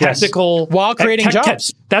technical... While creating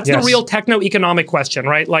jobs. That's the real techno-economic question,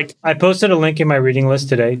 right? Like, I posted a link in my reading list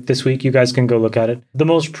today, this week. You guys can go look at it. The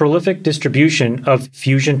most prolific distribution of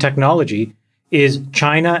fusion technology is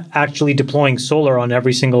China actually deploying solar on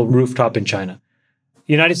every single rooftop in China.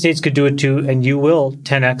 The United States could do it too, and you will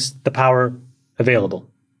 10x the power available.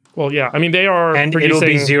 Well, yeah. I mean, they are and producing... it'll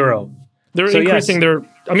be zero. They're increasing their...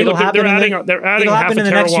 I mean, look, they're adding half a terawatt. It'll happen in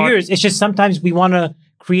the next few years. It's just sometimes we want to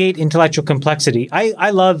create intellectual complexity. I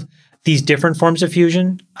love these different forms of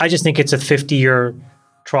fusion. I just think it's a 50-year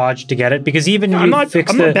trudge to get it, because even I'm not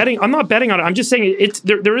betting on it. I'm just saying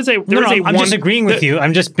there is a I'm just agreeing with you.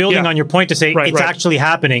 I'm just building on your point to say it's actually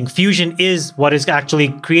happening. Fusion is what is actually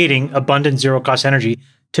creating abundant zero-cost energy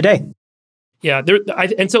today. Yeah,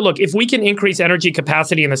 and so look, if we can increase energy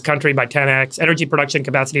capacity in this country by 10x, energy production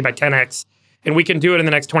capacity by 10x, and we can do it in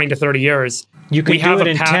the next 20 to 30 years. You can do it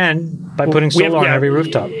in 10 by putting solar on every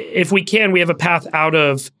rooftop. If we can, we have a path out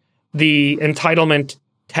of the entitlement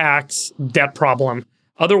tax debt problem.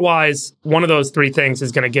 Otherwise, one of those three things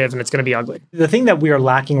is going to give, and it's going to be ugly. The thing that we are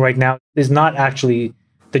lacking right now is not actually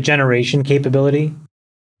the generation capability,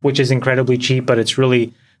 which is incredibly cheap, but it's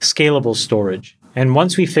really scalable storage. And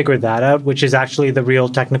once we figure that out, which is actually the real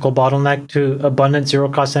technical bottleneck to abundant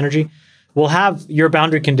zero-cost energy, we'll have your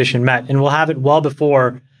boundary condition met, and we'll have it well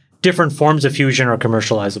before different forms of fusion are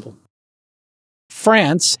commercializable.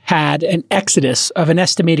 France had an exodus of an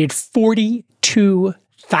estimated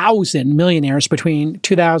 42,000 millionaires between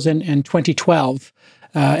 2000 and 2012.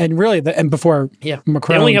 And really, before Macron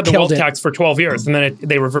they only had the wealth it. tax for 12 years, and then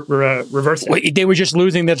they reversed it. They were just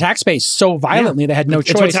losing the tax base so violently they had no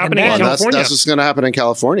choice. What's happening in California. That's what's going to happen in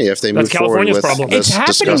California if they move forward with problem. It's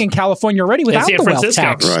happening in California already without the wealth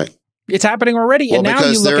tax. Right. It's happening already, well, and now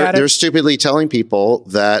because you look at it. They're stupidly telling people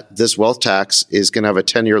that this wealth tax is going to have a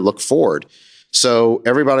 10-year look forward. So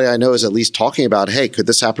everybody I know is at least talking about, hey, could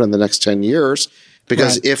this happen in the next 10 years?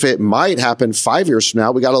 Because if it might happen 5 years from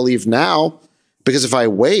now, we got to leave now. Because if I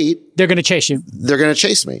wait, they're going to chase you. They're going to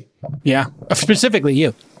chase me. Yeah, specifically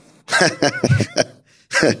you.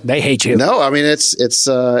 They hate you. No, I mean it's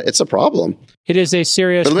a problem. It is a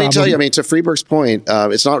serious. But let me problem. tell you, I mean, to Freeberg's point,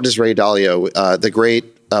 it's not just Ray Dalio. The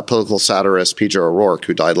great political satirist P.J. O'Rourke,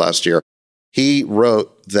 who died last year, he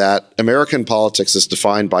wrote that American politics is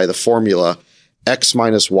defined by the formula X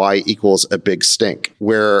minus Y equals a big stink,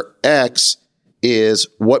 where X is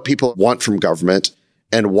what people want from government,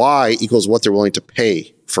 and Y equals what they're willing to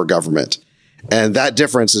pay for government. And that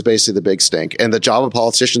difference is basically the big stink. And the job of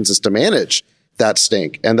politicians is to manage that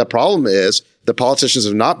stink. And the problem is the politicians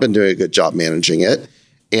have not been doing a good job managing it,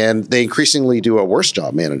 and they increasingly do a worse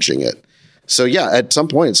job managing it. So yeah, at some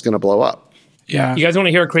point it's going to blow up. Yeah. You guys want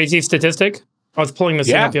to hear a crazy statistic? I was pulling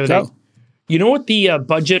this up the other day. You know what the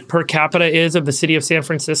budget per capita is of the city of San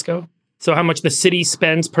Francisco? So how much the city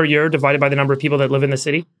spends per year divided by the number of people that live in the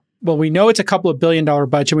city? Well, we know it's a couple of $1 billion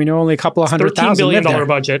budget. We know only a couple of $100,000 $13 billion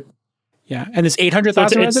budget. Yeah, and there's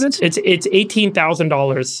 800,000 residents? It's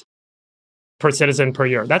 $18,000 per citizen per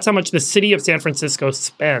year. That's how much the city of San Francisco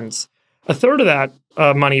spends. A third of that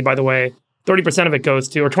money, by the way, 30% of it goes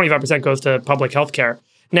to, or 25% goes to public health care.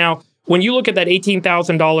 Now, when you look at that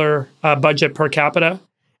 $18,000 budget per capita,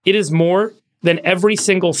 it is more than every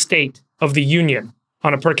single state of the union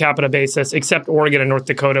on a per capita basis, except Oregon and North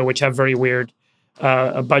Dakota, which have very weird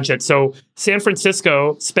budget. So San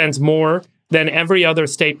Francisco spends more than every other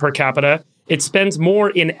state per capita. It spends more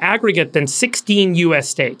in aggregate than 16 U.S.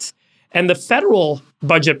 states. And the federal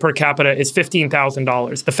budget per capita is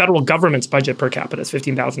 $15,000. The federal government's budget per capita is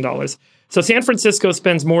 $15,000. So San Francisco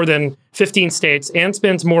spends more than 15 states and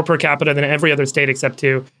spends more per capita than every other state except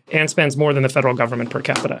 2, and spends more than the federal government per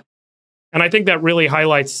capita. And I think that really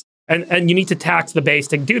highlights, and you need to tax the base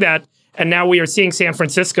to do that. And now we are seeing San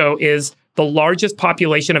Francisco is the largest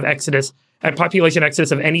population exodus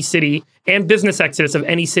of any city and business exodus of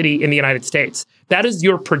any city in the United States. That is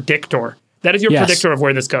your predictor. That is your predictor of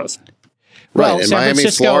where this goes. Right. And Miami,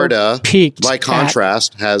 Florida, by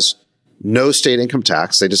contrast, has no state income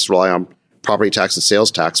tax. They just rely on property tax and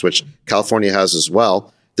sales tax, which California has as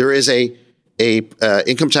well. There is a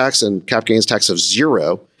income tax and cap gains tax of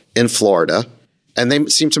 0 in Florida, and they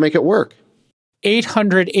seem to make it work.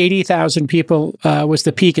 880,000 people was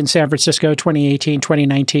the peak in San Francisco, 2018,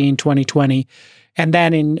 2019, 2020. And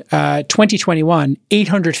then in 2021,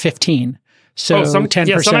 815. So 10%.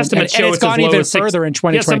 Yeah, some estimates show it's gone even further in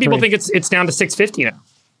 2023. Yeah, some people think it's down to 650 now.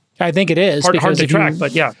 I think it is. Hard to track,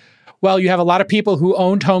 but yeah. Well, you have a lot of people who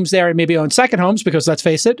owned homes there and maybe owned second homes because, let's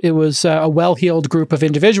face it, it was a well-heeled group of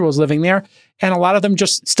individuals living there. And a lot of them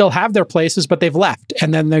just still have their places, but they've left.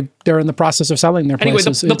 And then they're in the process of selling their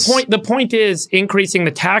places. Anyway, the point is increasing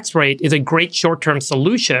the tax rate is a great short-term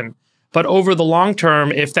solution. But over the long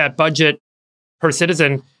term, if that budget per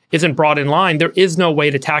citizen isn't brought in line, there is no way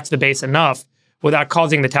to tax the base enough without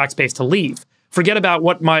causing the tax base to leave. Forget about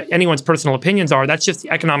what anyone's personal opinions are. That's just the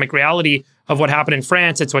economic reality of what happened in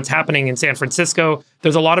France. It's what's happening in San Francisco.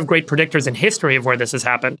 There's a lot of great predictors in history of where this has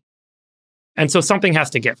happened. And so something has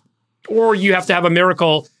to give. Or you have to have a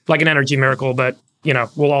miracle, like an energy miracle, but,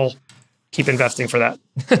 we'll all keep investing for that.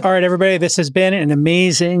 All right, everybody, this has been an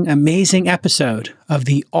amazing, amazing episode of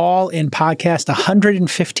the All In Podcast,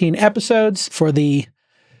 115 episodes for the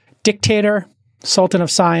dictator, Sultan of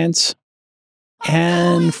Science,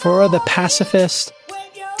 and for the pacifist,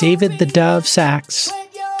 David the Dove Sachs.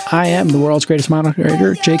 I am the world's greatest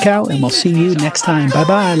moderator, J. Cal, and we'll see you next time.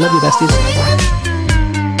 Bye-bye. Love you,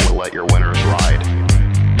 besties. We'll let your winners ride.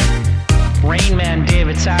 Rain Man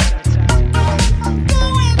David Sachs.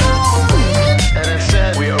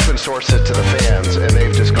 source it to the fans, and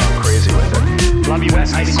they've just gone crazy with it. Love you,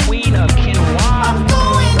 West. The queen of quinoa.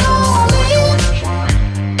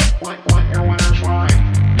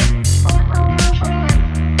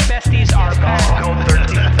 Besties are back. Gold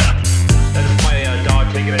 13. That is my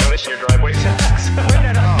dog taking a notice in your driveway.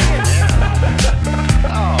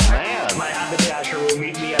 My haberdasher will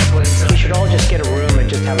meet me at Clinton. We should all just get a room and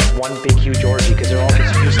just have one big huge orgy because they're all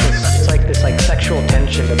just useless. It's like this sexual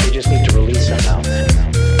tension that they just need to release somehow.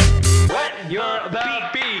 Wet your beak.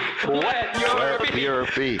 Wet your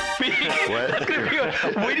beak. Wet your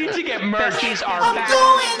beak. We need to get merch. Besties are back.